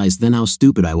realized then how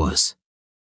stupid I was.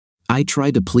 I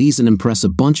tried to please and impress a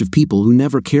bunch of people who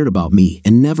never cared about me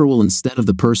and never will instead of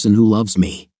the person who loves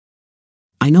me.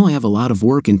 I know I have a lot of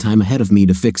work and time ahead of me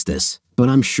to fix this, but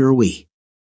I'm sure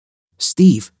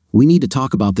Steve, we need to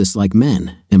talk about this like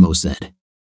men," Mo said.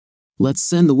 "Let's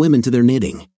send the women to their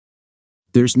knitting.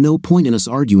 There's no point in us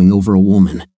arguing over a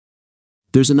woman.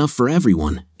 There's enough for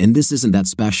everyone, and this isn't that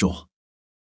special.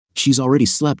 She's already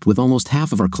slept with almost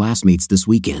half of our classmates this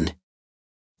weekend.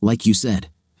 Like you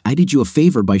said, I did you a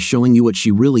favor by showing you what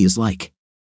she really is like."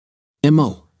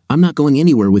 "Mo, I'm not going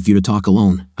anywhere with you to talk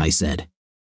alone," I said.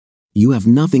 "You have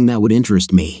nothing that would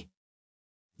interest me."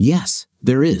 "Yes,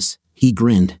 there is," he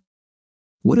grinned.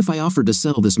 What if I offered to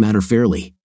settle this matter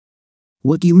fairly?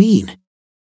 What do you mean?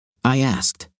 I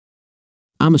asked.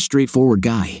 I'm a straightforward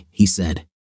guy, he said.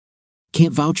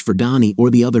 Can't vouch for Donnie or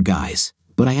the other guys,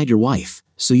 but I had your wife,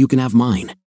 so you can have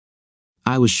mine.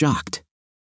 I was shocked.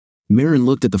 Marin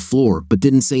looked at the floor but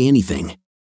didn't say anything.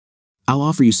 I'll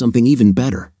offer you something even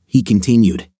better, he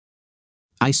continued.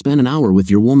 I spent an hour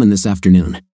with your woman this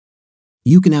afternoon.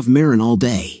 You can have Marin all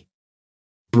day.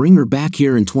 Bring her back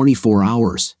here in 24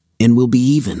 hours, and we'll be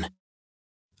even.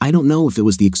 I don't know if it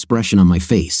was the expression on my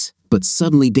face, but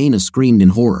suddenly Dana screamed in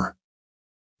horror.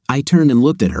 I turned and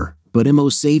looked at her, but Mo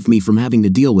saved me from having to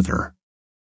deal with her.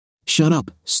 Shut up,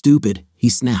 stupid, he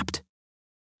snapped.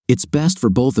 It's best for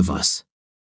both of us.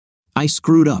 I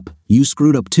screwed up, you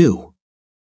screwed up too.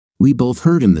 We both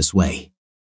hurt him this way.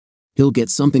 He'll get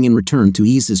something in return to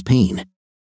ease his pain.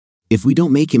 If we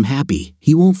don't make him happy,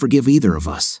 he won't forgive either of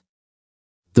us.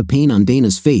 The pain on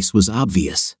Dana's face was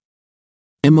obvious.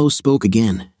 Mo spoke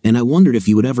again, and I wondered if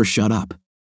he would ever shut up.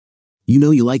 You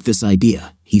know you like this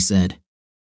idea, he said.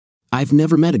 I've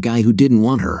never met a guy who didn't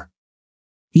want her.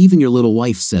 Even your little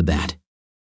wife said that.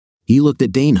 He looked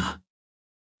at Dana.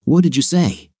 What did you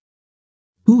say?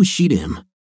 Who is she to him?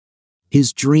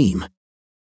 His dream.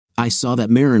 I saw that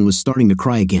Marin was starting to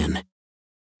cry again.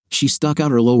 She stuck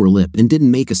out her lower lip and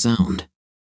didn't make a sound.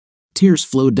 Tears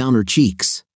flowed down her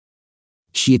cheeks.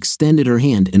 She extended her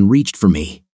hand and reached for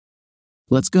me.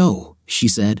 Let's go, she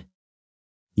said.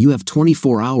 You have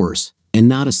 24 hours, and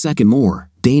not a second more,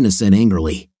 Dana said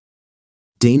angrily.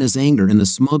 Dana's anger and the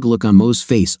smug look on Mo's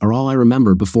face are all I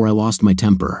remember before I lost my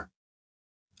temper.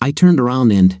 I turned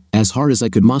around and, as hard as I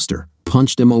could muster,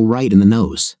 punched Mo right in the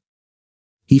nose.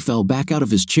 He fell back out of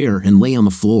his chair and lay on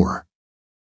the floor.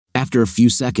 After a few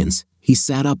seconds, he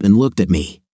sat up and looked at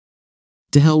me.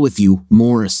 To hell with you,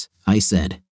 Morris, I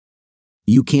said.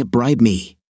 You can't bribe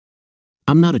me.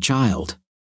 I'm not a child.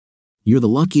 You're the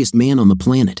luckiest man on the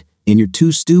planet, and you're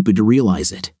too stupid to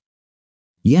realize it.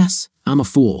 Yes, I'm a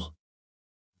fool.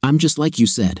 I'm just like you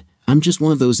said, I'm just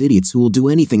one of those idiots who will do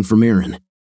anything for Marin.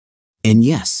 And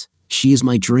yes, she is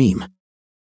my dream.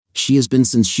 She has been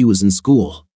since she was in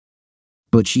school.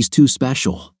 But she's too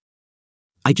special.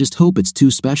 I just hope it's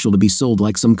too special to be sold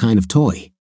like some kind of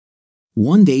toy.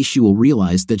 One day she will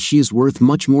realize that she is worth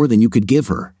much more than you could give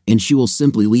her, and she will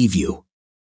simply leave you.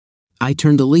 I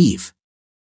turned to leave.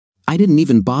 I didn't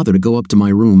even bother to go up to my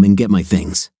room and get my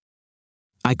things.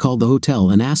 I called the hotel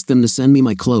and asked them to send me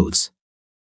my clothes.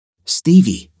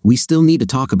 Stevie, we still need to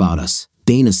talk about us,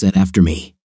 Dana said after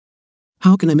me.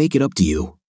 How can I make it up to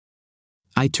you?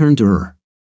 I turned to her.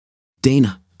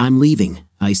 Dana, I'm leaving,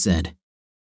 I said.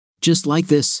 Just like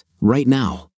this, right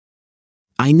now.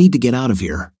 I need to get out of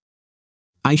here.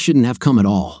 I shouldn't have come at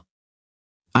all.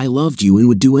 I loved you and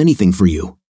would do anything for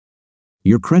you.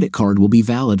 Your credit card will be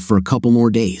valid for a couple more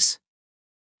days.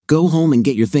 Go home and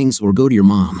get your things or go to your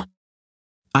mom.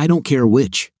 I don't care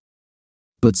which.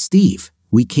 But Steve,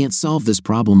 we can't solve this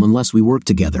problem unless we work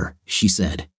together, she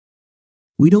said.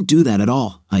 We don't do that at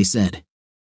all, I said.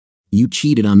 You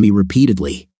cheated on me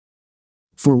repeatedly.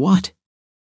 For what?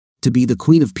 To be the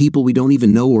queen of people we don't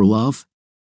even know or love?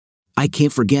 I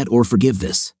can't forget or forgive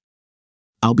this.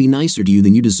 I'll be nicer to you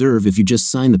than you deserve if you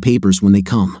just sign the papers when they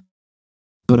come.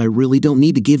 But I really don't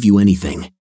need to give you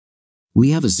anything.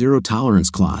 We have a zero-tolerance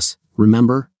clause,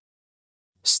 remember?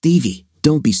 Stevie,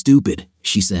 don't be stupid,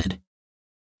 she said.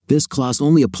 This clause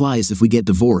only applies if we get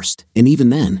divorced, and even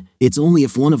then, it's only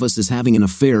if one of us is having an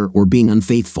affair or being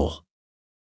unfaithful.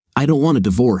 I don't want a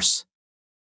divorce.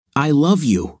 I love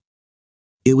you.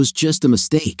 It was just a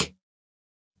mistake.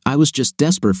 I was just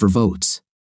desperate for votes.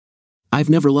 I've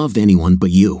never loved anyone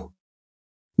but you.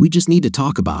 We just need to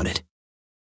talk about it.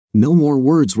 No more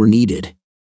words were needed.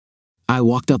 I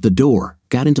walked out the door,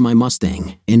 got into my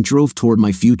Mustang, and drove toward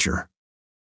my future.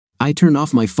 I turned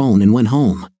off my phone and went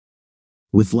home.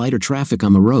 With lighter traffic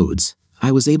on the roads,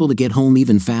 I was able to get home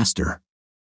even faster.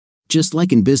 Just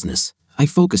like in business, I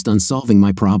focused on solving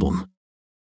my problem.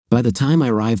 By the time I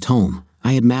arrived home,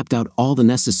 I had mapped out all the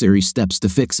necessary steps to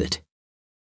fix it.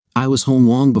 I was home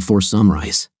long before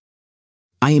sunrise.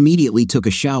 I immediately took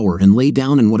a shower and lay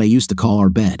down in what I used to call our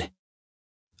bed.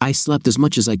 I slept as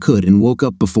much as I could and woke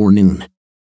up before noon.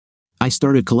 I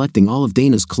started collecting all of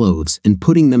Dana's clothes and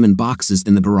putting them in boxes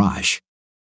in the garage.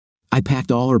 I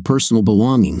packed all her personal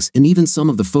belongings and even some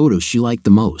of the photos she liked the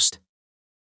most.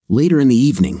 Later in the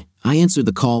evening, I answered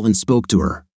the call and spoke to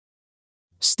her.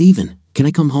 Stephen, can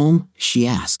I come home? She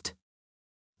asked.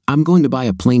 I'm going to buy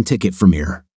a plane ticket from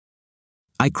here.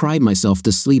 I cried myself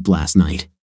to sleep last night.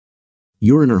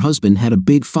 You and her husband had a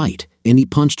big fight, and he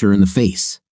punched her in the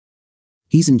face.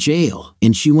 He's in jail,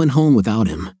 and she went home without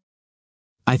him.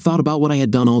 I thought about what I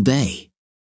had done all day.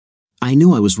 I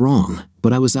knew I was wrong,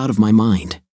 but I was out of my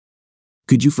mind.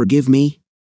 Could you forgive me?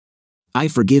 I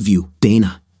forgive you,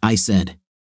 Dana, I said.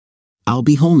 I'll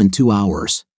be home in 2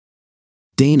 hours.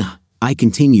 Dana, I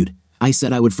continued, I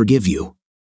said I would forgive you.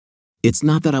 It's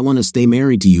not that I want to stay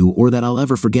married to you or that I'll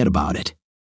ever forget about it.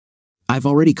 I've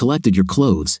already collected your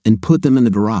clothes and put them in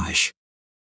the garage.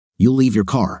 You'll leave your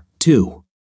car, too.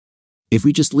 If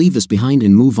we just leave this behind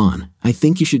and move on, I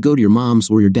think you should go to your mom's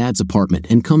or your dad's apartment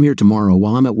and come here tomorrow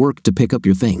while I'm at work to pick up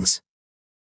your things.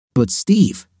 But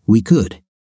Steve, we could.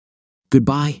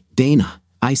 Goodbye, Dana,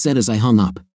 I said as I hung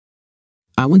up.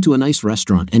 I went to a nice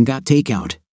restaurant and got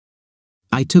takeout.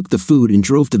 I took the food and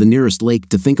drove to the nearest lake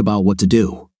to think about what to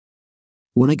do.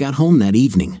 When I got home that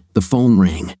evening, the phone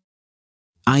rang.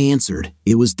 I answered.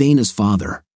 It was Dana's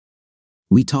father.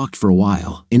 We talked for a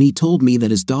while, and he told me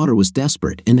that his daughter was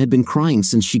desperate and had been crying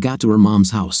since she got to her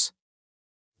mom's house.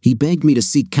 He begged me to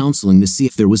seek counseling to see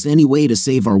if there was any way to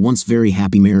save our once very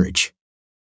happy marriage.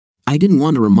 I didn't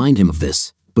want to remind him of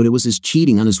this, but it was his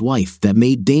cheating on his wife that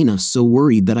made Dana so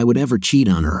worried that I would ever cheat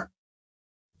on her.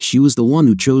 She was the one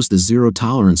who chose the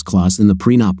zero-tolerance clause in the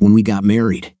prenup when we got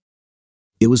married.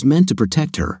 It was meant to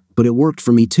protect her, but it worked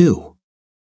for me too.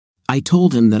 I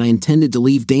told him that I intended to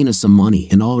leave Dana some money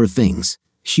and all her things.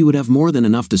 She would have more than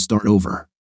enough to start over.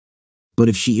 But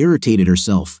if she irritated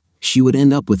herself, she would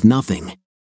end up with nothing.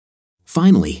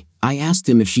 Finally, I asked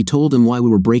him if she told him why we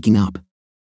were breaking up.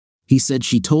 He said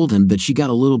she told him that she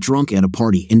got a little drunk at a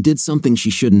party and did something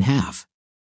she shouldn't have.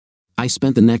 I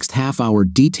spent the next half hour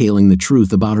detailing the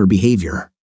truth about her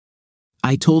behavior.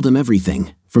 I told him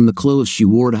everything, from the clothes she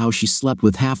wore to how she slept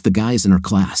with half the guys in her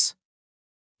class.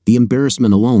 The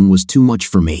embarrassment alone was too much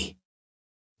for me.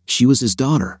 She was his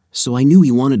daughter, so I knew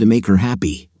he wanted to make her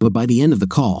happy, but by the end of the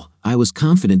call, I was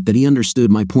confident that he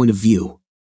understood my point of view.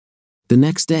 The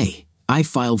next day, I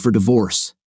filed for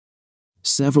divorce.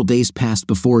 Several days passed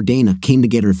before Dana came to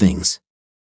get her things.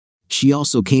 She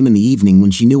also came in the evening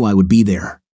when she knew I would be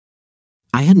there.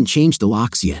 I hadn't changed the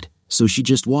locks yet, so she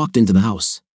just walked into the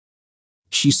house.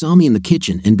 She saw me in the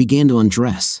kitchen and began to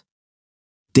undress.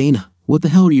 Dana, what the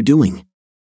hell are you doing?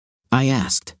 I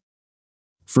asked.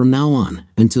 From now on,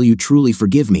 until you truly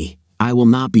forgive me, I will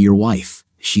not be your wife,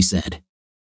 she said.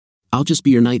 I'll just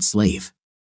be your night slave.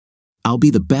 I'll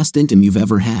be the best intim you've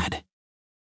ever had.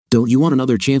 Don't you want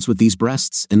another chance with these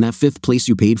breasts and that 5th place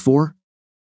you paid for?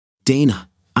 Dana,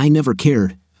 I never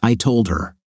cared, I told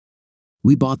her.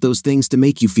 We bought those things to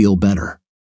make you feel better.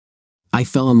 I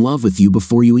fell in love with you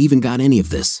before you even got any of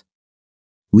this.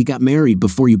 We got married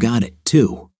before you got it,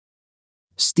 too.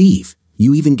 Steve,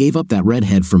 you even gave up that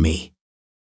redhead for me.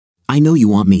 I know you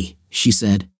want me, she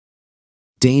said.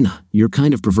 Dana, you're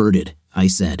kind of perverted, I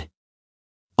said.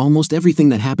 Almost everything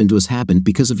that happened to us happened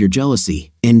because of your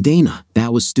jealousy, and Dana,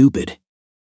 that was stupid.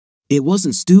 It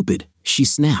wasn't stupid, she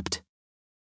snapped.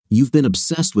 You've been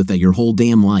obsessed with that your whole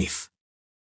damn life.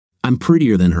 I'm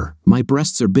prettier than her, my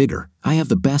breasts are bigger, I have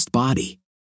the best body.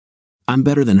 I'm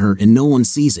better than her and no one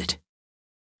sees it.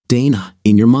 Dana,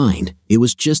 in your mind, it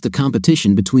was just a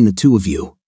competition between the two of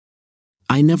you.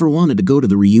 I never wanted to go to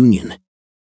the reunion.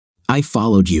 I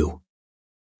followed you.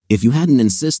 If you hadn't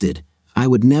insisted, I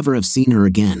would never have seen her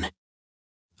again.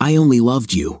 I only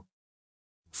loved you.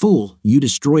 Fool, you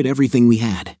destroyed everything we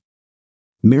had.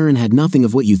 Marin had nothing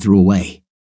of what you threw away.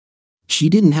 She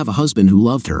didn't have a husband who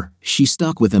loved her, she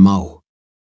stuck with M.O.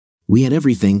 We had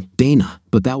everything, Dana,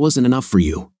 but that wasn't enough for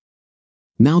you.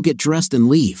 Now get dressed and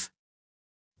leave.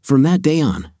 From that day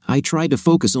on, I tried to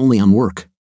focus only on work.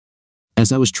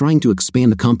 As I was trying to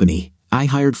expand the company, I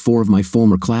hired 4 of my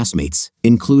former classmates,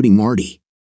 including Marty.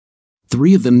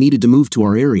 3 of them needed to move to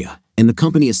our area, and the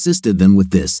company assisted them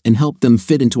with this and helped them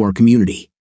fit into our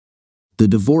community. The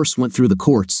divorce went through the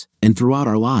courts, and throughout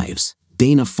our lives,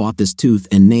 Dana fought this tooth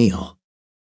and nail.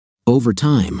 Over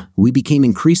time, we became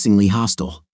increasingly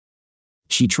hostile.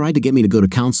 She tried to get me to go to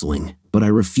counseling, but I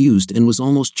refused and was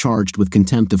almost charged with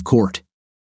contempt of court.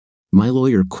 My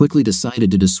lawyer quickly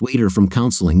decided to dissuade her from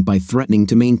counseling by threatening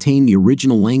to maintain the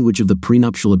original language of the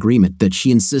prenuptial agreement that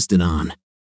she insisted on.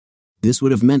 This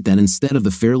would have meant that instead of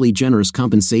the fairly generous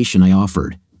compensation I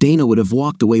offered, Dana would have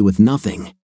walked away with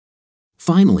nothing.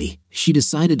 Finally, she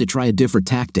decided to try a different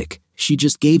tactic. She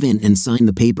just gave in and signed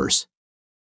the papers.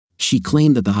 She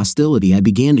claimed that the hostility I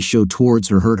began to show towards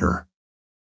her hurt her.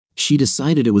 She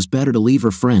decided it was better to leave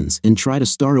her friends and try to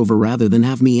start over rather than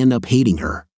have me end up hating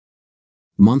her.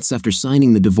 Months after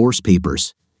signing the divorce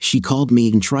papers, she called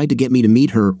me and tried to get me to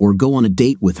meet her or go on a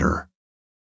date with her.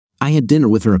 I had dinner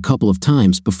with her a couple of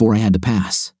times before I had to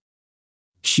pass.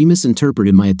 She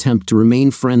misinterpreted my attempt to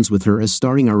remain friends with her as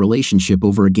starting our relationship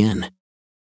over again.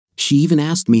 She even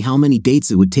asked me how many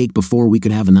dates it would take before we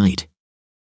could have a night.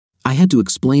 I had to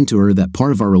explain to her that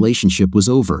part of our relationship was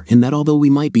over and that although we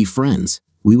might be friends,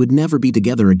 we would never be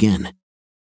together again.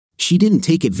 She didn't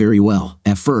take it very well.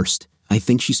 At first, I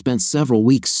think she spent several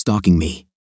weeks stalking me.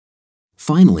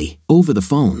 Finally, over the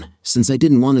phone, since I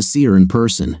didn't want to see her in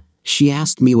person, she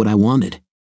asked me what I wanted.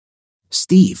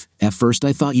 "Steve, at first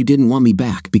I thought you didn't want me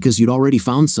back because you'd already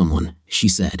found someone," she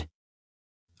said.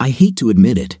 "I hate to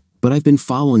admit it, but I've been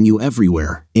following you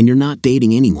everywhere, and you're not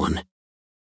dating anyone."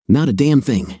 "Not a damn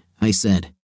thing," I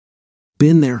said.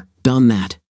 "Been there, done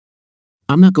that.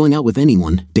 I'm not going out with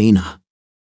anyone, Dana.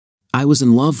 I was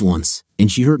in love once,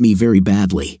 and she hurt me very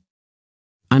badly."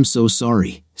 "I'm so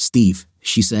sorry, Steve,"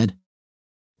 she said.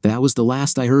 That was the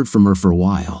last I heard from her for a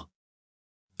while.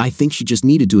 I think she just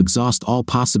needed to exhaust all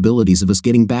possibilities of us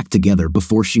getting back together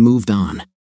before she moved on.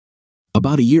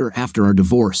 About a year after our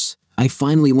divorce, I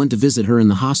finally went to visit her in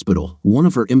the hospital. One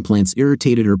of her implants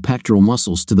irritated her pectoral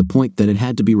muscles to the point that it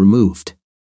had to be removed.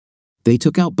 They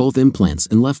took out both implants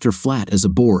and left her flat as a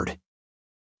board.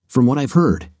 From what I've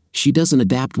heard, she doesn't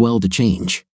adapt well to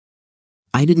change.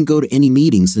 I didn't go to any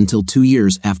meetings until 2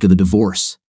 years after the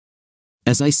divorce.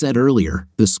 As I said earlier,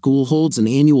 the school holds an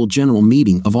annual general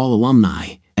meeting of all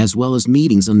alumni, as well as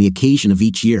meetings on the occasion of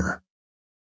each year.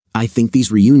 I think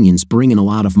these reunions bring in a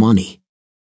lot of money.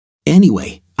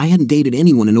 Anyway, I hadn't dated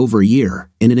anyone in over a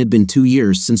year, and it had been 2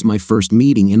 years since my first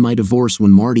meeting and my divorce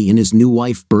when Marty and his new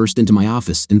wife burst into my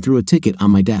office and threw a ticket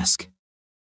on my desk.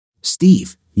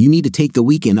 "Steve, you need to take the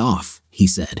weekend off," he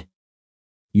said.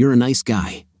 "You're a nice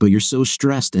guy, but you're so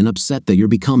stressed and upset that you're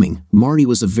becoming." Marty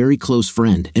was a very close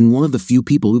friend and one of the few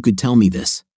people who could tell me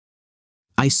this.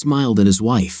 I smiled at his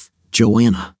wife,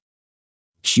 Joanna.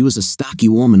 She was a stocky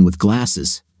woman with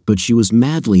glasses, but she was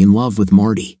madly in love with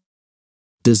Marty.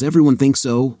 "Does everyone think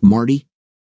so, Marty?"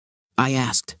 I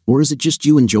asked, "or is it just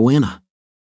you and Joanna?"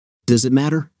 "Does it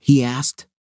matter?" he asked.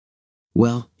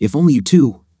 "Well, if only you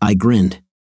two," I grinned.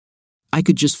 "I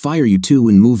could just fire you two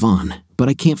and move on, but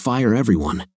I can't fire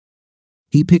everyone."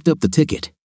 He picked up the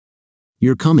ticket.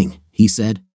 "You're coming," he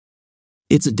said.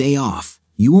 "It's a day off.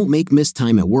 You won't make miss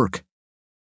time at work."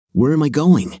 "Where am I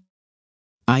going?"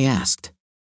 I asked.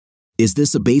 "Is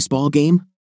this a baseball game?"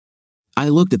 I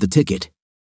looked at the ticket.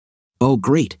 "Oh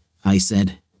great," I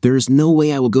said. "There is no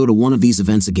way I will go to one of these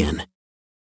events again.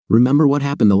 Remember what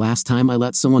happened the last time I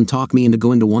let someone talk me into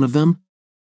going to one of them?"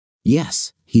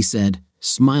 "Yes," he said,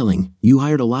 smiling. "You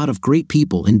hired a lot of great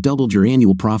people and doubled your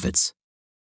annual profits."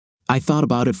 I thought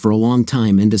about it for a long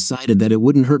time and decided that it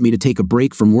wouldn't hurt me to take a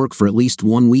break from work for at least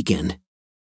one weekend.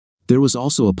 There was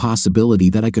also a possibility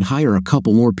that I could hire a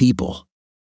couple more people.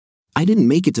 I didn't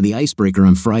make it to the icebreaker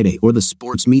on Friday or the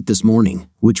sports meet this morning,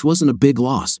 which wasn't a big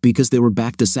loss because they were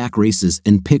back-to-sack races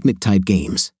and picnic-type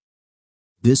games.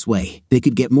 This way, they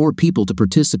could get more people to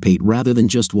participate rather than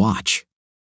just watch.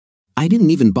 I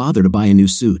didn't even bother to buy a new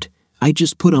suit. I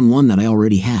just put on one that I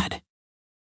already had.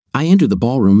 I entered the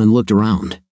ballroom and looked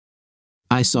around.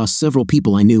 I saw several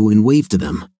people I knew and waved to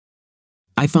them.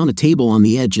 I found a table on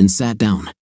the edge and sat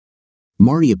down.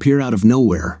 Marty appeared out of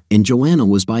nowhere, and Joanna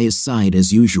was by his side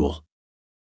as usual.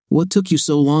 "What took you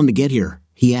so long to get here?"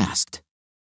 he asked.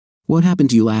 "What happened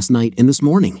to you last night and this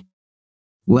morning?"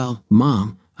 "Well,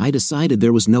 Mom, I decided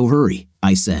there was no hurry,"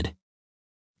 I said.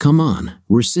 "Come on,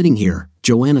 we're sitting here,"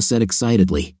 Joanna said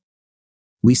excitedly.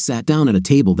 We sat down at a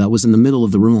table that was in the middle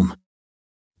of the room.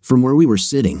 From where we were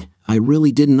sitting, I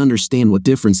really didn't understand what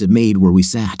difference it made where we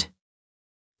sat.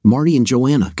 Marty and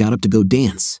Joanna got up to go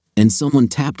dance, and someone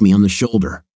tapped me on the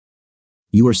shoulder.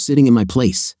 "You are sitting in my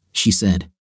place," she said.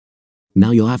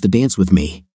 "Now you'll have to dance with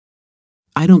me."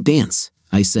 "I don't dance,"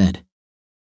 I said.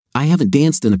 "I haven't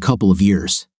danced in a couple of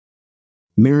years."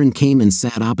 Marin came and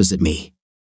sat opposite me.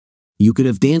 "You could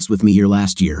have danced with me here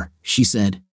last year," she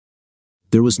said.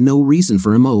 "There was no reason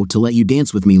for Mo to let you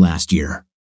dance with me last year."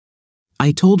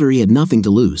 I told her he had nothing to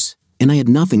lose, and I had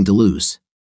nothing to lose.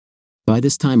 By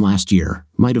this time last year,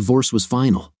 my divorce was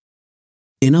final.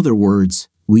 "In other words,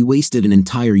 we wasted an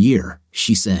entire year,"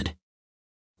 she said.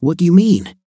 "What do you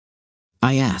mean?"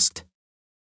 I asked.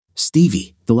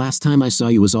 "Stevie, the last time I saw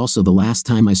you was also the last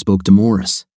time I spoke to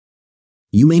Morris.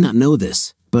 You may not know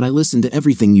this, but I listened to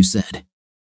everything you said.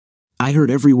 I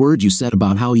heard every word you said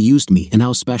about how he used me and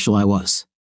how special I was.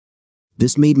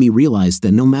 This made me realize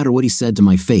that no matter what he said to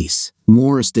my face,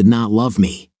 Morris did not love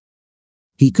me.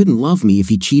 He couldn't love me if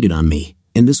he cheated on me,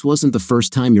 and this wasn't the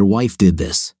first time your wife did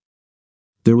this.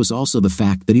 There was also the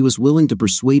fact that he was willing to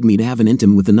persuade me to have an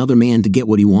intim with another man to get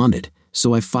what he wanted,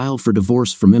 so I filed for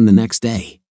divorce from him the next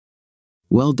day."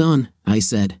 "Well done," I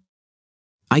said.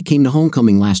 "I came to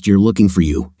homecoming last year looking for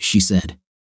you," she said.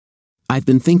 I've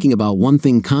been thinking about one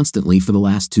thing constantly for the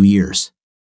last 2 years.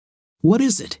 What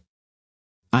is it?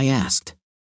 I asked.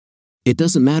 It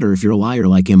doesn't matter if you're a liar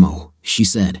like Mo, she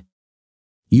said.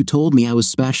 You told me I was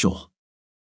special.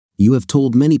 You have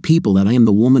told many people that I am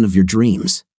the woman of your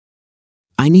dreams.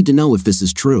 I need to know if this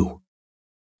is true.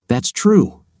 That's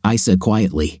true, I said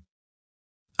quietly.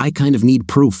 I kind of need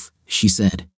proof, she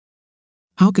said.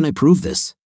 How can I prove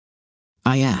this?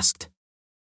 I asked.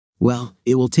 Well,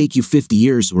 it will take you 50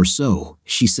 years or so,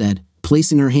 she said,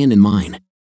 placing her hand in mine.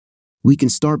 We can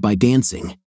start by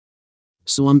dancing.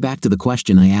 So I'm back to the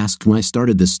question I asked when I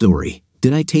started this story.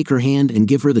 Did I take her hand and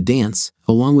give her the dance,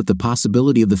 along with the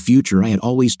possibility of the future I had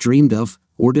always dreamed of,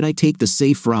 or did I take the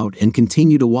safe route and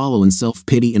continue to wallow in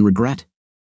self-pity and regret?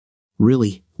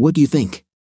 Really, what do you think?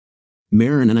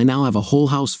 Marin and I now have a whole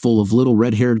house full of little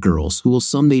red-haired girls who will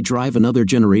someday drive another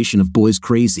generation of boys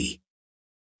crazy.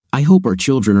 I hope our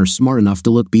children are smart enough to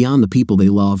look beyond the people they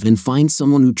love and find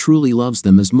someone who truly loves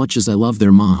them as much as I love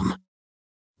their mom.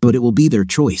 But it will be their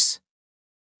choice.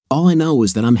 All I know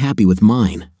is that I'm happy with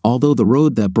mine, although the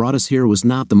road that brought us here was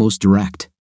not the most direct.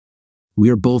 We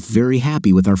are both very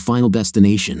happy with our final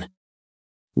destination.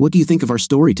 What do you think of our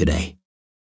story today?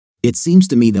 It seems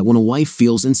to me that when a wife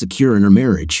feels insecure in her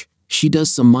marriage, she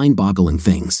does some mind-boggling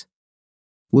things.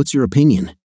 What's your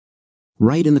opinion?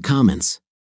 Write in the comments.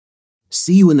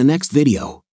 See you in the next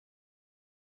video.